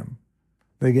to them.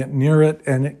 They get near it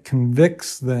and it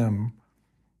convicts them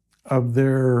of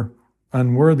their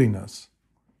unworthiness.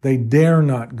 They dare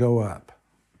not go up.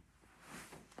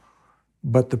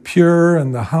 But the pure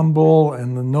and the humble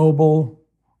and the noble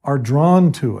are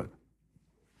drawn to it.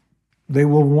 They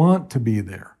will want to be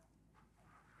there.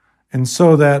 And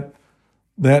so that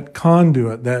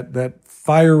conduit, that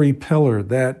fiery pillar,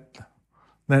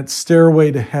 that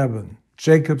stairway to heaven,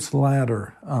 Jacob's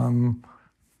ladder,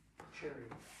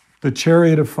 the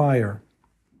chariot of fire.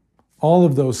 All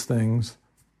of those things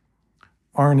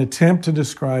are an attempt to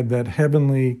describe that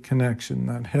heavenly connection,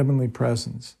 that heavenly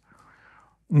presence.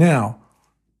 Now,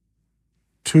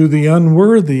 to the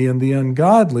unworthy and the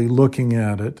ungodly looking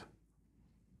at it,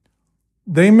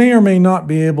 they may or may not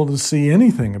be able to see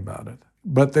anything about it,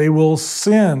 but they will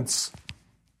sense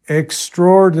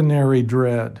extraordinary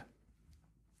dread.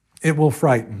 It will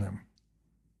frighten them.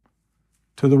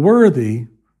 To the worthy,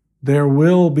 there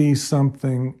will be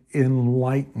something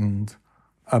enlightened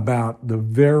about the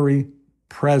very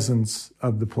presence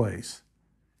of the place.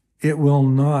 It will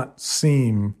not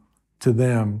seem to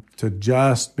them to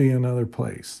just be another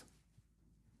place.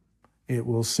 It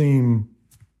will seem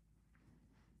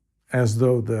as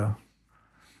though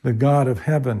the God of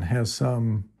heaven has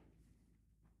some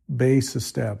base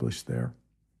established there.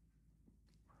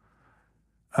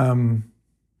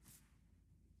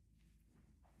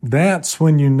 That's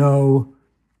when you know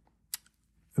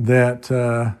that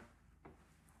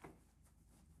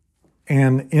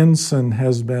an ensign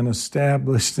has been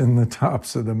established in the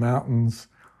tops of the mountains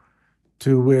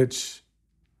to which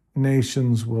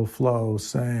nations will flow,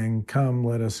 saying, "Come,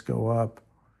 let us go up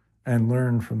and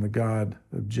learn from the God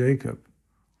of Jacob."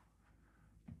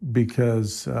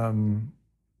 Because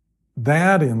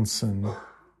that ensign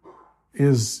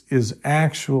is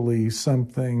actually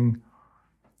something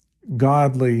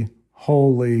godly,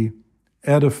 holy,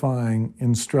 edifying,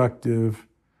 instructive,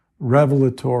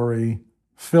 revelatory,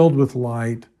 filled with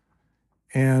light,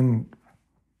 and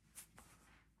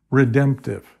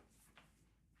redemptive.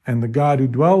 And the God who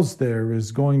dwells there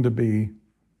is going to be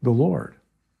the Lord.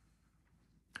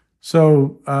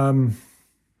 So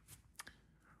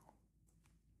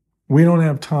we don't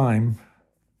have time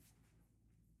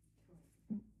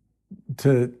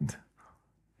to,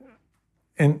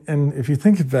 and if you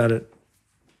think about it,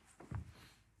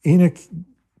 Enoch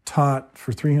taught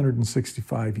for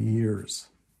 365 years.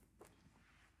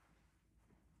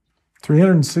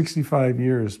 365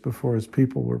 years before his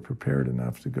people were prepared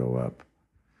enough to go up.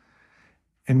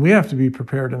 And we have to be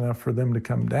prepared enough for them to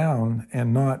come down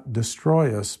and not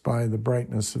destroy us by the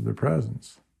brightness of their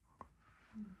presence.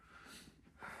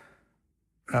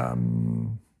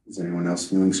 Is anyone else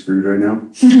feeling screwed right now?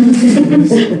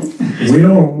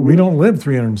 We don't live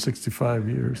 365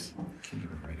 years.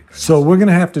 So we're going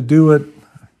to have to do it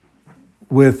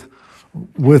with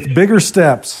bigger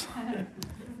steps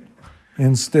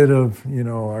instead of,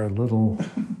 our little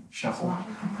shuffle.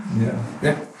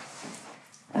 Yeah.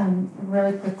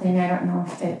 Really quickly, and I don't know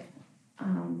if it,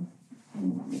 and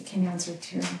you can answer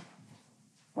too.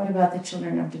 What about the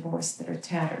children of divorce that are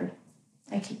tattered?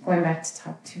 I keep going back to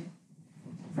top 2.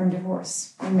 From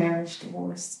divorce, from marriage,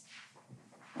 divorce.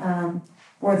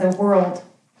 Where the world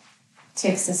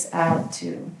takes us out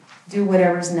to do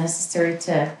whatever's necessary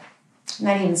to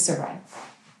not even survive.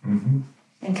 Mm-hmm.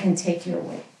 And can take you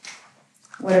away.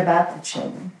 What about the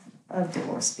children of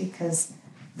divorce? Because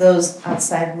those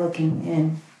outside looking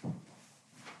in,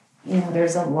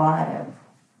 there's a lot of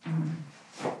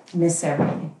miss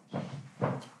everything.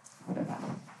 What about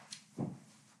them?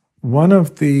 One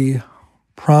of the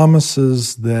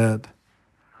promises that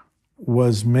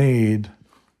was made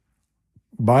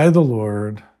by the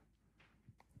Lord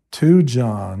to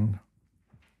John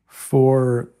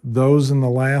for those in the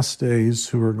last days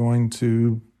who are going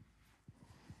to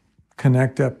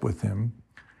connect up with him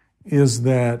is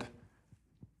that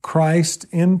Christ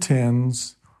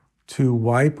intends to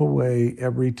wipe away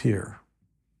every tear.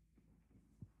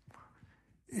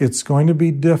 It's going to be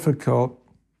difficult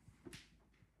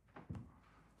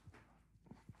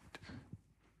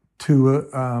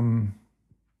to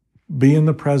be in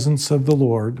the presence of the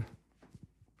Lord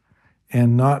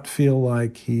and not feel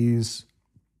like he's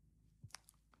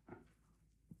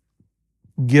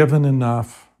given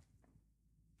enough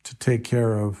to take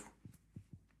care of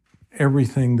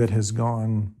everything that has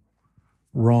gone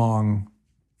wrong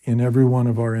in every one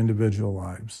of our individual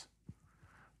lives.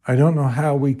 I don't know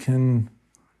how we can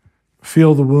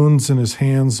feel the wounds in his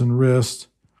hands and wrists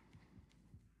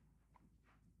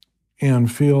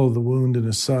and feel the wound in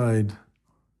his side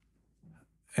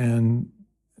and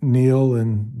kneel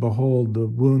and behold the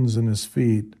wounds in his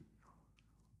feet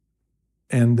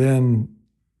and then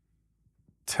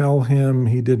tell him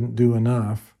he didn't do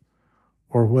enough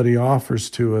or what he offers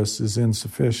to us is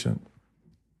insufficient.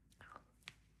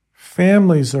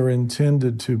 Families are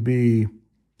intended to be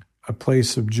a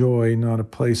place of joy, not a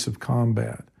place of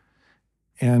combat.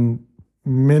 And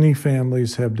many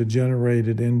families have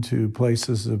degenerated into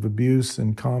places of abuse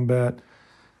and combat.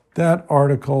 That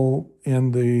article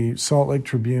in the Salt Lake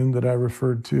Tribune that I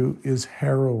referred to is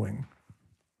harrowing.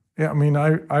 Yeah, I mean,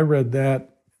 I read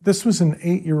that This was an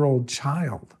 8-year-old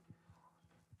child.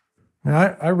 And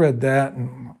I read that,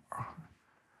 and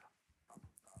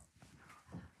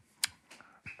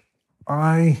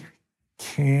I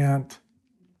can't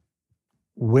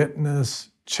witness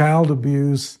child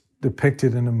abuse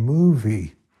depicted in a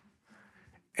movie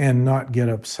and not get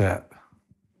upset.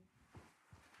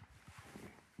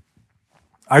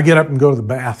 I get up and go to the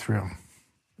bathroom.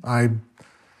 I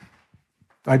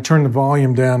turn the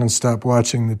volume down and stop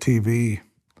watching the TV.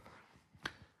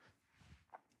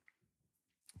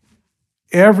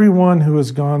 Everyone who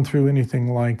has gone through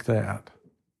anything like that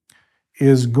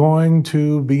is going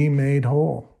to be made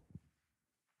whole.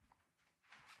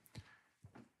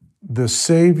 The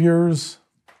Savior's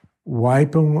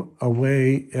wiping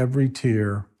away every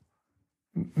tear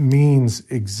means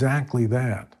exactly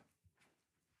that.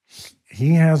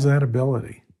 He has that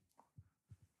ability.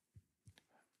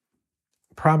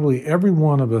 Probably every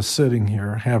one of us sitting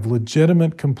here have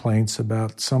legitimate complaints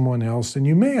about someone else, and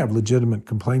you may have legitimate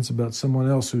complaints about someone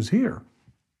else who's here.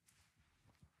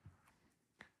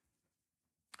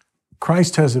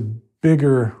 Christ has a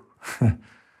bigger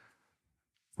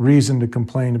reason to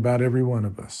complain about every one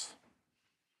of us.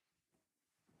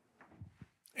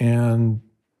 And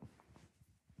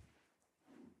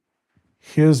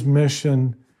his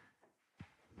mission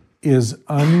is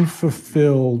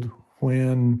unfulfilled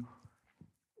when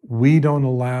we don't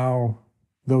allow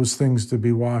those things to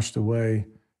be washed away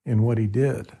in what he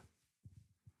did.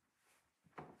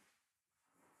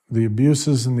 The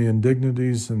abuses and the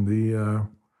indignities and the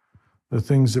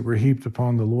things that were heaped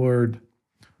upon the Lord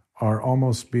are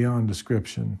almost beyond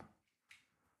description.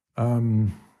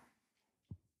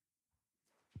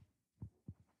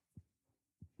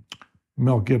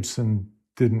 Mel Gibson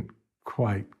didn't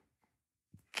quite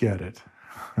get it,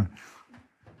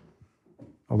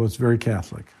 although it's very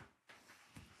Catholic.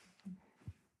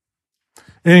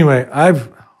 Anyway, I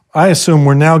assume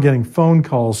we're now getting phone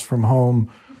calls from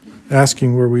home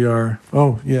asking where we are.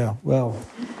 Oh, yeah, well,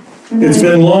 it's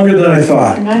been longer than I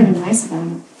thought. I'm not even nice about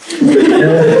it.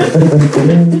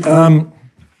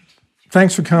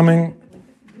 Thanks for coming.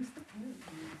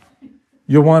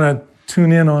 You'll want to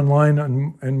tune in online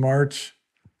in March.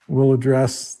 We'll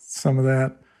address some of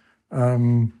that.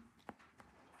 And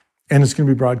it's going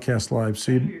to be broadcast live.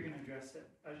 So You're going to address it.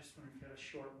 I just want to get a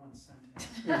short one sentence.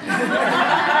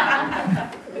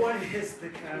 What is the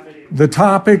cavity? The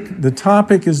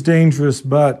topic is dangerous,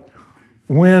 but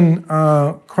when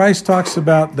Christ talks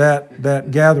about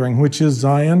that gathering, which is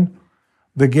Zion,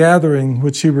 the gathering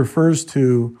which he refers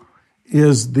to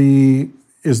is the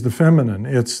feminine.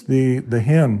 It's the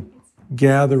hen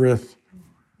gathereth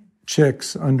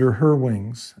chicks under her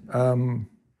wings.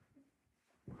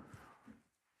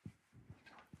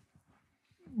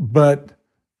 But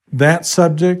that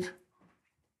subject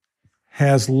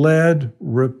has led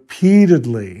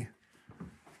repeatedly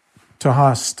to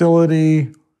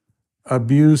hostility,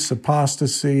 abuse,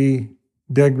 apostasy,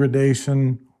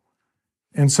 degradation.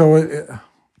 And so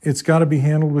it's got to be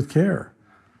handled with care.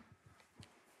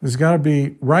 It's got to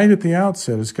be, right at the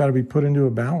outset, it's got to be put into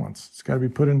a balance. It's got to be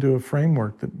put into a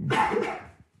framework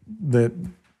that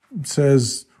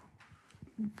says,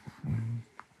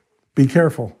 be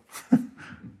careful.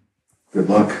 Good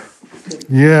luck.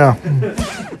 Yeah.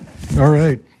 All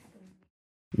right.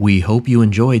 We hope you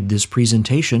enjoyed this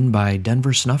presentation by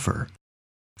Denver Snuffer.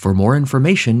 For more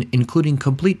information, including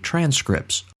complete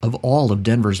transcripts of all of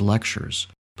Denver's lectures,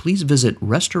 please visit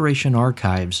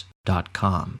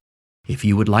restorationarchives.com. If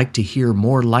you would like to hear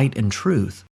more Light and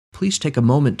Truth, please take a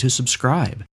moment to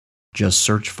subscribe. Just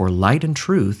search for Light and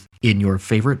Truth in your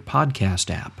favorite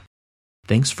podcast app.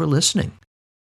 Thanks for listening.